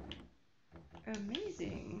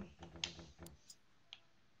 Amazing.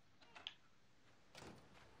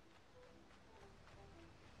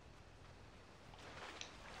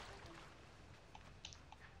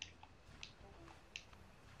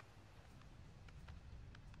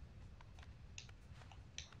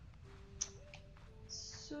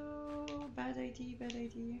 So bad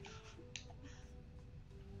idea.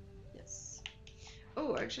 Yes.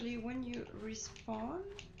 Oh, actually, when you respawn,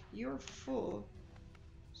 you're full.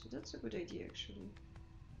 So that's a good idea, actually.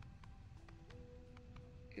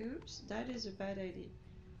 Oops, that is a bad idea.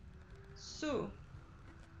 So,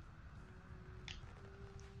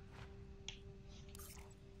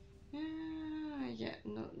 yeah,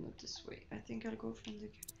 no, not this way. I think I'll go from the...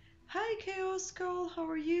 Hi, Chaos Skull, how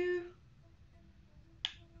are you?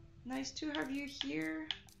 Nice to have you here.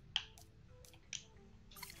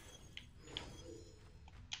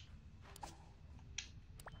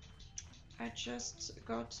 I just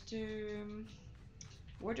got the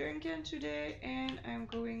watering can today, and I'm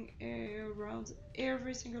going around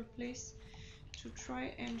every single place to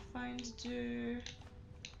try and find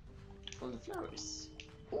all the flowers.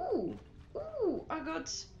 Ooh, Ooh, I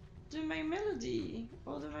got my melody.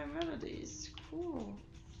 All of my melodies. Cool.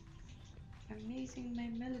 Amazing, my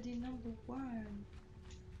melody #1.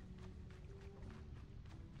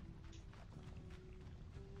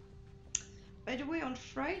 By the way, on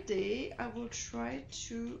Friday, I will try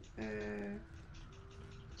to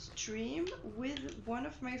stream with one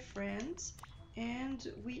of my friends, and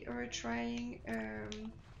we are trying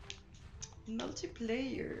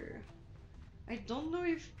multiplayer. I don't know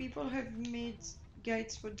if people have made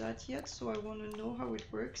guides for that yet, so I want to know how it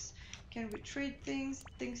works. Can we trade things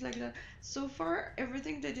like that? So far,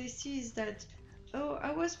 everything that I see is that, oh,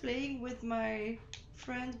 I was playing with my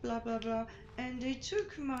friend, blah blah blah, and they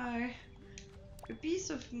took a piece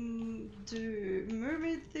of the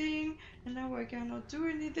mermaid thing, and now I cannot do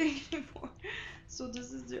anything anymore. So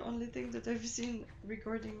this is the only thing that I've seen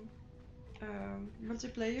regarding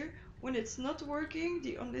multiplayer. When it's not working,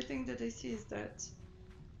 the only thing that I see is that,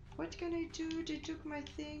 what can I do? They took my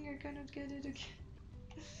thing, I cannot get it again.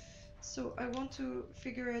 So I want to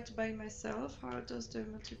figure out by myself how does the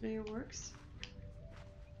multiplayer works.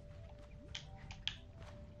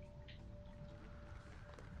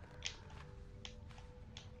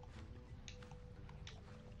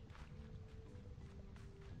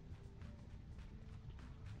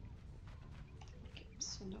 Okay,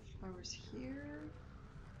 so no flowers here.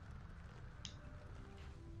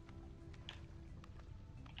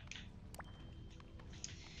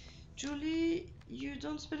 Julie, you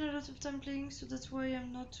don't spend a lot of time playing, so that's why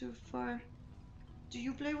I'm not too far. Do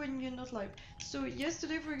you play when you're not live? So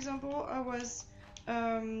yesterday, for example, I was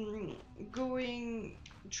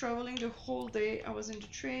traveling the whole day. I was in the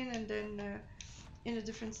train and then in a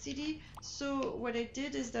different city. So what I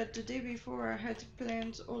did is that the day before I had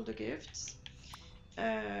planned all the gifts,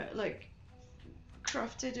 like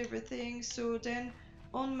crafted everything. So then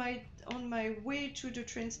on my way to the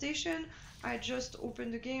train station, I just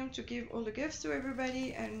opened the game to give all the gifts to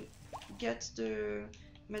everybody and get the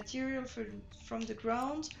material from the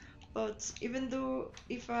ground. But even though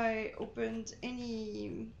if I opened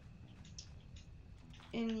any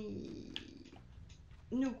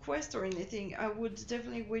new quest or anything, I would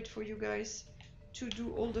definitely wait for you guys to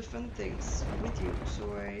do all the fun things with you.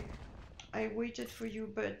 So I waited for you,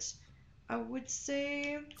 but I would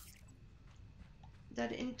say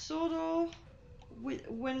that in total,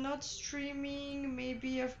 when not streaming,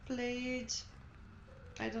 maybe I've played,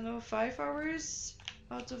 I don't know, 5 hours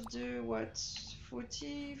out of the, what,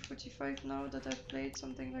 40, 45 now that I've played,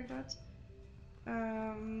 something like that.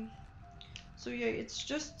 So yeah, it's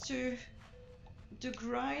just the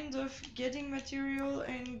grind of getting material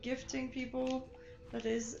and gifting people that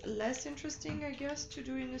is less interesting, I guess, to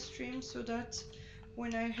do in a stream, so that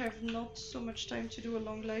when I have not so much time to do a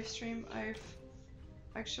long live stream, I've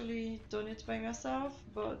actually done it by myself.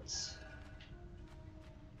 But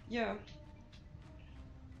yeah,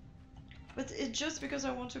 but it's just because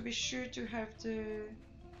I want to be sure to have the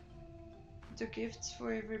gifts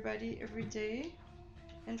for everybody every day.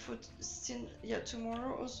 And for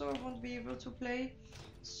tomorrow also I won't be able to play,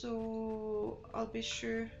 so I'll be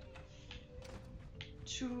sure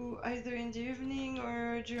to either in the evening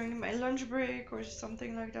or during my lunch break or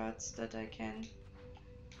something like that I can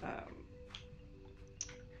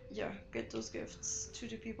get those gifts to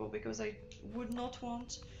the people, because I would not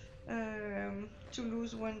want to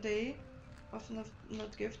lose one day of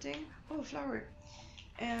not gifting. Oh, flower.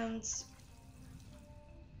 And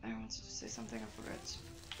I wanted to say something, I forgot.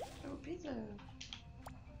 Oh, pizza.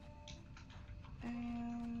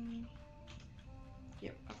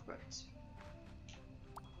 Yep, I forgot.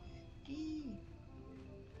 Eee.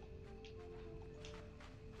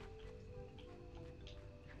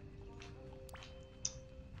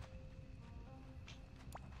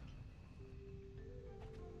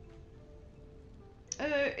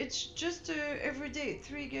 It's just every day,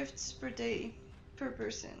 3 gifts per day, per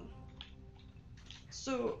person.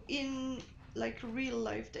 So in like real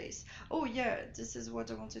life days. Oh yeah, this is what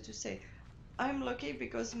I wanted to say. I'm lucky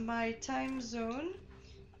because my time zone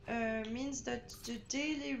means that the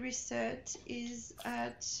daily reset is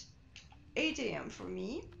at 8 a.m. for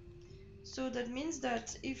me. So that means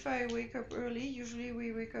that if I wake up early, usually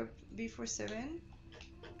we wake up before 7,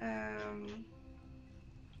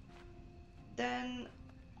 then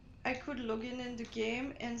I could log in the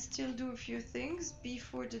game and still do a few things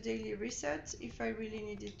before the daily reset if I really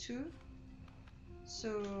needed to.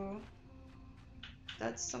 So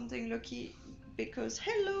that's something lucky, because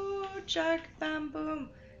hello Jack, bam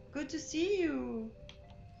boom, good to see you.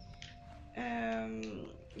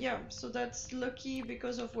 Yeah, so that's lucky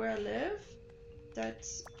because of where I live, that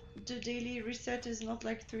the daily reset is not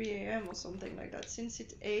like 3 a.m. or something like that. Since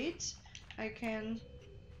it's 8, I can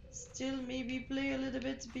still maybe play a little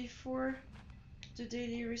bit before the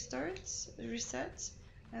daily reset,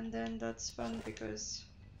 and then that's fun because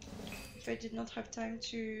if I did not have time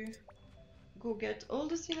to go get all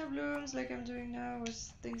the Cinnablooms like I'm doing now or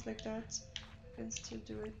things like that, I can still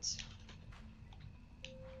do it.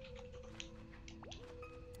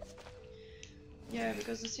 Yeah,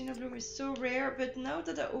 because the Cinnabloom is so rare, but now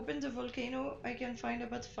that I opened the volcano, I can find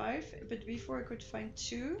about 5, but before I could find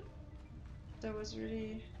 2. That was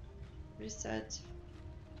really, really sad.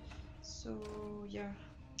 So yeah,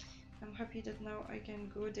 I'm happy that now I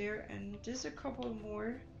can go there, and there's a couple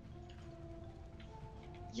more.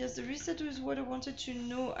 Yes, the reset is what I wanted to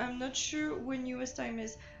know. I'm not sure when US time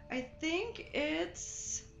is. I think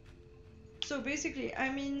it's... So basically,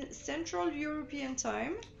 I'm in Central European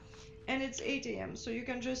time, and it's 8 AM. So you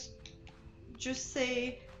can just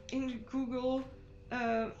say in Google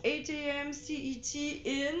 8 AM CET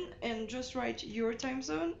in, and just write your time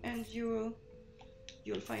zone, and you'll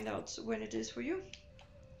find out when it is for you.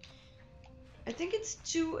 I think it's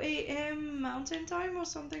 2 AM Mountain Time or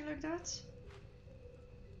something like that.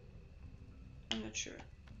 I'm not sure.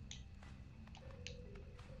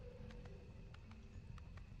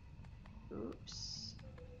 Oops.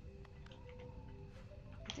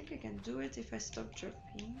 I think I can do it if I stop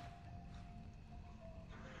jumping.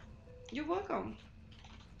 You're welcome.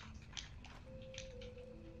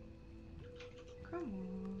 Come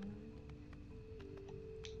on.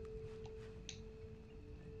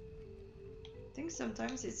 I think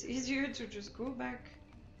sometimes it's easier to just go back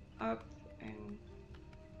up and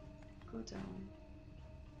go down.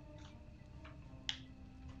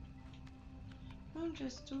 I'm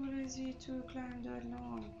just too lazy to climb that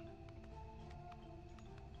long.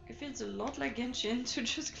 It feels a lot like Genshin to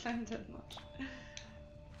just climb that much.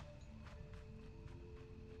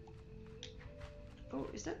 Oh,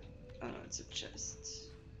 is that? Oh no, it's a chest.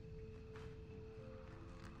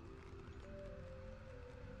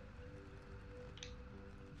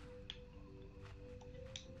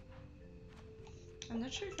 I'm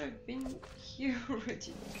not sure if I've been here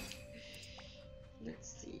already.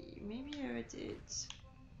 Let's see, maybe I did.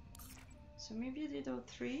 So maybe I did all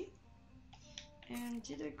 3. And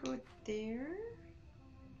did I go there?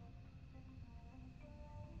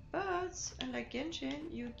 But unlike Genshin,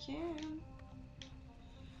 you can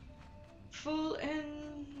fall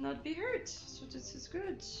and not be hurt. So this is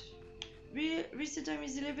good. Reset time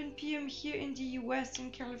is 11 PM here in the US,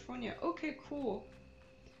 in California. Okay, cool.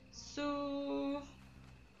 So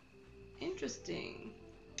interesting.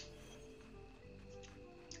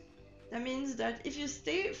 That means that if you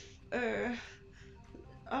stay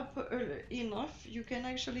up enough, you can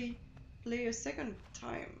actually play a second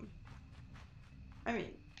time. I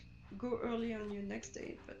mean, go early on your next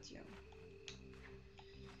day, but yeah.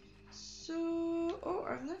 So, oh,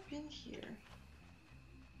 I've not been here.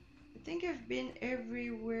 I think I've been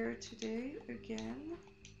everywhere today again.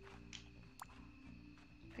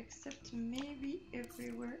 Except maybe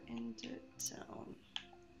everywhere in the town.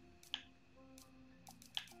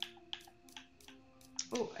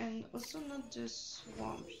 Oh, and also not the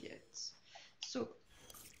swamp yet. So,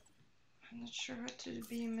 I'm not sure how to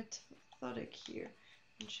be methodic here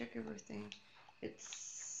and check everything.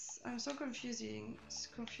 I'm so confused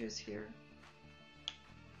here.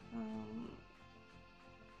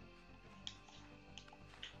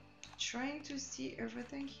 Trying to see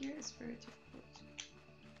everything here is very difficult.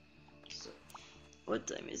 So, what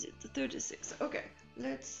time is it? 36. Okay,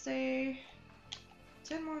 let's say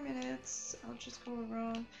 10 more minutes. I'll just go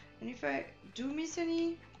around, and if I do miss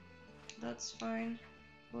any, that's fine.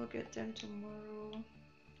 We'll get them tomorrow.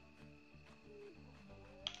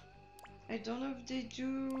 I don't know if they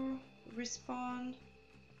do respawn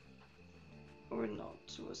or not.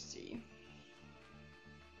 We'll see.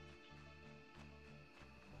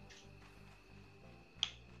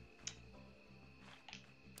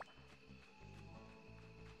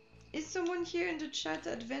 Is someone here in the chat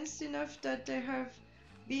advanced enough that they have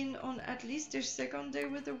been on at least their second day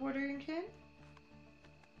with the watering can?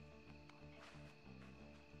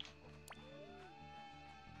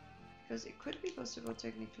 Because it could be possible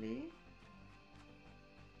technically.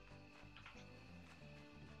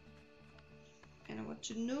 And I want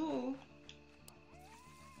to know.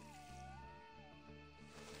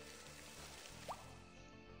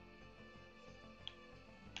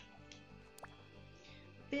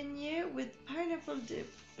 Beignet with pineapple dip.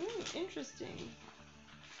 Interesting.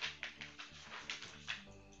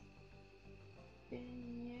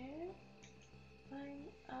 Beignet,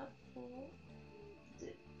 pineapple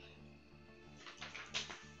dip.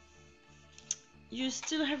 You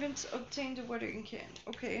still haven't obtained the watering can.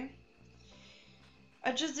 Okay.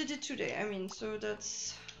 I just did it today, I mean, so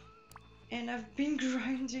that's... And I've been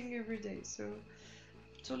grinding every day, so...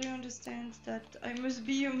 Totally understand that I must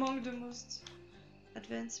be among the most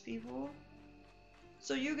advanced people.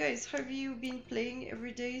 So you guys, have you been playing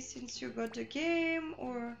every day since you got the game,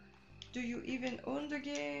 or do you even own the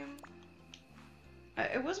game?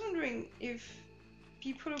 I was wondering if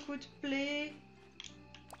people could play.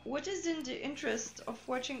 What is in the interest of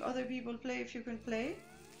watching other people play if you can play?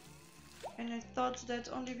 And I thought that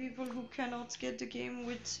only people who cannot get the game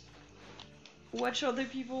would watch other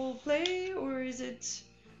people play, or is it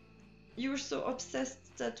you're so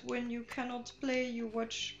obsessed that when you cannot play you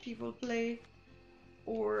watch people play,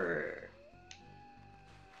 or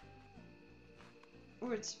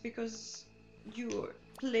it's because you're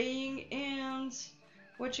playing and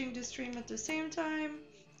watching the stream at the same time?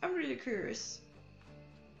 I'm really curious.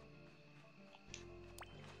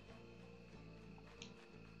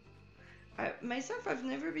 Myself, I've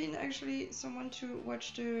never been actually someone to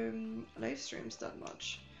watch the live streams that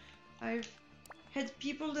much. I've had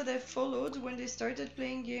people that I followed when they started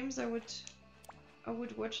playing games. I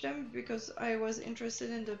would watch them because I was interested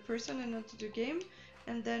in the person and not the game.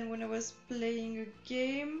 And then when I was playing a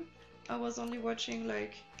game, I was only watching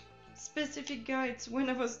like specific guides when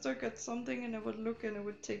I was stuck at something, and I would look and I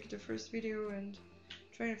would take the first video and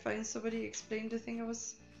try and find somebody explain the thing I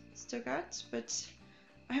was stuck at. But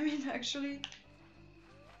I mean, actually,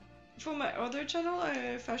 for my other channel,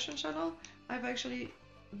 fashion channel, I've actually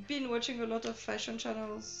been watching a lot of fashion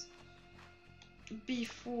channels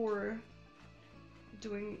before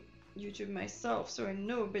doing YouTube myself, so I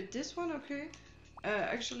know. But this one, okay,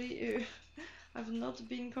 actually, I've not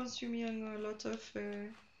been consuming a lot of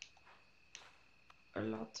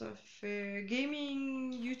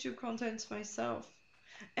gaming YouTube content myself,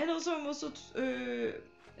 and also I'm also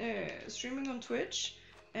streaming on Twitch,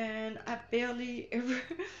 and I barely ever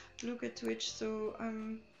look at Twitch, so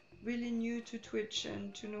I'm really new to Twitch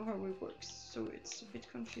and to know how it works, so it's a bit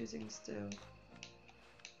confusing still.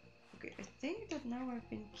 Okay, I think that now I've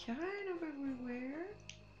been kind of everywhere.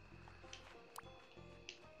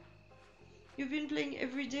 You've been playing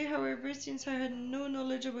every day, however, since I had no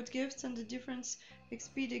knowledge about gifts and the difference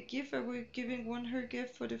XP they give, I was giving one her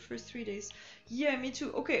gift for the first 3 days. Yeah, me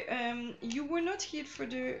too. Okay, you were not here for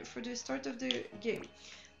the start of the game.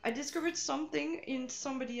 I discovered something in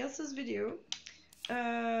somebody else's video.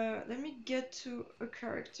 Let me get to a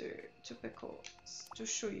character to pickle to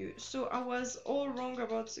show you. So I was all wrong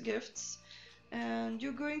about gifts, and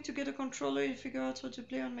you're going to get a controller and figure out how to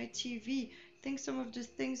play on my TV. I think some of the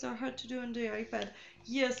things are hard to do on the iPad.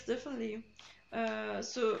 Yes, definitely.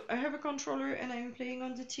 So I have a controller and I'm playing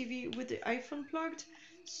on the TV with the iPhone plugged.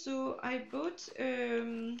 So I bought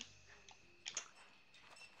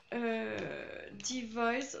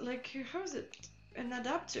device, like, how is it? An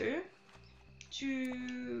adapter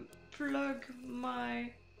to plug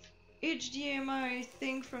my HDMI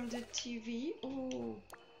thing from the TV. Oh,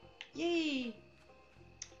 yay!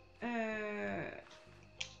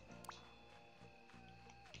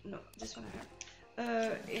 No, this one I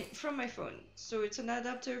have. From my phone. So it's an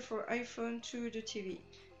adapter for iPhone to the TV,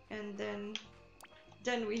 and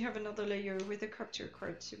then we have another layer with a capture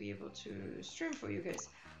card to be able to stream for you guys.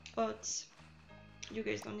 But you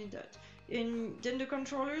guys don't need that. And then the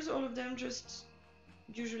controllers, all of them just,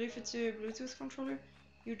 usually if it's a Bluetooth controller,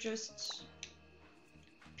 you just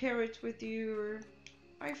pair it with your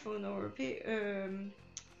iPhone or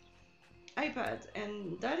iPad,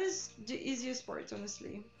 and that is the easiest part,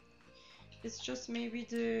 honestly. It's just maybe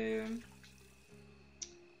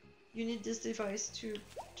you need this device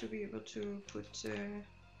to be able to put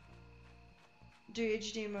the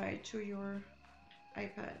HDMI to your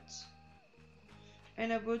iPad.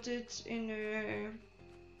 And I bought it in a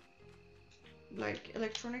like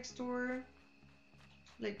electronics store,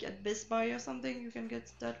 like at Best Buy or something. You can get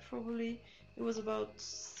that probably. It was about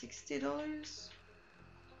 $60.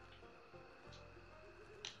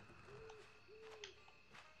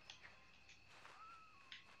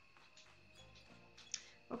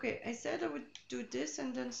 Okay, I said I would do this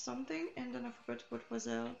and then something, and then I forgot what was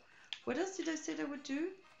else. What else did I say I would do?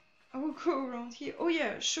 I will go around here. Oh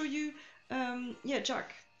yeah, show you, yeah,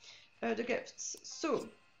 Jack, the gifts. So,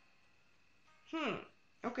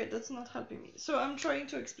 okay, that's not helping me. So I'm trying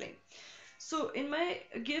to explain. So in my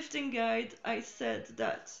gifting guide, I said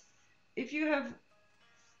that if you have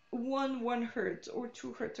one hurt or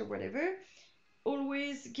 2 hurt or whatever,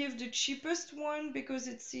 always give the cheapest one because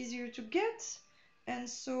it's easier to get. And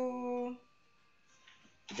so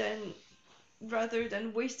then, rather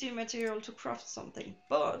than wasting material to craft something.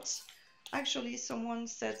 But actually someone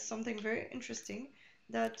said something very interesting,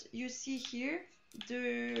 that you see here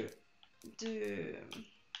the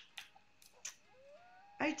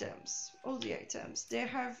items, all the items, they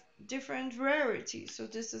have different rarities. So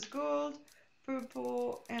this is gold,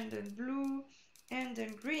 purple, and then blue, and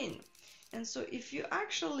then green. And so if you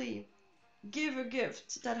actually give a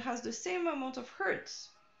gift that has the same amount of hurts,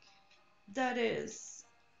 that is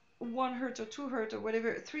 1 hurt or 2 hurt or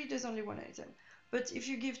whatever, 3, there's only 1 item. But if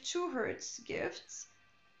you give 2 hurts gifts,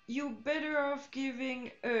 you're better off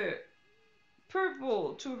giving a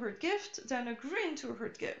purple 2 hurt gift than a green 2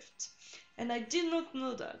 hurt gift. And I did not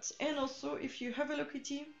know that. And also, if you have Hello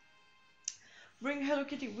Kitty, bring Hello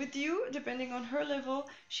Kitty with you. Depending on her level,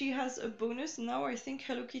 she has a bonus. Now I think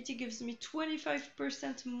Hello Kitty gives me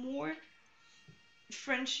 25% more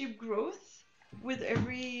friendship growth with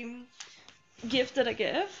every gift that I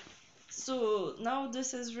give. So now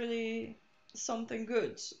this is really something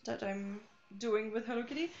good that I'm doing with Hello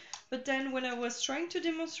Kitty. But then when I was trying to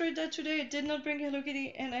demonstrate that today, I did not bring Hello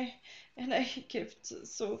Kitty and I gift.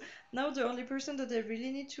 So now the only person that I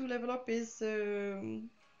really need to level up is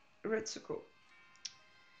Retsuko.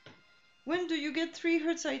 When do you get 3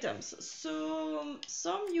 hurts items? So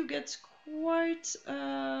some you get quite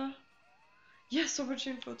yeah, so much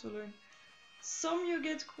info to learn. Some you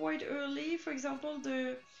get quite early. For example,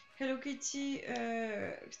 the Hello Kitty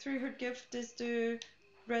 3 hurt gift is the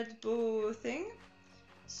red bow thing.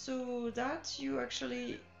 So that you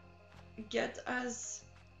actually get as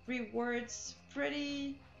rewards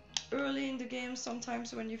pretty early in the game,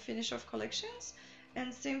 sometimes when you finish off collections.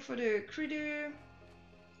 And same for the critter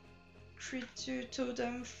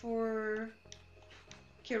totem for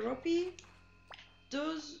Keropi.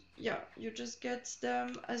 Those, yeah, you just get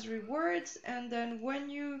them as rewards, and then when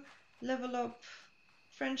you level up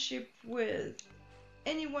friendship with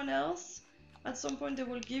anyone else, at some point they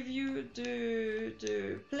will give you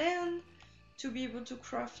the plan to be able to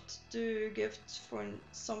craft the gift for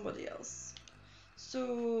somebody else.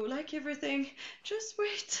 So like everything, just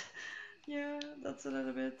wait. Yeah, that's a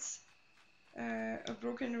little bit a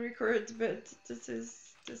broken record, but this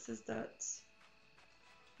is that.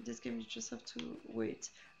 This game you just have to wait.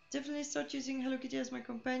 Definitely start using Hello Kitty as my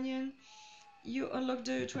companion. You unlock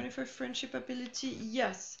the 25 friendship ability.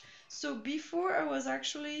 Yes. So before I was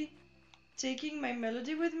actually taking my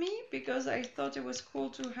melody with me because I thought it was cool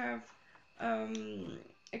to have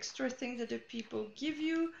extra things that the people give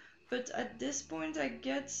you. But at this point I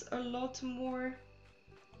get a lot more.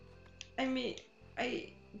 I mean, I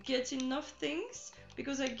get enough things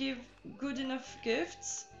because I give good enough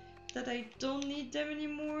gifts that I don't need them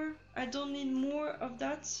anymore. I don't need more of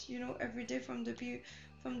that, you know, every day from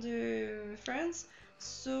the friends.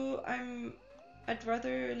 So I'd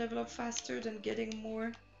rather level up faster than getting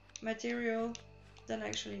more material than I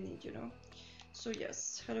actually need, you know. So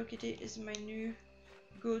yes, Hello Kitty is my new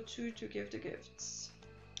go-to to give the gifts.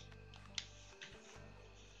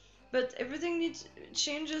 But everything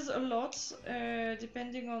changes a lot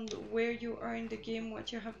depending on where you are in the game,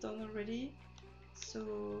 what you have done already.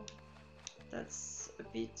 So that's a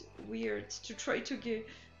bit weird to try to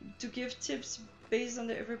give tips based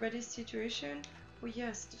on everybody's situation. Oh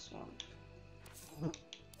yes, the swamp.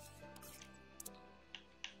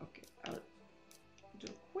 Okay, I'll do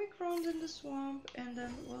a quick round in the swamp and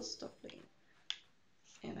then we'll stop playing.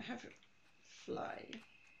 And I have a fly.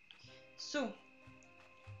 So,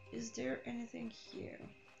 is there anything here?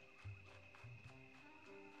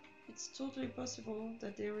 It's totally possible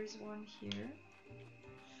that there is one here.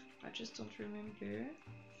 I just don't remember.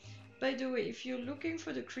 By the way, if you're looking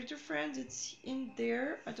for the critter friend, it's in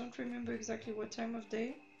there. I don't remember exactly what time of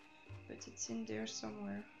day, but it's in there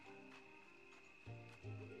somewhere.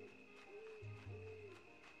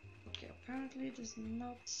 Okay, apparently there's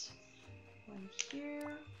not one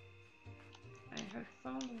here. I have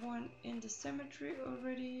found one in the cemetery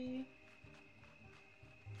already.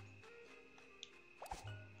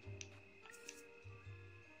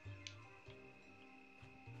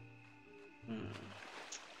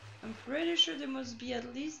 I'm pretty sure there must be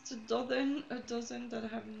at least a dozen that I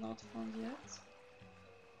have not found yet.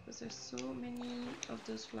 Because there's so many of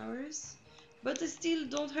those flowers. But I still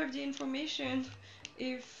don't have the information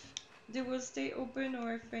if they will stay open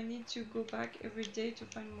or if I need to go back every day to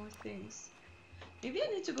find more things. Maybe I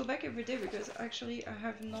need to go back every day because actually I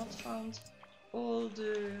have not found all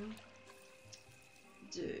the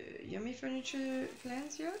yummy furniture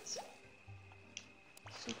plants yet.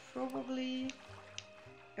 So probably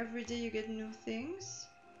every day you get new things.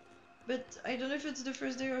 But I don't know if it's the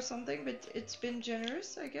first day or something, but it's been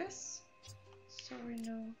generous, I guess. Sorry,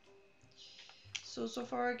 no. So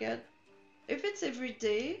far I get... If it's every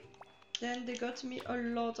day, then they got me a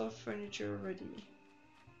lot of furniture already.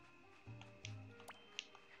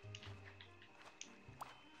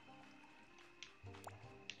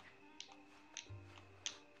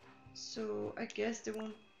 so I guess they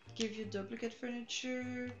won't give you duplicate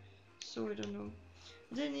furniture, so I don't know.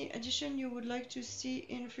 Is there any addition you would like to see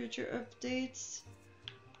in future updates?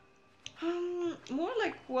 More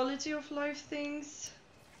like quality of life things,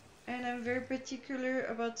 and I'm very particular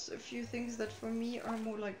about a few things that for me are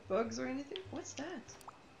more like bugs or anything. What's that?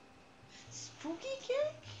 Spooky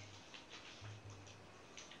cake?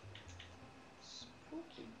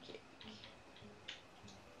 Spooky cake.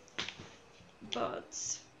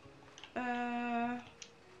 But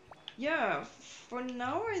yeah, for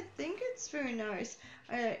now I think it's very nice.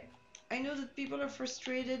 I know that people are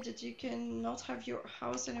frustrated that you cannot have your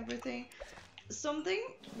house and everything. Something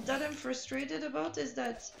that I'm frustrated about is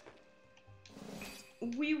that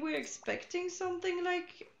we were expecting something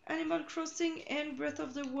like Animal Crossing and Breath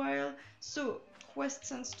of the Wild, so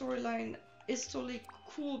quests and storyline is totally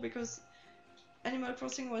cool because Animal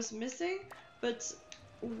Crossing was missing, but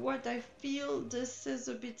what I feel this is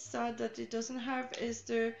a bit sad that it doesn't have is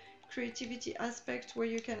the creativity aspect where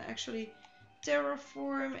you can actually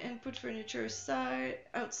terraform and put furniture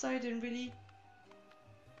outside and really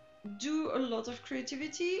do a lot of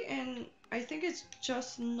creativity, and I think it's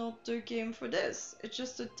just not the game for this. It's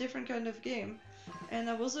just a different kind of game. And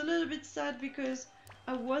I was a little bit sad because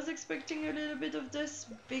I was expecting a little bit of this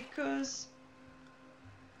because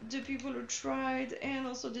the people who tried and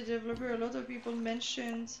also the developer, a lot of people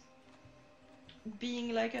mentioned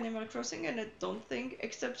being like Animal Crossing, and I don't think,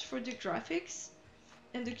 except for the graphics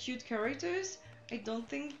and the cute characters, I don't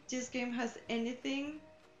think this game has anything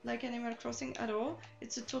like Animal Crossing at all.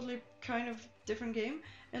 It's a totally kind of different game.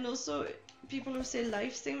 And also people who say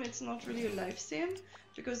life sim, it's not really a life sim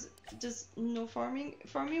because there's no farming.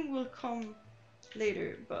 Farming will come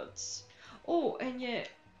later, but oh, and yeah,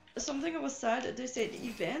 something I was sad, they said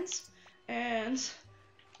events, and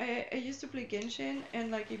I used to play Genshin,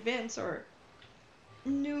 and like events are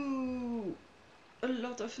new, a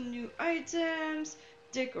lot of new items,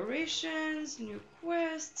 decorations, new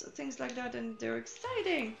quests, things like that, and they're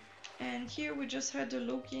exciting. And here we just had a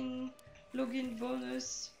login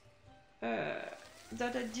bonus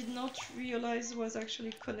that I did not realize was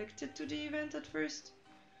actually connected to the event at first.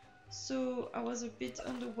 So I was a bit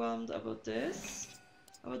underwhelmed about this,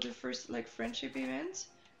 about the first like friendship event,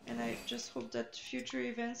 and I just hope that future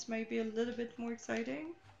events might be a little bit more exciting.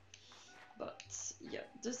 But yeah,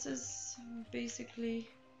 this is basically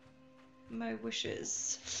my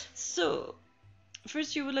wishes. So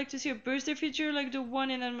first, you would like to see a birthday feature like the one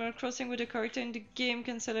in Animal Crossing where the character in the game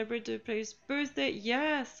can celebrate the player's birthday?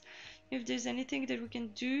 Yes! If there's anything that we can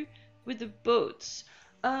do with the boats.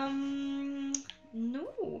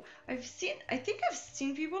 No. I think I've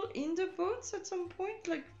seen people in the boats at some point,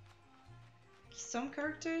 like some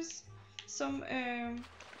characters, some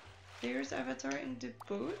player's avatar in the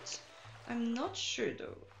boat. I'm not sure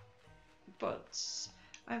though, but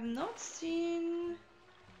I've not seen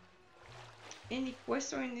any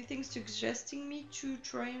quest or anything suggesting me to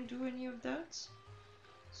try and do any of that,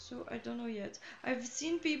 so I don't know yet. I've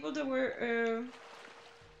seen people that were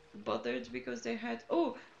bothered because they had,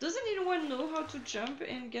 oh, doesn't anyone know how to jump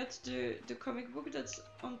and get the comic book that's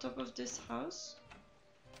on top of this house?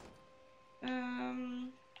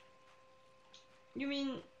 You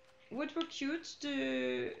mean what were cute,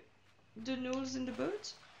 the gnolls in the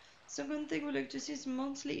boat? Second thing we'd like to see is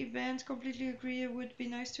monthly event. Completely agree, it would be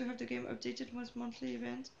nice to have the game updated with monthly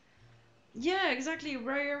event. Yeah, exactly,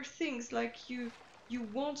 rare things like you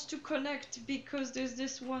want to connect because there's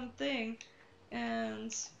this one thing.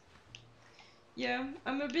 And yeah,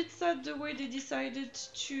 I'm a bit sad the way they decided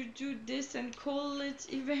to do this and call it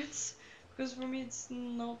events, because for me it's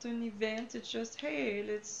not an event, it's just, hey,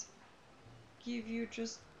 let's give you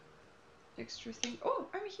just extra thing. Oh,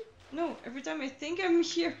 I'm here. No, every time I think I'm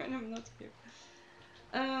here and I'm not here.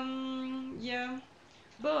 Yeah,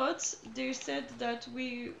 but they said that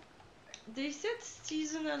they said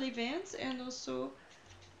seasonal events and also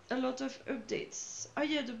a lot of updates. Ah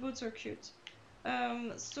yeah, the boats are cute.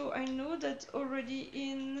 So I know that already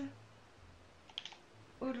in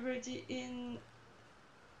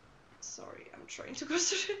sorry, I'm trying to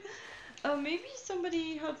concentrate. Maybe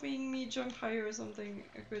somebody helping me jump higher or something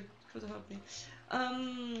could help me.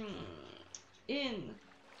 In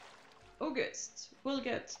August, we'll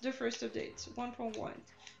get the first update, 1.1,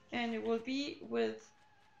 and it will be with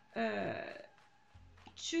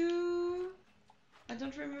two, I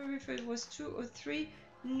don't remember if it was 2 or 3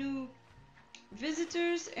 new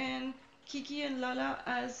visitors and Kiki and Lala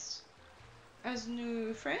as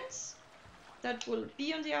new friends that will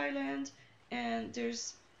be on the island, and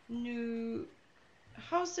there's new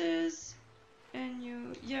houses and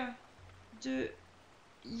new, yeah, the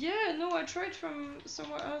Yeah, no, I tried from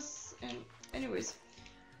somewhere else, and anyways,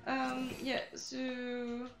 yeah,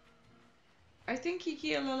 so I think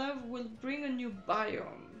Kiki and Lala will bring a new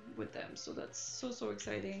biome with them, so that's so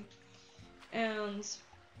exciting, and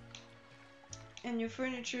new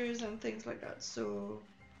furnitures and things like that. So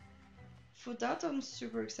for that, I'm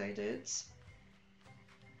super excited,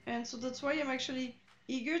 and so that's why I'm actually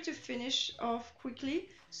eager to finish off quickly,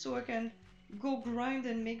 so I can go grind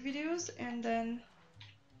and make videos, and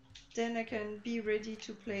then I can be ready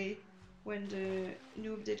to play when the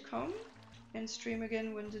new update come, and stream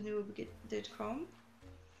again when the new update come.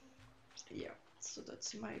 Yeah, so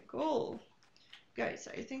that's my goal. Guys,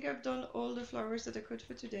 I think I've done all the flowers that I could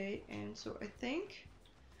for today, and so I think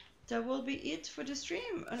that will be it for the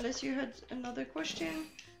stream, unless you had another question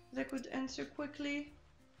that I could answer quickly.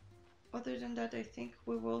 Other than that, I think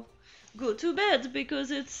we will go to bed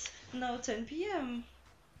because it's now 10 p.m.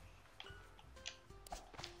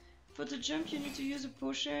 For the jump, you need to use a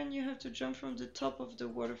potion. You have to jump from the top of the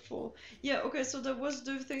waterfall. Yeah, okay, so that was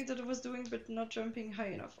the thing that I was doing, but not jumping high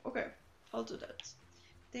enough. Okay, I'll do that.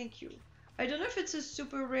 Thank you. I don't know if it's a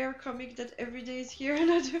super rare comic that every day is here,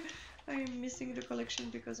 and I'm missing the collection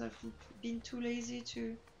because I've been too lazy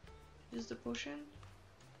to use the potion.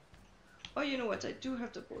 Oh, you know what? I do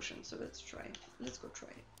have the potion, so let's try. Let's go try.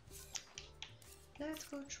 Let's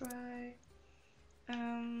go try.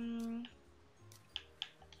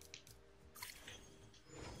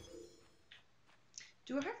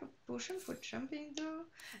 Do I have a potion for jumping though?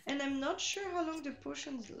 And I'm not sure how long the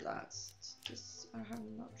potions last. This I have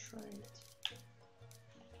not tried.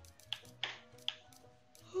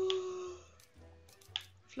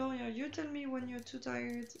 Florian, you tell me when you're too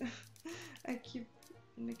tired. I keep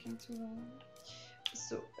making too long.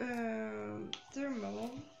 So,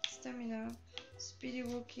 thermal, stamina, speedy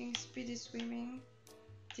walking, speedy swimming,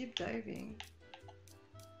 deep diving.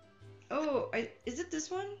 Oh, is it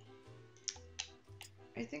this one?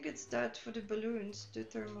 I think it's that for the balloons, the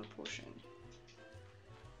thermal potion.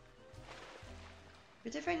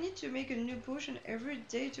 But if I need to make a new potion every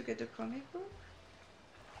day to get a comic book,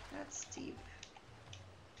 that's steep.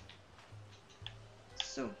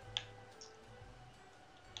 So.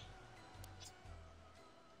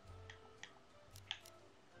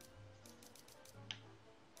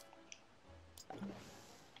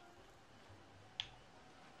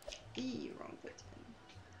 Wrong button.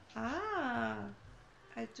 Ah,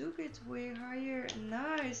 I do get way higher.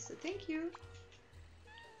 Nice, thank you.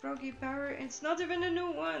 Froggy power, it's not even a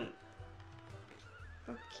new one.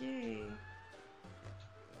 Okay.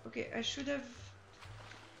 Okay, I should have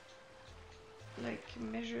like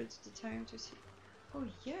measured the time to see. Oh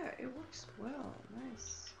yeah, it works well.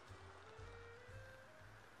 Nice.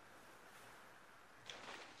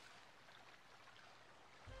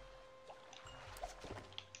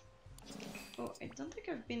 Oh, I don't think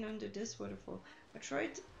I've been under this waterfall. I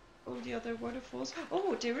tried all the other waterfalls.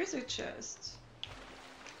 Oh, there is a chest.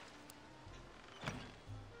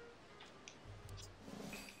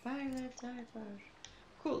 Violet dye pouch.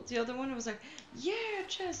 Cool. The other one was like, yeah,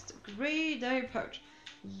 chest. Gray dye pouch.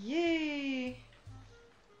 Yay.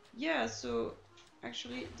 Yeah, so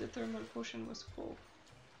actually the thermal potion was full.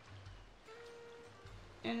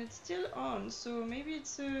 And it's still on, so maybe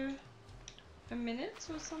it's a minute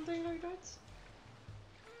or something like that.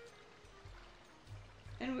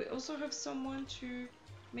 And we also have someone to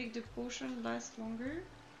make the potion last longer.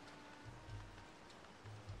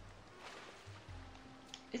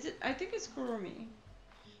 Is it? I think it's Kuromi.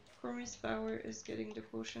 Kuromi's power is getting the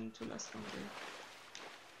potion to last longer.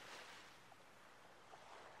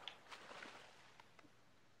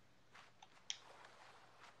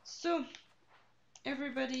 So,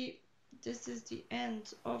 everybody, this is the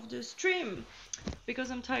end of the stream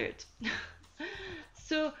because I'm tired.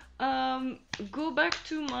 So, go back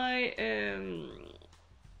to my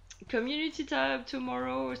community tab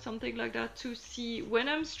tomorrow or something like that to see when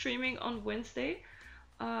I'm streaming on Wednesday.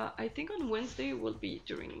 I think on Wednesday will be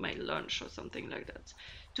during my lunch or something like that.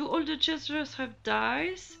 Do all the chesters have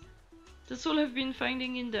dice? That's all I've been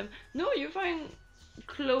finding in them. No, you find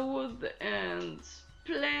clothes and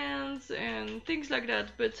plants and things like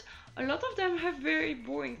that, but a lot of them have very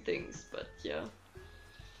boring things, but yeah.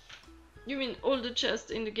 You mean all the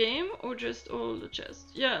chests in the game or just all the chests?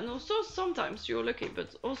 Yeah, no, so sometimes you're lucky,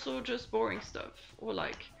 but also just boring stuff. Or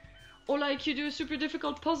like you do a super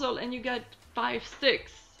difficult puzzle and you get 5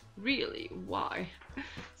 sticks. Really? Why?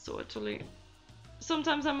 So actually,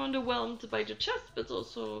 sometimes I'm underwhelmed by the chest, but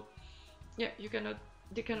also, yeah,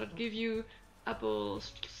 they cannot give you apple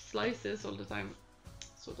slices all the time.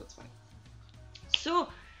 So that's fine. So,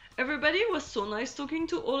 Everybody, it was so nice talking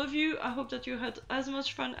to all of you. I hope that you had as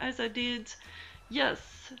much fun as I did. Yes,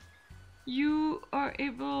 you are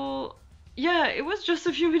able... Yeah, it was just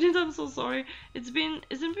a few minutes, I'm so sorry. Has it been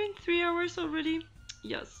 3 hours already?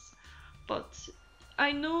 Yes, but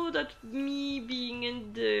I know that me being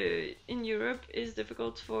in Europe is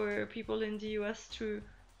difficult for people in the US to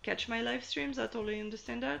catch my live streams. I totally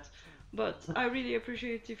understand that, but I really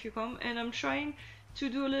appreciate if you come, and I'm trying to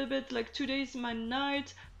do a little bit, like 2 days my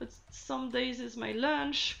night, but some days is my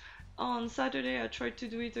lunch. On Saturday I tried to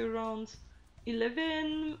do it around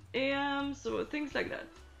 11 a.m. so things like that.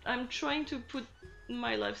 I'm trying to put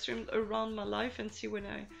my live stream around my life and see when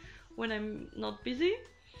I'm not busy.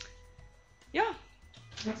 Yeah,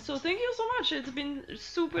 so thank you so much. It's been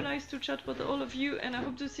super nice to chat with all of you, and I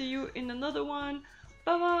hope to see you in another one.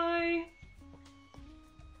 Bye bye.